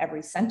citation in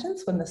every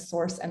sentence when the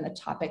source and the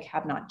topic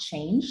have not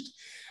changed.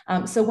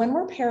 So when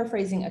we're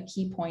paraphrasing a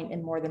key point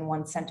in more than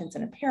one sentence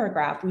in a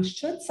paragraph, we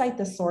should cite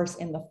the source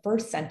in the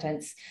first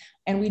sentence,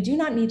 and we do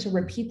not need to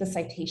repeat the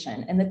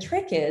citation. And the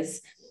trick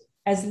is,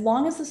 as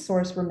long as the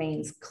source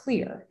remains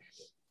clear.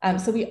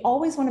 So we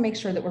always want to make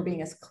sure that we're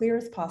being as clear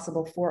as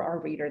possible for our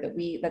reader, that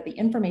the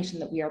information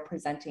that we are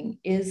presenting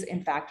is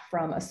in fact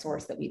from a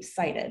source that we've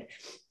cited.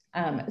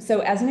 So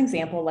as an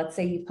example, let's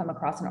say you've come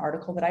across an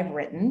article that I've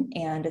written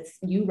and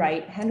you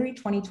write, Henry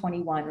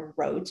 2021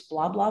 wrote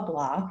blah, blah,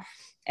 blah.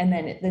 And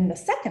then in the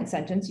second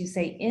sentence, you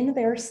say in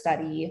their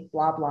study,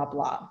 blah, blah,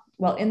 blah.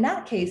 Well, in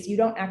that case, you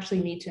don't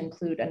actually need to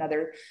include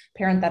another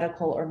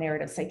parenthetical or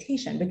narrative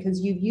citation because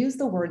you've used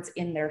the words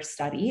in their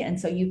study. And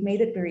so you've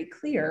made it very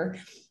clear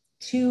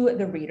to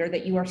the reader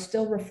that you are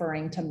still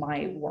referring to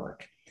my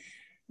work.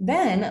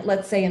 Then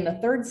let's say in the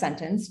third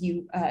sentence,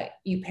 you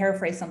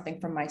paraphrase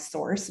something from my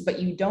source, but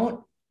you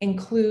don't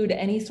include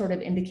any sort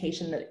of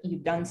indication that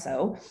you've done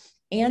so,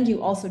 and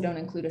you also don't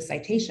include a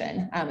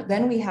citation.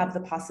 Then we have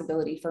the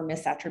possibility for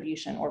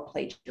misattribution or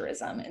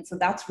plagiarism. And so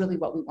that's really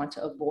what we want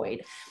to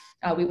avoid.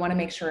 We want to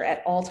make sure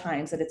at all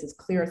times that it's as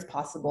clear as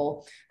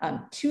possible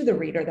to the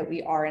reader that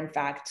we are in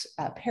fact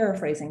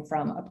paraphrasing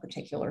from a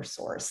particular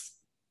source.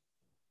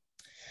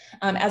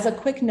 As a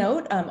quick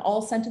note,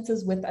 all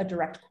sentences with a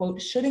direct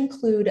quote should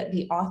include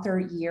the author,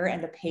 year,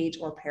 and a page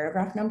or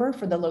paragraph number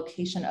for the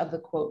location of the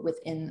quote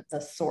within the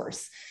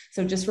source.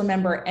 So just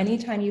remember,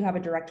 anytime you have a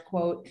direct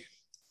quote,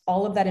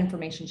 all of that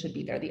information should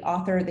be there, the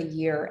author, the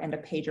year, and a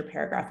page or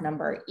paragraph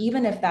number,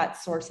 even if that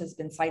source has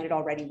been cited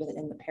already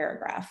within the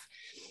paragraph.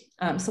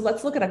 So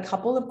let's look at a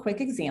couple of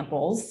quick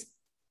examples.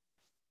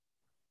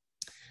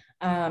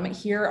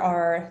 Here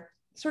are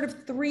sort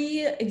of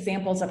 3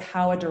 examples of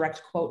how a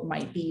direct quote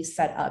might be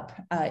set up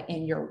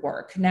in your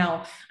work.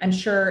 Now, I'm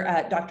sure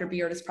Dr.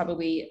 Beard has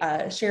probably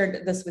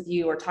shared this with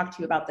you or talked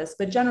to you about this,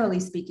 but generally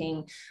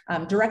speaking,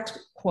 direct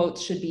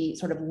quotes should be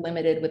sort of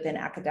limited within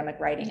academic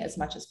writing as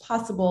much as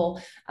possible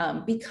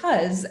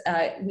because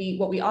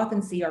what we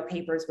often see are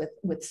papers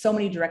with so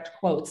many direct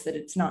quotes that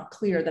it's not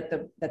clear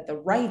that the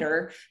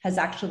writer has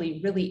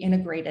actually really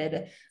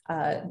integrated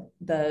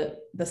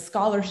the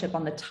scholarship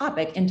on the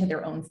topic into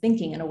their own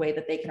thinking in a way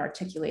that they can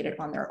articulate it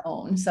on their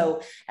own.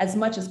 So as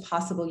much as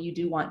possible, you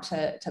do want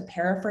to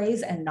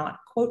paraphrase and not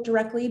quote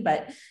directly,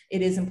 but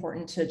it is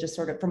important to just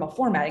sort of from a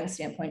formatting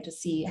standpoint to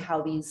see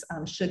how these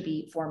should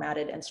be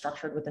formatted and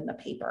structured within the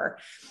paper.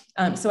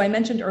 So I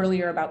mentioned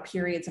earlier about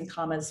periods and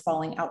commas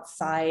falling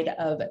outside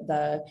of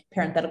the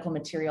parenthetical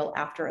material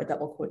after a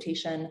double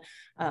quotation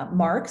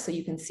mark. So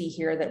you can see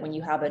here that when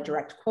you have a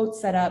direct quote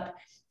set up,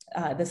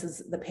 this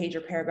is the page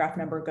or paragraph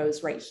number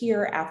goes right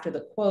here after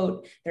the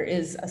quote. There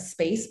is a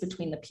space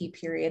between the P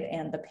period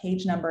and the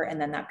page number, and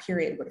then that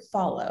period would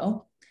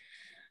follow.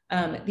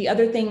 The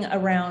other thing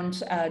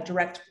around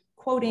direct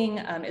quoting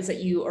is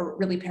that you are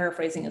really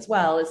paraphrasing as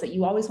well, is that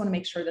you always want to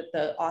make sure that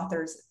the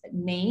author's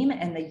name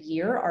and the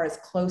year are as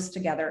close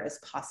together as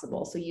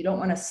possible. So you don't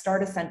want to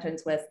start a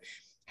sentence with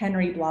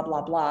Henry blah,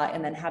 blah, blah,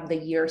 and then have the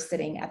year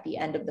sitting at the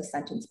end of the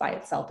sentence by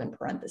itself in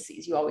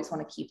parentheses. You always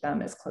want to keep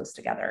them as close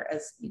together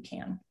as you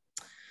can.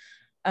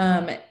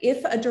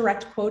 If a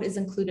direct quote is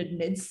included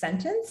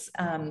mid-sentence,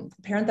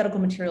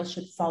 parenthetical material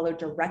should follow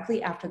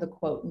directly after the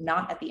quote,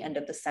 not at the end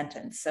of the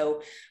sentence.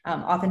 So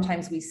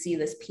oftentimes we see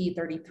this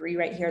P33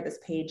 right here, this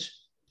page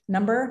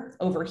number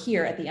over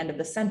here at the end of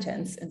the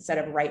sentence instead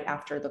of right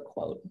after the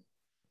quote.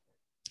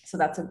 So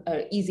that's an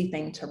easy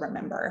thing to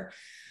remember.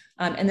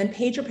 And then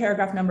page or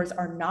paragraph numbers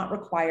are not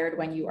required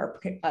when you are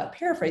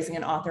paraphrasing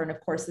an author. And of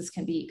course, this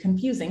can be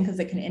confusing because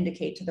it can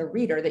indicate to the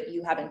reader that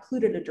you have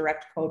included a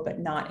direct quote, but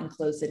not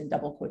enclosed it in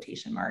double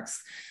quotation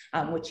marks,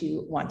 which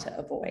you want to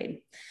avoid.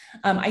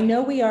 I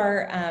know we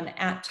are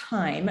at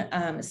time,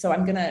 so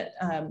I'm gonna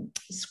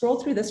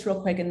scroll through this real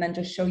quick and then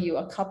just show you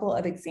a couple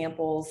of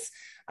examples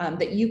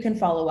that you can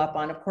follow up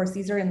on. Of course,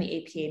 these are in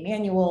the APA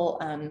manual.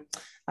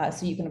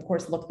 So you can, of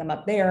course, look them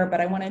up there, but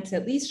I wanted to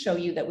at least show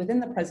you that within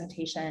the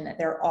presentation,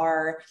 there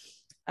are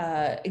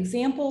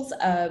examples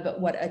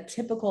of what a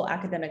typical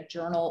academic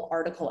journal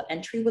article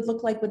entry would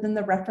look like within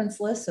the reference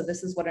list. So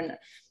this is what an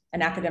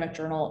academic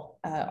journal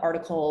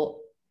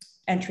article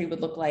entry would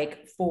look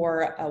like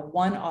for a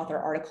one author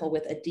article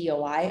with a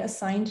DOI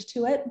assigned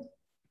to it.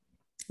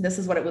 This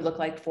is what it would look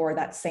like for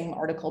that same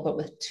article, but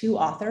with two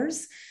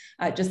authors.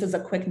 Just as a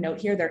quick note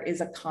here, there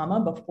is a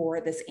comma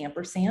before this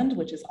ampersand,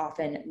 which is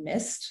often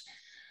missed.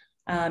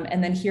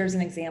 And then here's an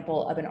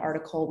example of an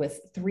article with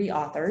three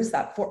authors.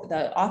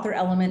 The author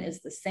element is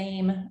the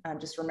same.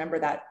 Just remember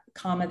that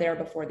comma there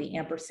before the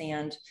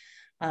ampersand.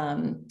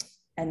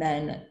 And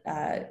then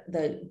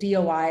the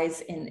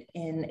DOIs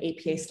in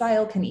APA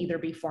style can either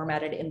be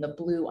formatted in the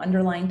blue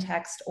underlined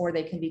text or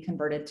they can be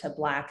converted to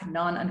black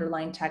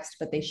non-underlined text,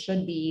 but they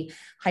should be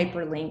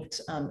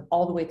hyperlinked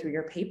all the way through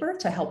your paper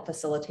to help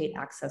facilitate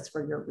access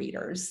for your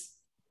readers.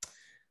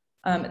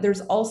 There's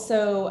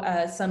also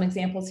some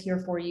examples here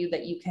for you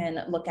that you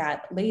can look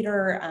at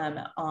later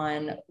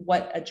on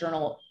what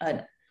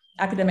an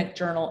academic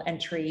journal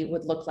entry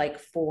would look like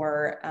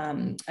for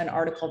an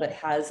article that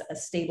has a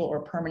stable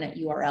or permanent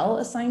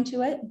URL assigned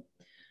to it,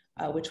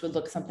 which would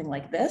look something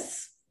like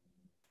this.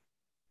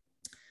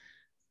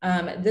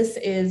 This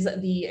is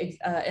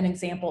an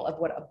example of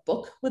what a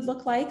book would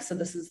look like. So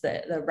this is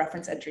the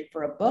reference entry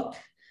for a book.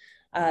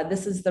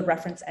 This is the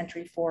reference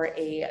entry for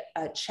a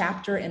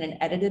chapter in an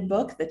edited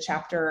book. The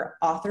chapter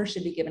author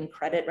should be given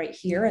credit right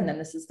here. And then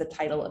this is the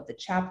title of the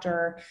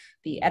chapter,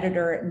 the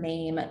editor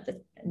name,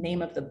 the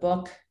name of the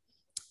book,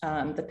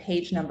 the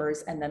page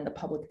numbers, and then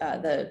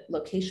the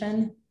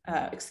location,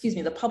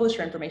 the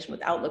publisher information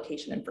without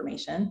location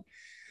information.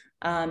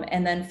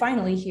 And then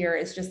finally here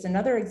is just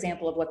another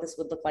example of what this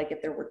would look like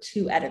if there were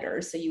two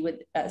editors. So you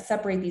would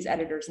separate these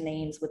editors'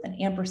 names with an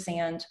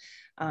ampersand.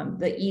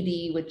 The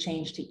ED would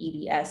change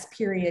to EDS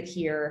period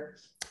here.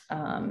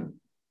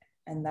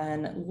 And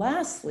then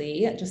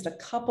lastly, just a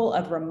couple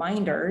of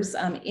reminders.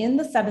 In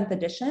the 7th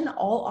edition,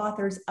 all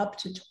authors up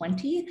to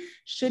 20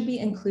 should be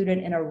included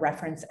in a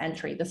reference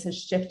entry. This has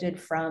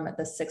shifted from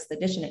the 6th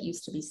edition. It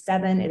used to be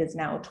 7, it is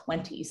now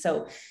 20.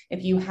 So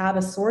if you have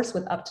a source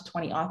with up to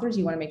 20 authors,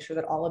 you want to make sure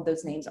that all of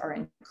those names are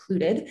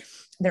included.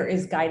 There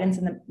is guidance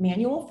in the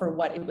manual for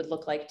what it would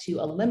look like to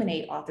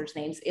eliminate authors'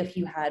 names if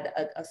you had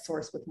a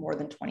source with more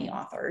than 20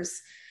 authors.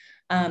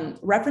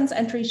 Reference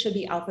entries should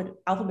be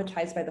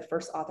alphabetized by the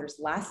first author's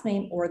last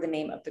name or the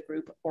name of the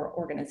group or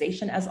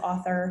organization as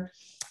author.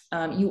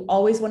 You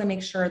always want to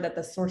make sure that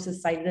the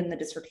sources cited in the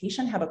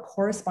dissertation have a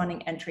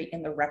corresponding entry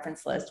in the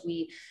reference list.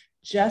 We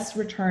just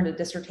returned a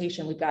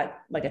dissertation. We've got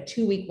like a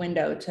 2-week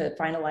window to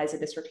finalize a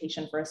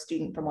dissertation for a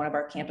student from one of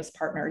our campus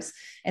partners,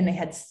 and they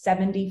had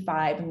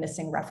 75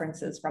 missing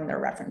references from their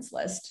reference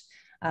list.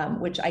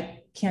 Which I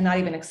cannot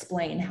even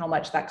explain how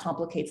much that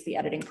complicates the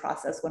editing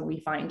process when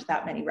we find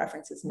that many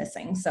references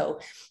missing.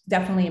 So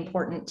definitely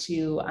important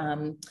to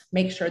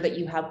make sure that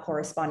you have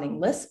corresponding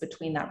lists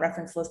between that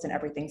reference list and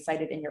everything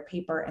cited in your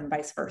paper and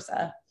vice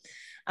versa.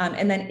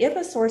 And then if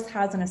a source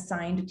has an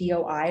assigned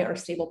DOI or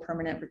stable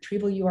permanent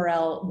retrieval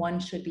URL, one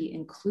should be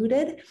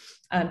included.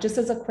 Just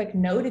as a quick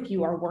note, if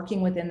you are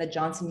working within the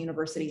Johnson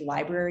University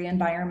library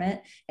environment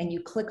and you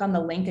click on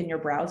the link in your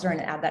browser and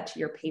add that to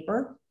your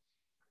paper,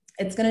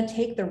 it's going to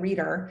take the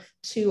reader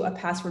to a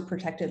password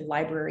protected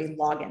library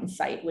login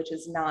site, which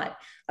is not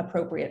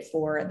appropriate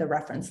for the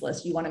reference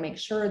list. You want to make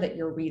sure that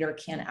your reader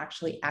can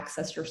actually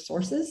access your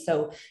sources.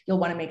 So you'll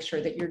want to make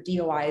sure that your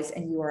DOIs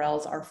and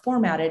URLs are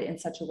formatted in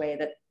such a way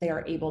that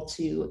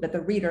that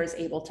the reader is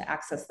able to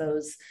access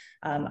those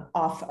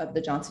off of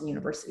the Johnson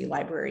University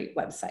Library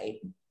website.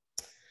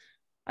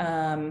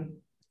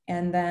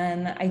 And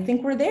then I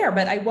think we're there,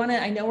 but I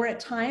know we're at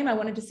time. I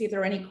wanted to see if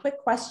there are any quick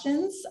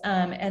questions.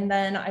 And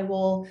then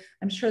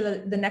I'm sure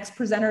that the next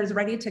presenter is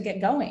ready to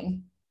get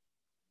going.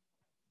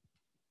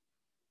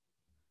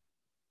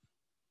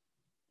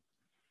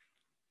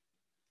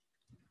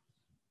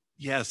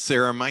 Yes,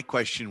 Sarah, my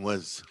question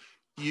was,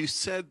 You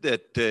said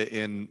that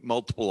in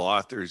multiple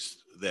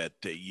authors that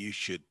you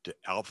should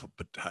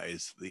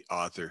alphabetize the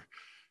author.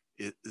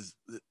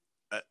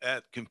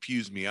 That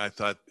confused me. I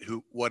thought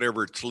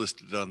whatever it's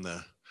listed on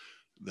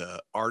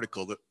the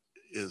article that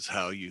is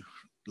how you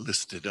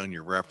listed on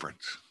your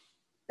reference.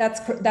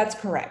 That's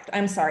correct.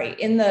 I'm sorry.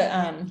 In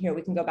the here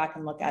we can go back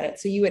and look at it.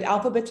 So you would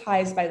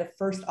alphabetize by the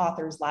first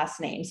author's last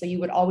name. So you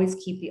would always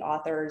keep the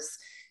authors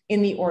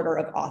in the order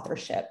of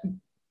authorship.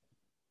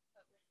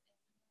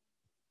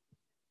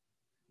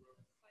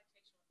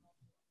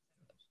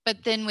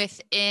 But then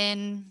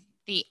within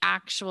the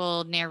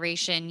actual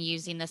narration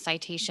using the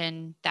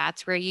citation,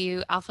 that's where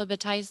you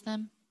alphabetize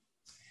them?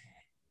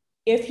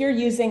 If you're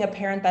using a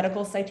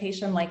parenthetical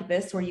citation like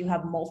this, where you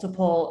have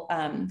multiple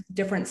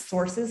different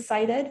sources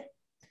cited,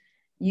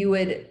 you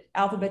would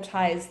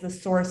alphabetize the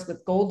source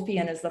with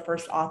Goldfian as the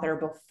first author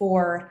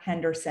before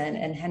Henderson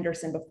and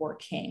Henderson before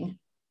King.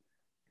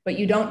 But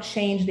you don't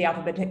change the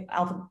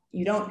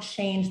you don't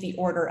change the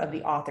order of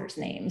the authors'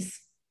 names.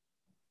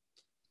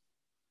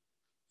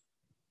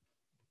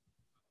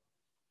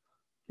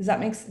 Does that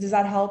help? Does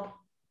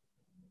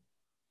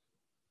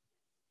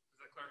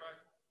that clarify?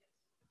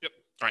 Yep.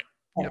 All right.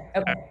 Yep.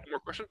 Yep. Okay. One more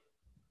question?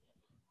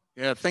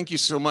 Yeah, thank you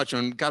so much,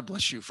 and God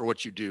bless you for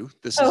what you do.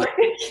 This is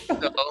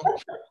Oh.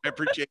 I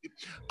appreciate it.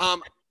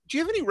 Do you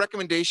have any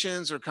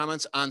recommendations or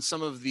comments on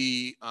some of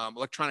the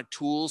electronic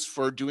tools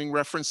for doing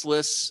reference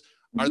lists?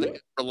 Are they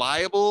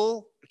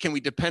reliable? Can we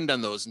depend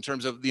on those in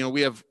terms of,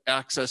 we have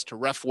access to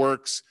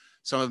RefWorks.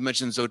 Some have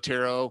mentioned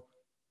Zotero.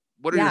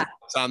 What are your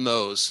thoughts on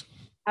those?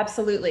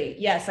 Absolutely.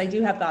 Yes, I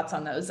do have thoughts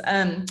on those.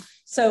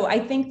 So I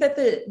think that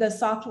the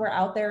software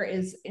out there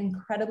is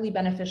incredibly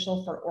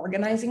beneficial for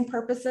organizing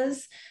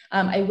purposes.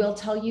 I will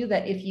tell you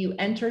that if you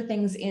enter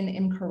things in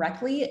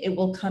incorrectly, it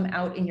will come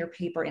out in your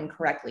paper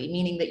incorrectly,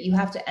 meaning that you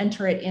have to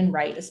enter it in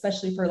right,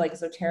 especially for like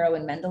Zotero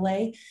and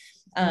Mendeley.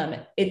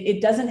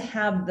 It doesn't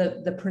have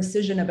the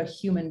precision of a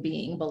human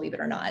being, believe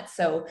it or not.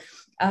 So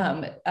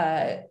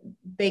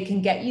they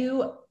can get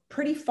you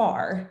pretty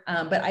far,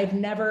 but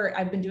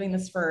I've been doing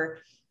this for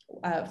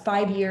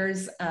 5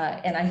 years,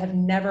 and I have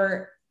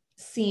never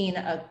seen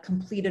a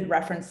completed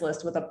reference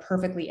list with a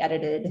perfectly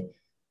edited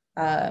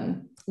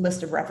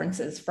list of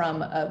references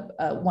from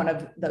one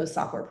of those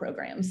software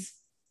programs.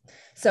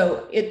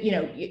 So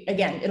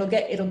again, it'll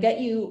get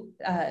you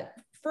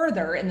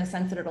further in the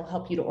sense that it'll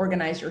help you to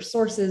organize your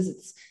sources.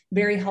 It's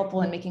very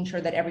helpful in making sure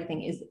that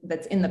everything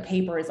that's in the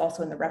paper is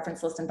also in the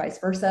reference list and vice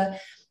versa.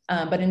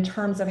 But in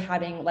terms of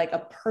having like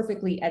a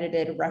perfectly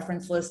edited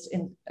reference list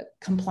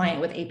compliant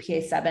with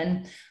APA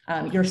 7,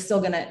 you're still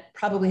going to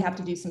probably have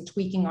to do some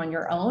tweaking on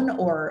your own,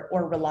 or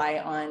rely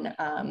on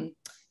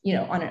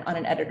on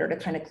an editor to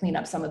kind of clean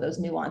up some of those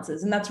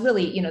nuances. And that's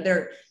really,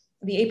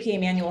 the APA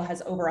manual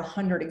has over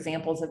 100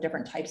 examples of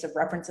different types of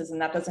references,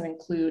 and that doesn't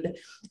include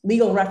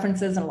legal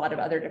references and a lot of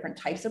other different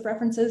types of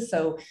references.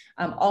 So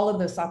all of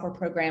those software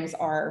programs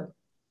are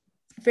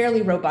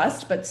fairly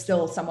robust, but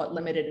still somewhat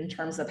limited in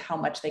terms of how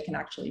much they can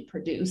actually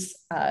produce,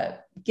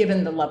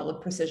 given the level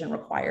of precision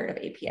required of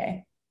APA.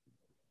 Thank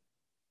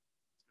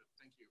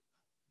you.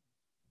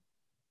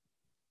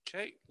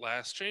 Okay,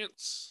 last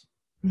chance.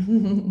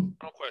 Final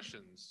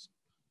questions.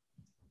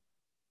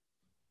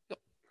 Yep,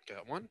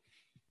 got one.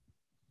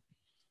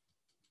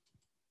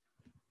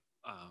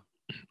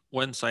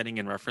 When citing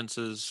in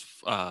references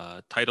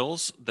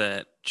titles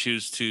that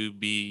choose to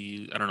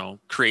be, I don't know,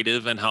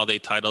 creative in how they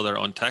title their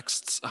own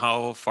texts,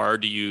 how far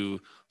do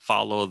you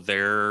follow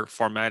their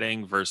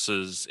formatting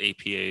versus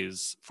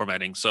APA's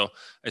formatting? So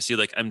I see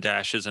like M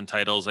dashes and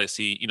titles. I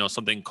see,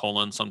 something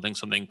colon, something,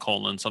 something,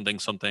 colon, something,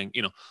 something,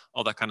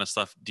 all that kind of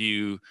stuff. Do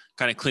you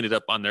kind of clean it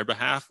up on their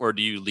behalf, or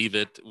do you leave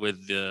it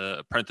with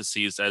the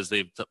parentheses as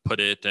they've put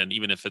it? And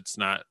even if it's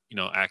not,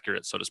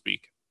 accurate, so to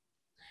speak?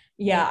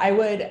 Yeah, I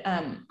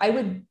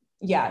would,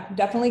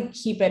 definitely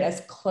keep it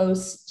as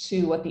close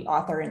to what the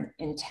author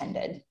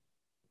intended.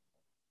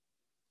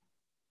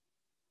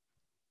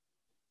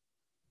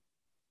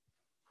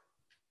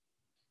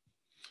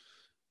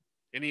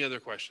 Any other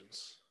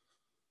questions?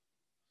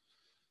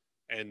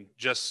 And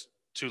just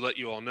to let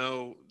you all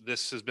know,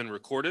 this has been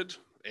recorded,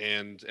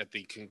 and at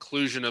the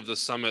conclusion of the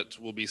summit,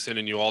 we'll be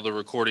sending you all the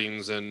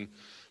recordings and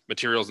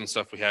materials and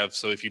stuff we have.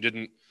 So if you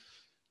didn't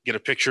get a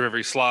picture of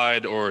every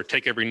slide or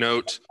take every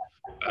note,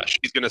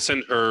 she's going to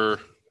send her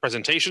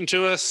presentation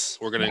to us.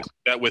 We're going to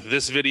include that with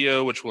this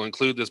video, which will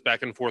include this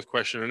back and forth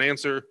question and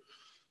answer.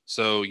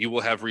 So you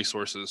will have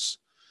resources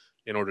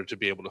in order to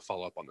be able to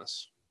follow up on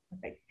this.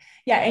 Perfect.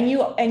 Yeah,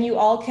 and you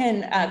all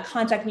can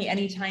contact me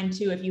anytime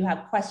too if you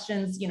have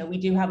questions. We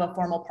do have a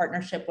formal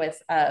partnership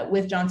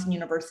with Johnson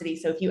University.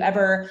 So if you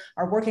ever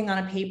are working on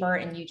a paper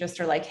and you just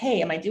are like,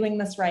 hey, am I doing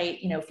this right?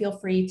 Feel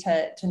free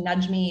to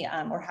nudge me.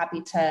 We're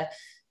happy to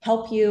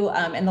help you.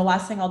 And the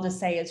last thing I'll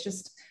just say is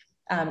just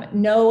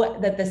know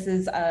that this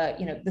is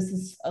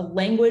a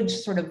language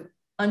sort of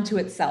unto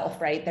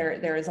itself, right?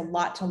 There is a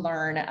lot to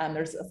learn.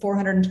 There's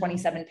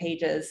 427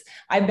 pages.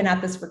 I've been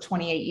at this for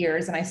 28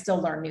 years and I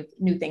still learn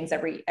new things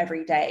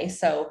every day.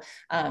 So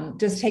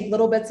just take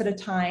little bits at a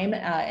time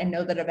and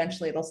know that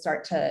eventually it'll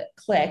start to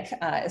click,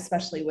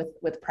 especially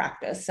with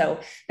practice. So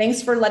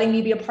thanks for letting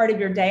me be a part of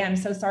your day. I'm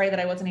so sorry that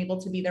I wasn't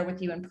able to be there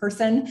with you in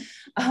person,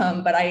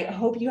 but I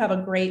hope you have a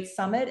great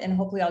summit and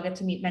hopefully I'll get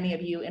to meet many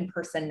of you in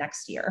person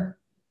next year.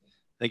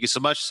 Thank you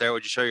so much, Sarah.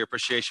 Would you show your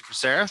appreciation for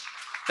Sarah?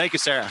 Thank you,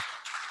 Sarah.